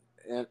unlimited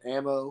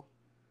ammo.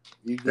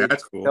 You get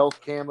That's cool.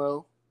 stealth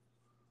camo,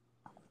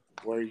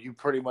 where you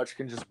pretty much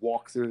can just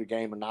walk through the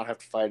game and not have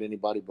to fight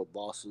anybody but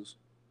bosses.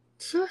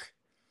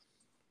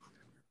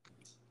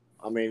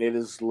 I mean, it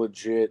is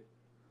legit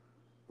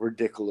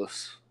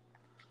ridiculous.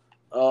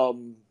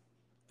 And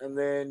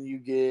then you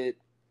get,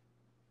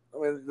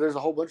 there's a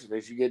whole bunch of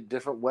things. You get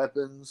different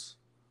weapons.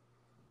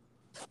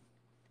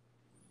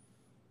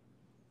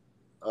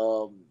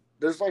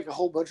 There's like a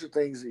whole bunch of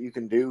things that you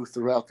can do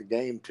throughout the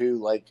game too.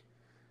 Like,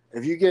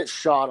 if you get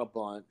shot a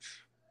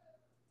bunch,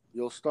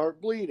 you'll start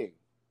bleeding.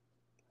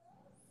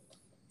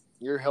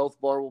 Your health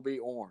bar will be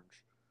orange.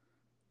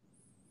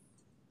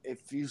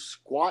 If you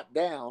squat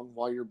down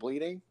while you're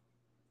bleeding,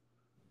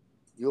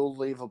 you'll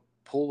leave a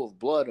pool of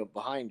blood up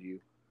behind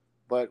you.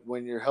 But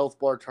when your health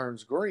bar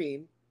turns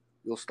green,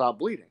 you'll stop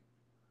bleeding.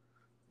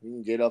 You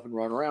can get up and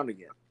run around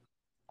again.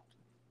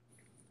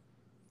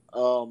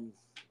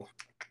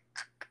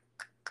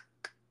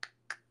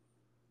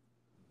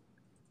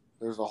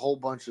 There's a whole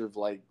bunch of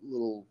like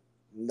little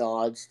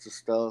nods to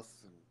stuff.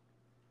 And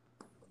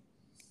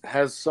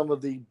has some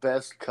of the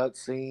best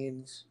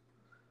cutscenes.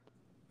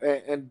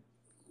 And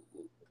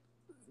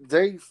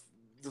the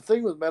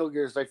thing with Metal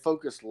Gear is they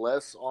focus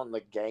less on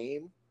the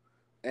game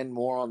and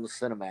more on the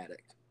cinematic.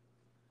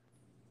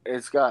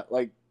 It's got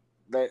like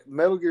that.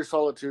 Metal Gear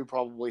Solid 2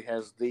 probably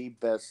has the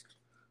best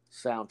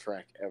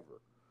soundtrack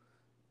ever.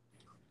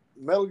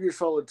 Metal Gear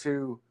Solid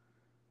 2,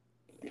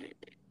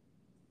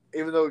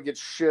 even though it gets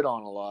shit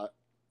on a lot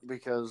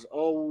because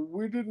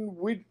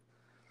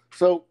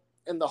so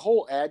in the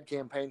whole ad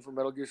campaign for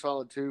Metal Gear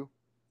Solid 2,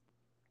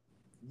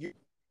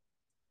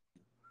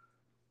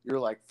 you're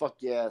like, fuck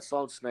yeah,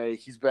 Solid Snake,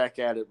 he's back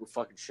at it, we're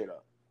fucking shit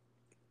up.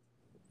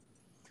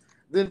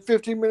 Then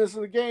 15 minutes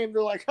of the game,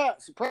 they're like, ha,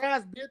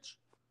 surprise, bitch.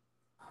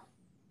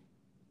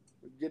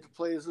 We get to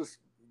play as this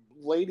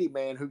lady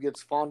man who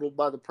gets fondled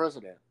by the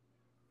president.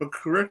 But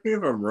correct me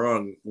if I'm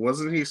wrong,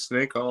 wasn't he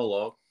Snake all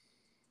along?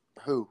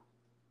 Who?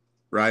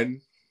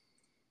 Raiden?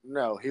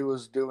 No, he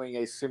was doing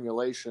a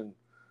simulation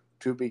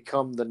to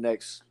become the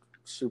next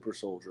super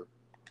soldier.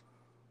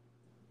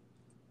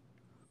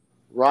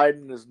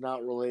 Raiden is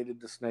not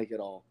related to Snake at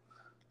all.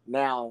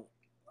 Now,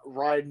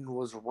 Raiden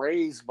was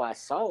raised by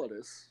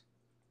Solidus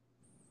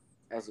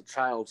as a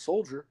child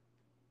soldier.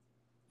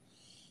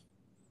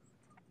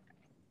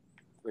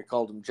 They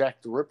called him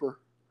Jack the Ripper.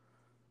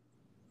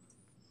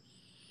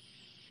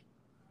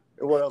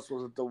 And what else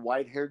was it? The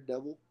white-haired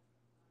devil?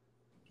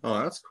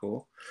 Oh, that's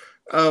cool.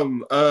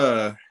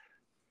 The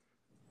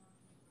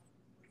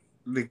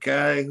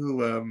guy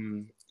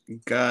who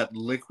got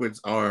Liquid's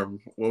arm,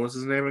 what was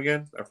his name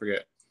again? I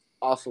forget.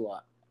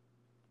 Ocelot.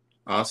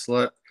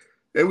 Ocelot?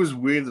 It was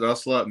weird that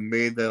Ocelot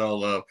made that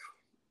all up.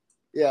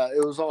 Yeah,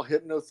 it was all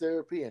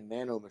hypnotherapy and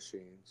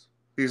nanomachines.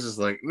 He's just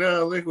like,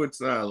 no, Liquid's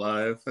not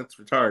alive. That's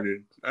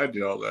retarded. I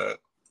did all that.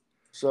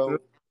 So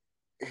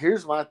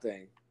here's my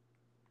thing: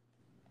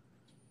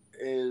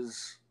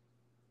 is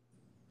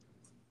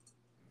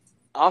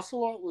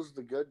Ocelot was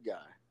the good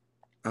guy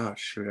Oh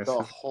shoot!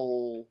 the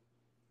whole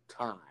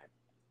time.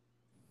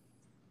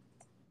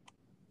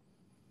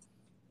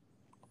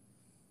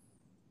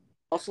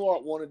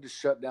 Ocelot wanted to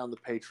shut down the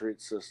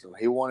Patriot system.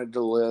 He wanted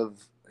to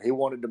live. He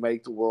wanted to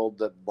make the world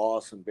that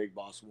Boss and Big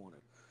Boss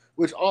wanted,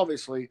 which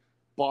obviously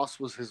Boss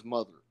was his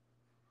mother.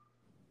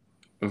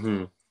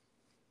 Mm-hmm.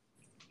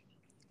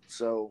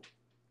 So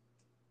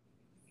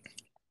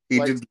He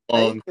like did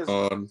long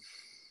con.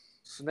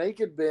 Snake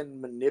had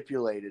been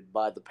manipulated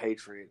by the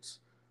Patriots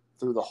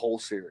through the whole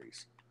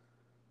series.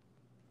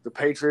 The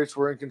Patriots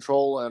were in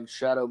control and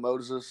Shadow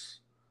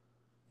Moses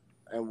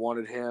and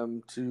wanted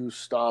him to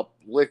stop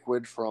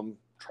Liquid from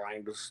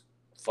trying to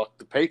fuck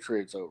the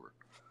Patriots over.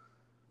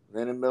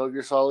 Then in Metal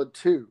Gear Solid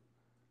 2,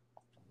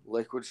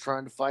 Liquid's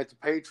trying to fight the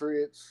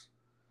Patriots.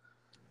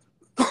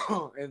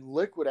 And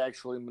Liquid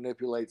actually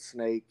manipulates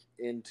Snake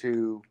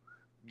into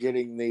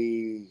getting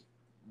the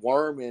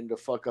worm in to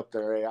fuck up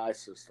their AI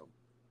system.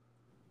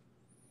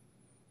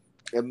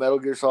 In Metal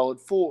Gear Solid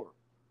 4,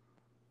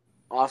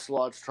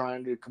 Ocelot's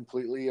trying to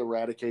completely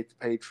eradicate the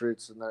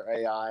Patriots and their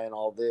AI and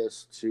all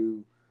this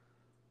to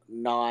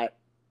not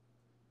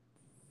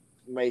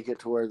make it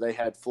to where they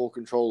had full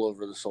control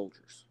over the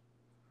soldiers.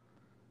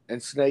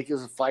 And Snake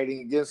is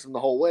fighting against them the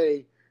whole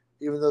way,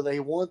 even though they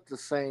want the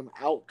same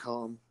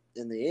outcome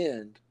in the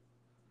end.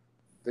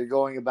 They're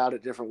going about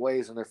it different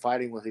ways and they're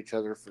fighting with each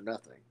other for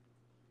nothing.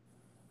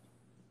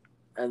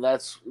 And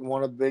that's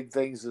one of the big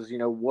things is,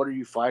 what are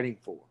you fighting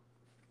for?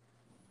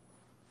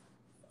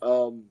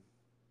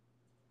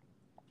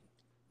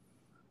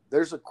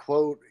 There's a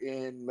quote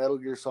in Metal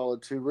Gear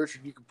Solid 2.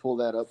 Richard, you can pull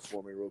that up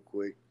for me real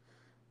quick.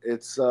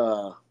 It's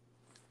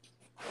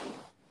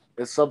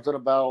something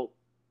about,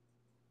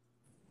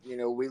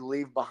 we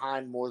leave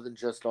behind more than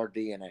just our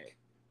DNA.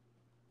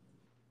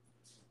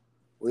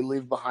 We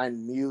leave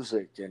behind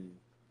music and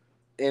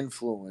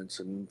influence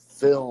and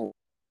film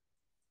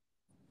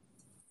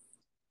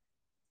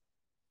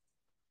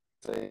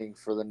thing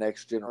for the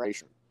next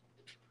generation.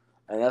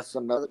 And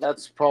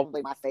that's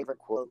probably my favorite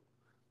quote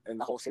in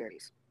the whole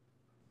series.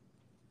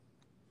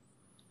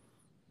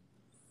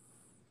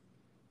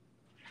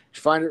 Did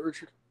you find it,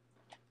 Richard?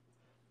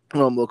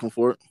 No, I'm looking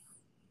for it.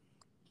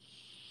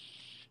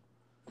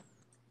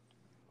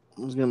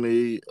 It's gonna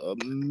be a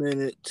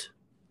minute.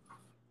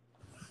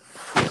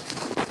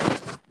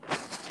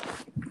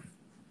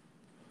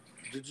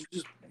 Did you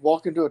just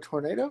walk into a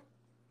tornado?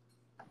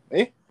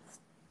 Eh?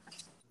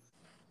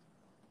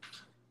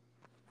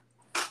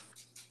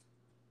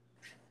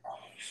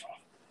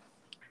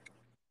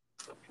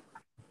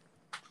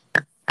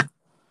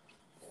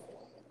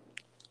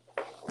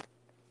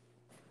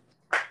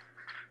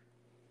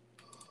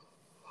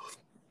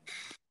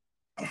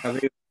 I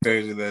think it's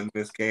crazy that in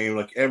this game,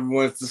 like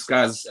everyone's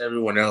disguised as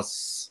everyone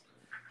else.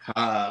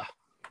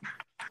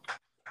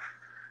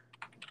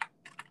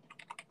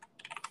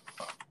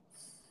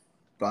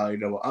 Body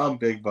double. I'm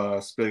Big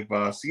Boss. Big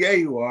Boss. Yeah,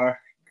 you are.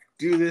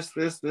 Do this.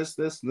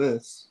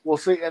 Well,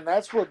 see, and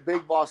that's what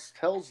Big Boss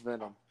tells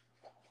Venom.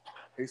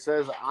 He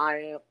says,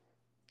 "I am."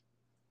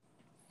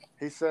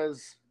 He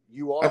says,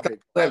 "You are." I thought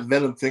that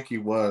Venom think he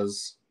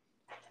was.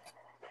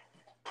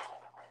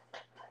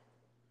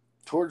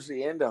 Towards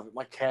the end of it,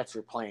 my cats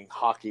are playing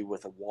hockey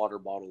with a water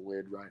bottle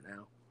lid right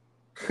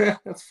now.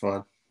 That's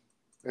fun.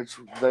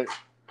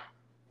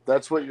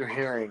 That's what you're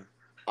hearing.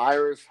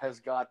 Iris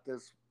has got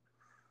this,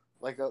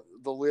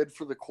 the lid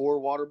for the core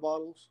water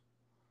bottles.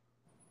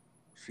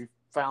 She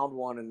found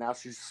one and now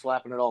she's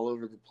slapping it all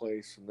over the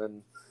place. And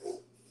then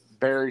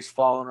Barry's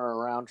following her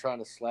around trying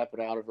to slap it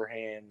out of her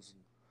hands.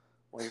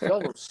 When you tell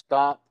them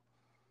stop.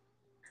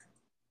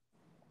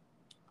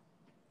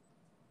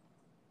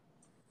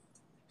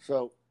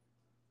 So,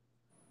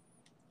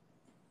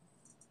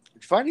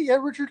 did you find it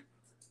yet, Richard?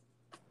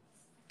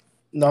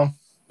 No.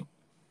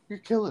 You're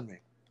killing me.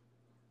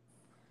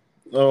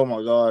 Oh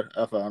my god,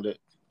 I found it.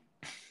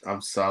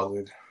 I'm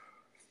solid.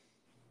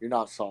 You're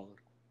not solid.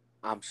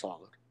 I'm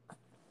solid.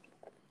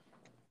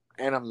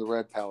 And I'm the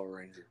Red Power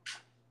Ranger.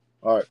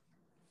 All right.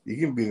 You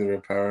can be the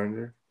Red Power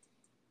Ranger.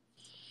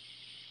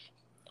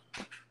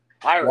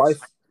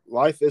 Iris.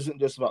 Life isn't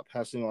just about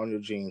passing on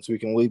your genes. We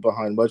can leave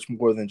behind much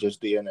more than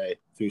just DNA.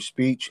 Through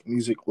speech,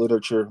 music,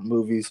 literature,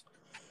 movies,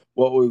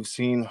 what we've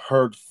seen,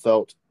 heard,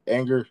 felt,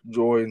 anger,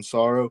 joy, and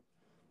sorrow,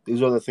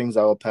 these are the things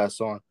I will pass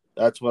on.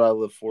 That's what I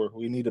live for.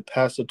 We need to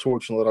pass the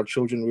torch and let our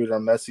children read our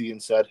messy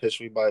and sad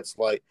history by its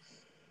light.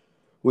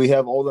 We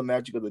have all the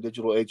magic of the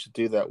digital age to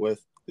do that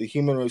with. The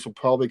human race will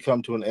probably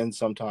come to an end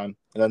sometime,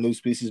 and a new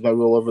species may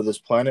rule over this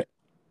planet.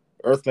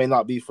 Earth may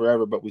not be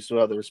forever, but we still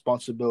have the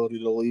responsibility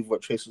to leave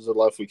what traces of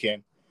life we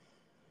can.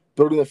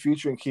 Building the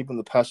future and keeping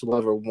the past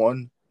alive are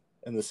one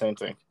and the same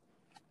thing.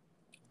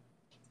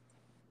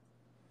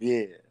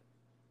 Yeah.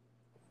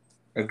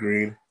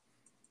 Agreed.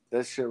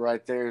 That shit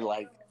right there,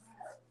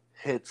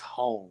 hits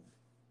home.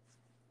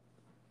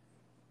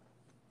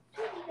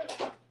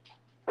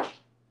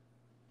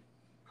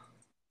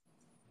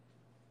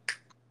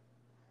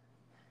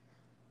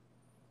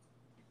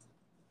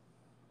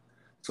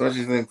 So what do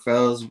you think,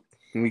 fellas?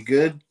 We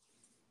good?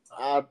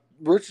 I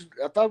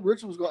thought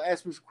Richard was going to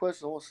ask me some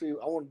questions. I want to see.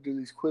 I want to do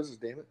these quizzes.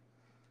 Damn it!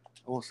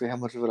 I want to see how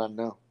much of it I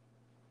know.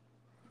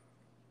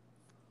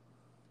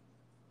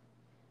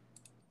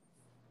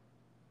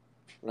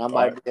 And I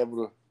might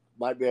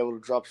be able to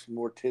drop some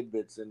more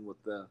tidbits in with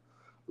a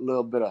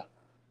little bit of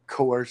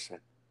coercion.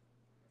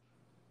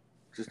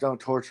 Just don't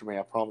torture me.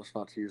 I promise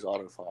not to use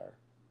auto fire.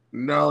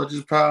 Knowledge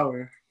is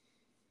power.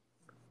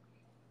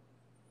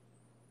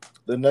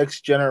 The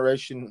next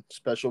generation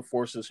special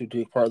forces who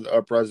took part of the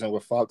uprising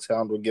with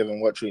Foxhound were given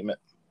what treatment?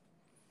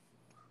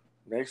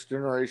 Next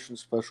generation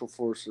special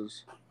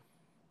forces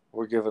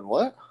were given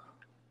what?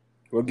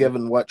 Were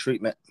given what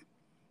treatment?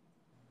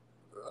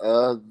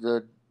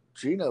 The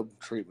genome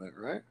treatment,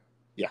 right?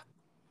 Yeah.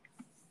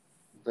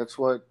 That's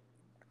what.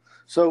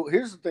 So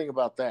here's the thing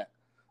about that.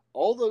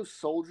 All those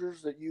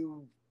soldiers that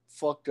you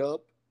fucked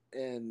up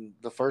in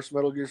the first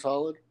Metal Gear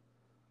Solid,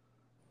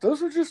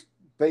 those were just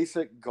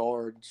basic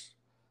guards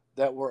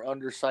that were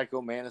under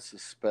Psycho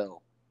Mantis'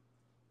 spell.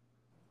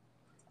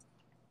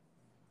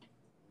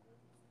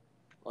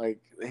 Like,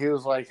 he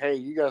was like, hey,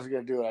 you guys are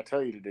going to do what I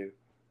tell you to do.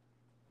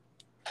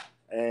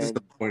 And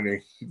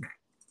Disappointing.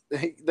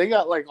 they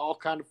got, like, all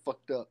kind of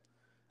fucked up.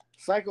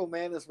 Psycho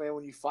Mantis, man,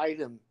 when you fight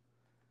him,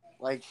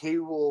 like, he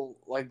will,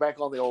 like, back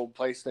on the old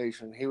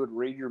PlayStation, he would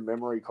read your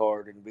memory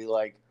card and be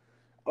like,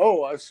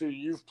 oh, I see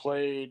you've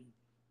played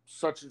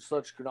such and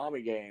such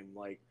Konami game.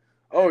 Like,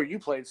 oh, you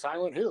played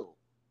Silent Hill.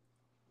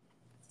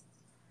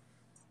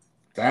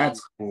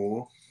 That's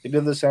cool. He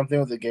did the same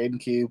thing with the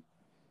GameCube.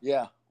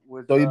 Yeah.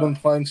 So you've been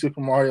playing Super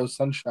Mario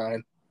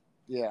Sunshine.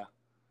 Yeah.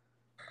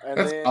 And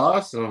That's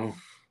awesome.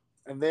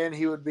 And then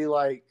he would be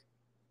like,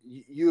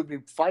 you would be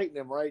fighting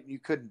him, right? And you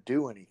couldn't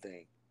do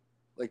anything.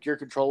 Like, your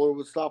controller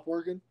would stop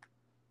working.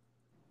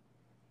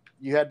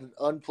 You had to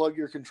unplug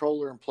your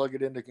controller and plug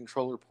it into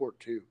controller port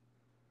 2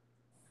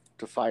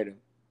 to fight him.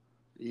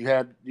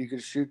 You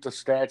could shoot the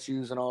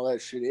statues and all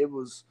that shit. It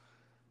was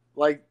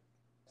like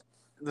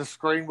the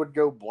screen would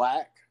go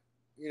black.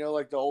 You know,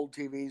 like the old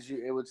TVs,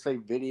 it would say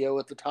video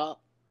at the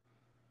top.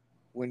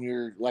 When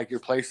your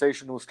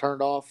PlayStation was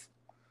turned off,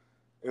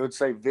 it would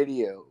say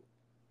video.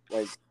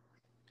 Like,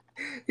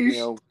 you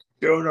know,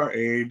 showed our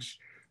age.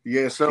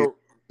 Yes. So,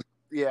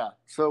 yeah.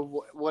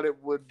 So what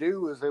it would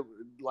do is it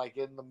would, like,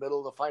 in the middle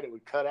of the fight, it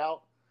would cut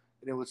out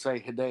and it would say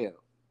Hideo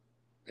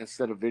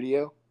instead of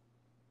video.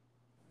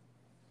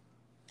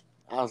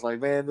 I was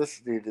like, man, this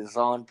dude is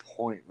on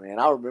point, man.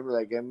 I remember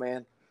that game,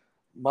 man.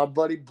 My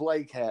buddy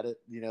Blake had it,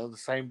 you know, the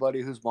same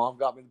buddy whose mom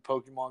got me the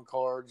Pokemon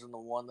cards and the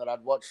one that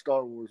I'd watch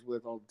Star Wars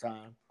with all the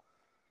time.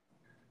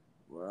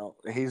 Well,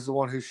 he's the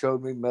one who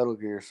showed me Metal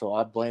Gear, so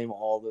I blame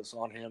all this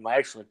on him. I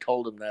actually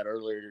told him that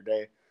earlier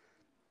today.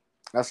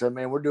 I said,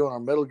 man, we're doing our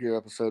Metal Gear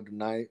episode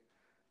tonight,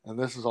 and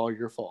this is all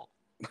your fault.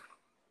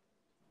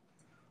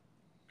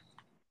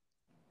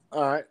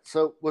 All right,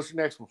 so what's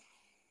your next one?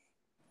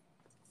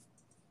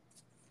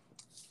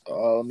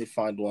 Let me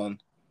find one.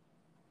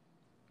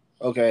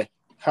 Okay.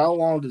 How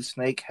long did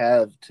Snake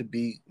have to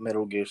beat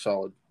Metal Gear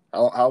Solid?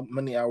 How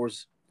many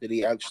hours did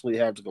he actually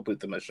have to complete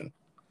the mission?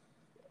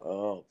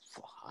 Oh,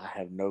 I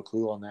have no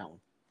clue on that one.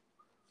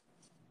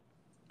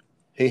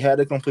 He had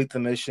to complete the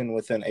mission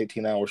within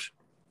 18 hours.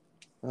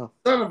 Oh.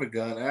 Son of a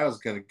gun. I was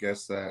going to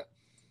guess that.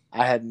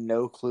 I had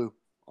no clue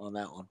on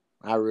that one.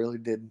 I really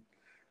didn't.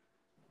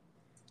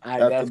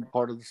 That's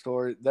part of the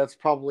story. That's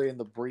probably in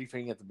the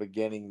briefing at the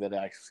beginning that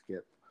I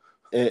skipped.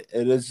 It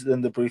is in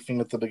the briefing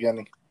at the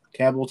beginning.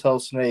 Campbell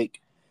tells Snake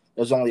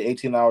there's only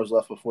 18 hours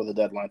left before the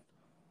deadline.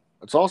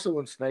 It's also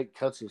when Snake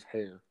cuts his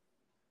hair.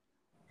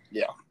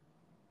 Yeah.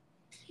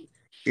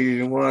 He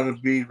didn't want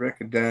to be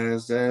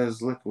recognized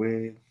as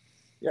Liquid.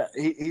 Yeah,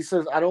 he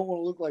says, I don't want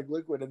to look like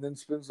Liquid, and then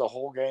spends the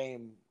whole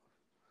game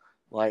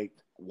like,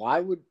 why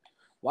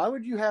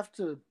would you have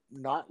to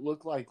not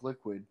look like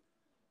Liquid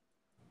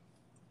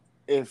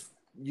if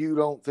you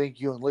don't think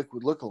you and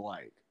Liquid look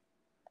alike?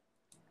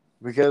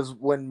 Because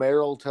when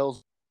Meryl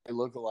tells they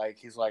look alike,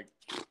 he's like,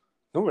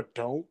 no, it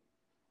don't.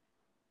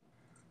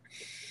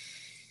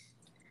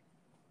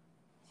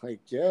 Like,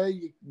 yeah,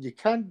 you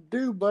kind of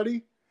do,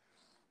 buddy.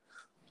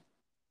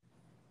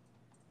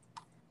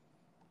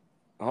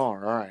 All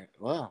right.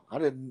 Well,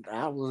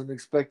 I wasn't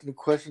expecting a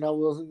question I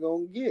wasn't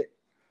going to get.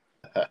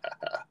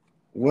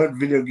 What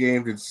video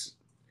game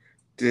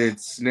did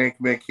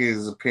Snake make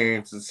his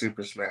appearance in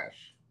Super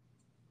Smash?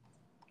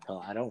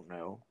 Hell, I don't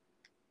know.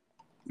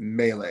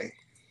 Melee.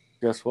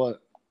 Guess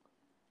what?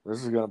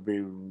 This is going to be...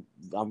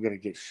 I'm going to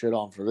get shit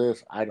on for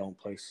this. I don't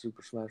play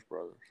Super Smash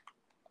Brothers.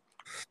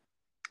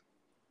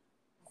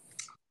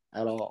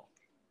 At all.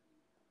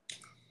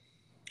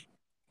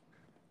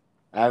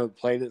 I haven't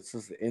played it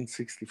since the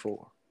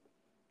N64.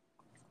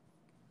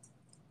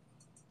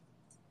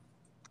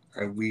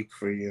 I weep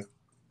for you.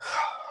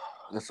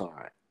 That's all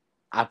right.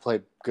 I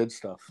play good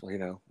stuff, you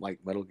know, like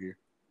Metal Gear.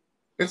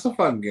 It's a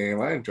fun game.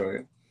 I enjoy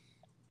it.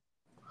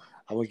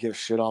 I would get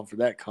shit on for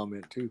that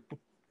comment, too.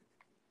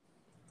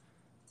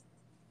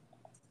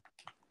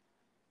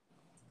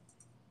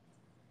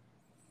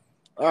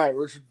 All right,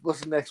 Richard,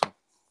 what's the next one?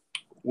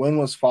 When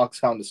was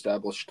Foxhound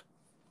established?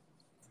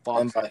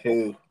 And Fox, by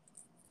who?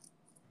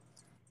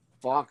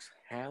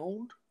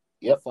 Foxhound?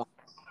 Yep.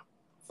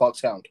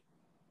 Foxhound.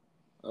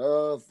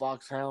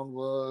 Foxhound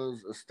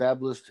was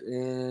established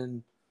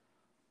in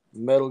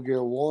Metal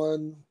Gear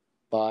 1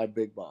 by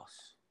Big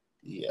Boss.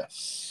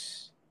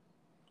 Yes.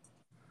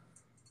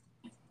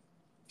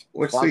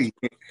 What's Fox,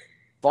 the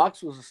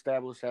Fox was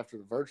established after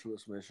the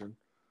Virtuous mission,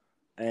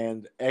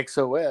 and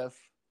XOF,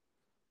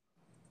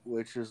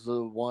 which is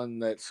the one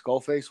that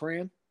Skullface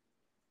ran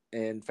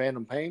in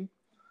Phantom Pain,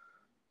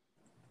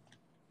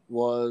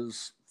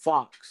 was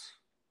Fox,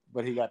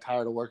 but he got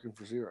tired of working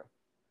for Zero.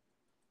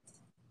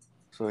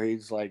 So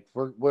he's like,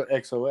 we're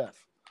XOF.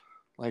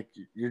 Like,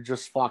 you're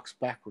just Fox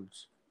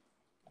backwards.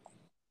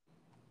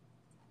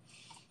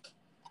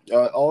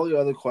 All the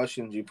other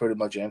questions you pretty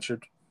much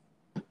answered.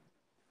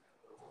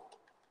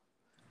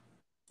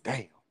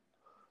 Damn.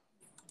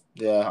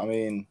 Yeah, I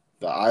mean,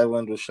 the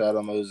island with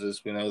Shadow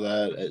Moses, we know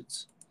that.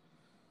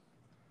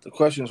 The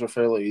questions were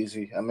fairly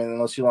easy. I mean,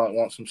 unless you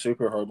want some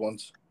super hard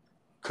ones.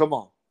 Come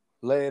on.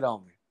 Lay it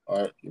on me.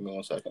 All right, give me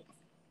 1 second.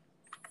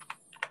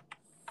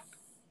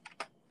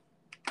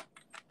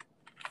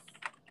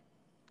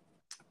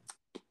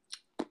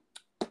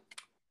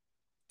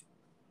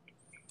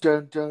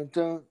 Dun, dun,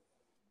 dun.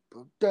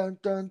 Dun,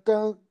 dun,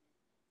 dun.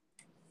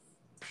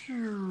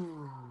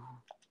 Pew.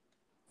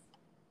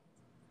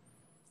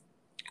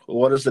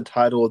 What is the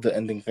title of the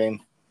ending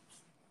theme?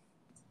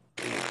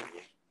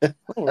 I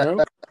don't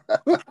know.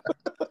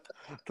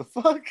 The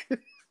fuck?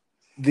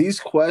 These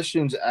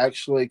questions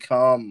actually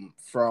come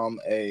from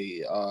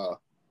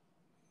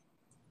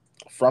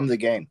from the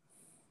game.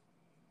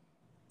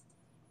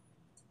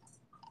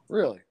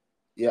 Really?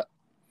 Yeah.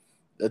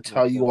 That's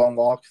how you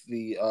unlock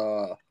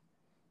the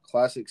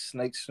classic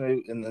Snake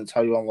suit, and that's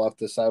how you unlock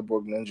the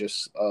Cyborg Ninja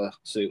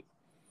suit.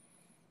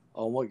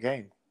 On what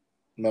game?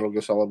 Metal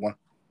Gear Solid 1.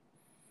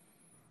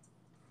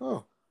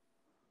 Oh.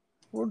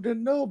 Well,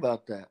 didn't know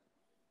about that.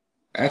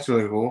 That's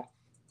really cool.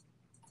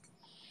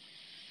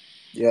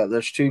 Yeah,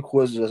 there's 2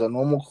 quizzes. There's a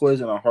normal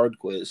quiz and a hard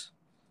quiz.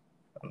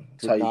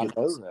 That's how Did you not get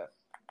know that.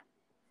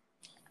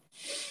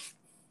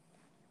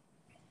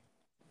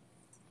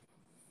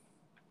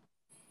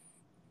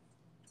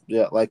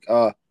 Yeah, like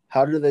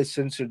how did they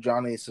censor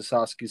Johnny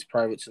Sasasuke's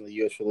privates in the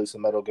US release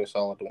of Metal Gear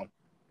Solid 1?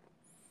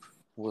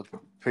 With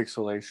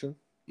pixelation.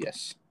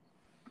 Yes.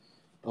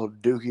 Oh,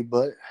 dookie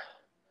butt.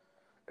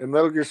 In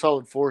Metal Gear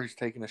Solid 4, he's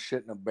taking a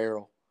shit in a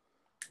barrel.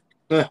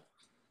 Yeah.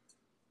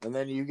 And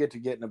then you get to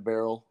get in a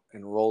barrel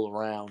and roll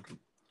around,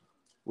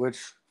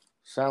 which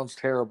sounds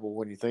terrible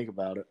when you think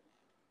about it.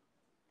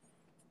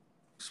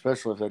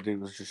 Especially if that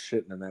dude was just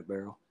shitting in that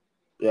barrel.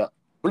 Yeah.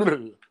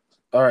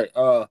 All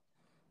right.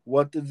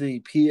 What did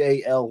the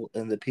PAL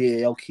and the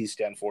PAL key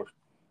stand for?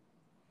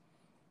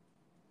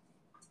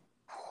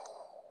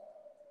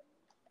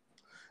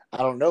 I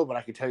don't know, but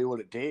I can tell you what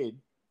it did.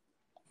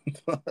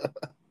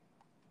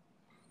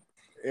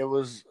 It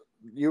was,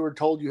 you were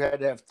told you had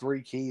to have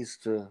 3 keys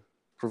to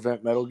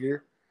prevent Metal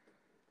Gear.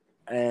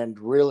 And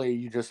really,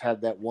 you just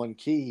had that one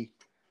key,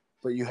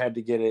 but you had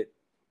to get it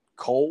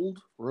cold,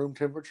 room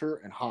temperature,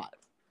 and hot.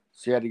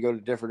 So you had to go to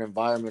different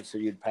environments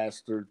that you'd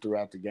passed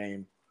throughout the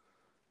game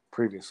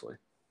previously.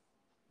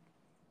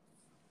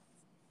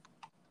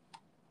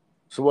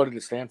 So what did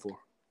it stand for?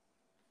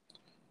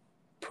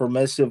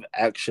 Permissive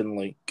Action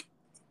Link.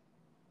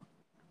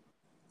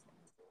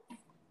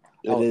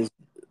 It is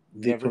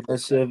the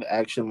Permissive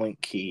Action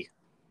Link key.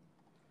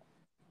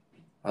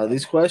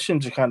 These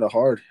questions are kind of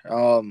hard.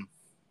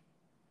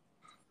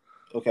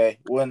 Okay,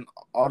 when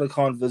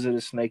Otacon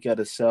visited Snake at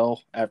his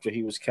cell after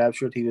he was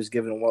captured, he was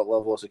given what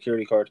level of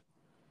security card?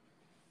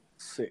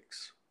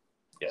 6.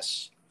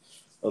 Yes.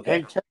 Okay.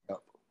 And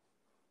ketchup.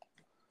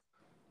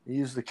 You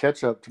use the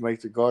ketchup to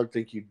make the guard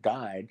think you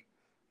died.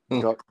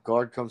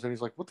 Guard comes in,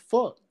 he's like, what the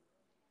fuck?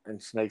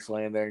 And Snake's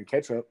laying there in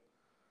ketchup.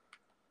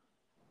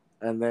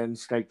 And then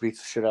Snake beats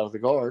the shit out of the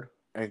guard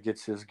and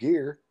gets his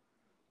gear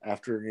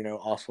after,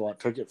 Ocelot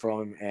took it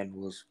from him and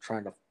was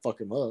trying to fuck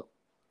him up.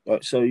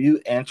 So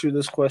you answered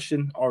this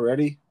question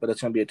already, but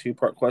it's going to be a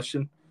 2-part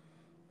question.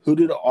 Who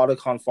did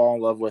Otacon fall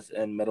in love with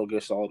in Metal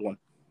Gear Solid 1?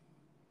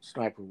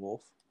 Sniper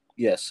Wolf.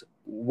 Yes.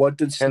 What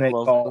did Snake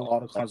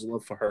call Otacon's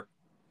love for her?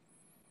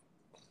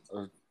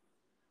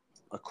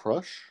 A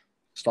crush?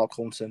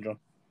 Stockholm Syndrome.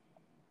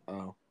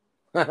 Oh.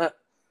 Yeah,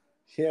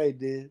 he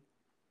did.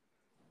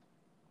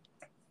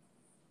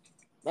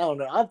 I don't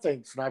know. I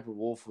think Sniper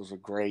Wolf was a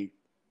great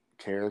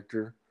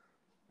character,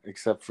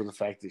 except for the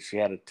fact that she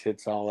had her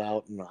tits all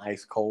out and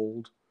ice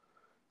cold.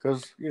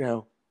 Because,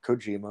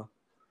 Kojima.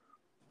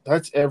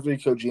 That's every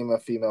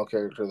Kojima female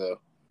character, though.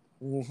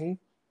 Mm-hmm.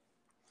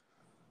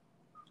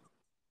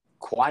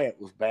 Quiet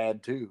was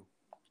bad, too.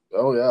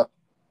 Oh, yeah.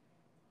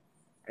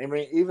 I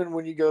mean, even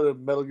when you go to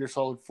Metal Gear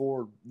Solid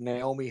 4,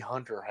 Naomi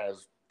Hunter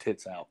has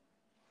tits out.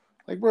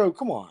 Like, bro,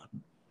 come on.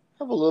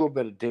 Have a little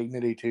bit of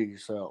dignity to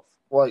yourself.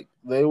 Like,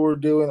 they were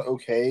doing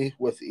okay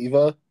with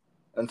Eva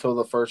until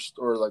the first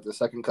or, like, the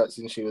second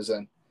cutscene she was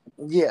in.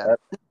 Yeah.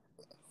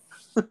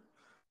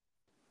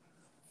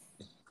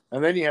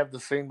 And then you have the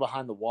scene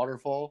behind the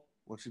waterfall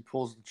when she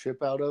pulls the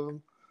chip out of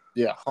him.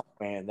 Yeah. Oh,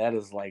 man, that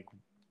is like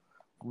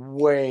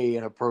way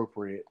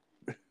inappropriate.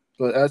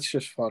 But that's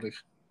just funny.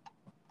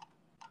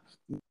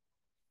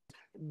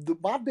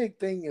 My big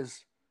thing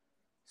is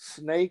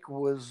Snake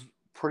was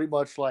pretty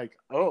much like,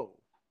 oh,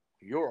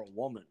 you're a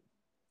woman.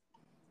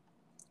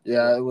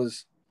 Yeah, it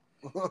was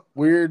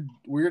weird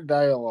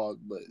dialogue,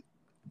 but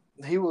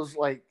he was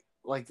like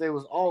they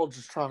was all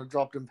just trying to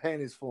drop them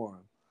panties for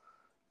him.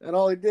 And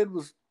all he did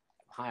was,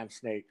 hi, I'm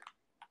Snake.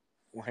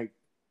 Like,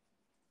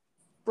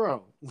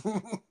 bro,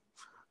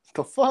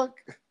 the fuck?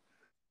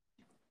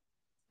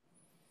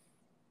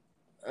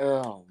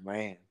 Oh,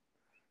 man.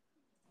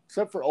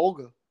 Except for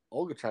Olga.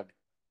 Olga tried to.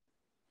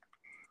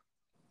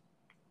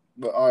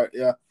 But all right,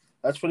 yeah.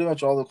 That's pretty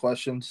much all the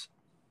questions.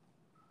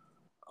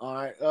 All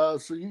right.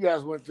 So you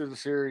guys went through the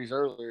series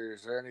earlier.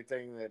 Is there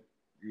anything that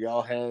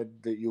y'all had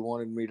that you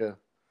wanted me to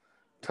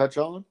touch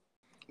on?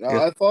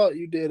 Yeah. I thought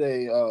you did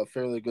a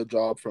fairly good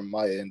job from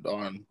my end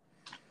on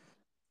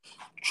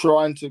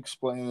trying to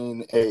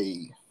explain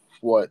a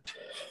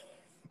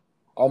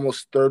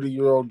almost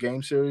 30-year-old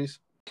game series.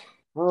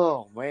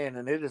 Oh, man,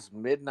 and it is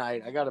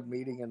midnight. I got a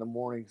meeting in the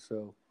morning,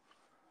 so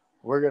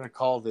we're going to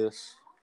call this.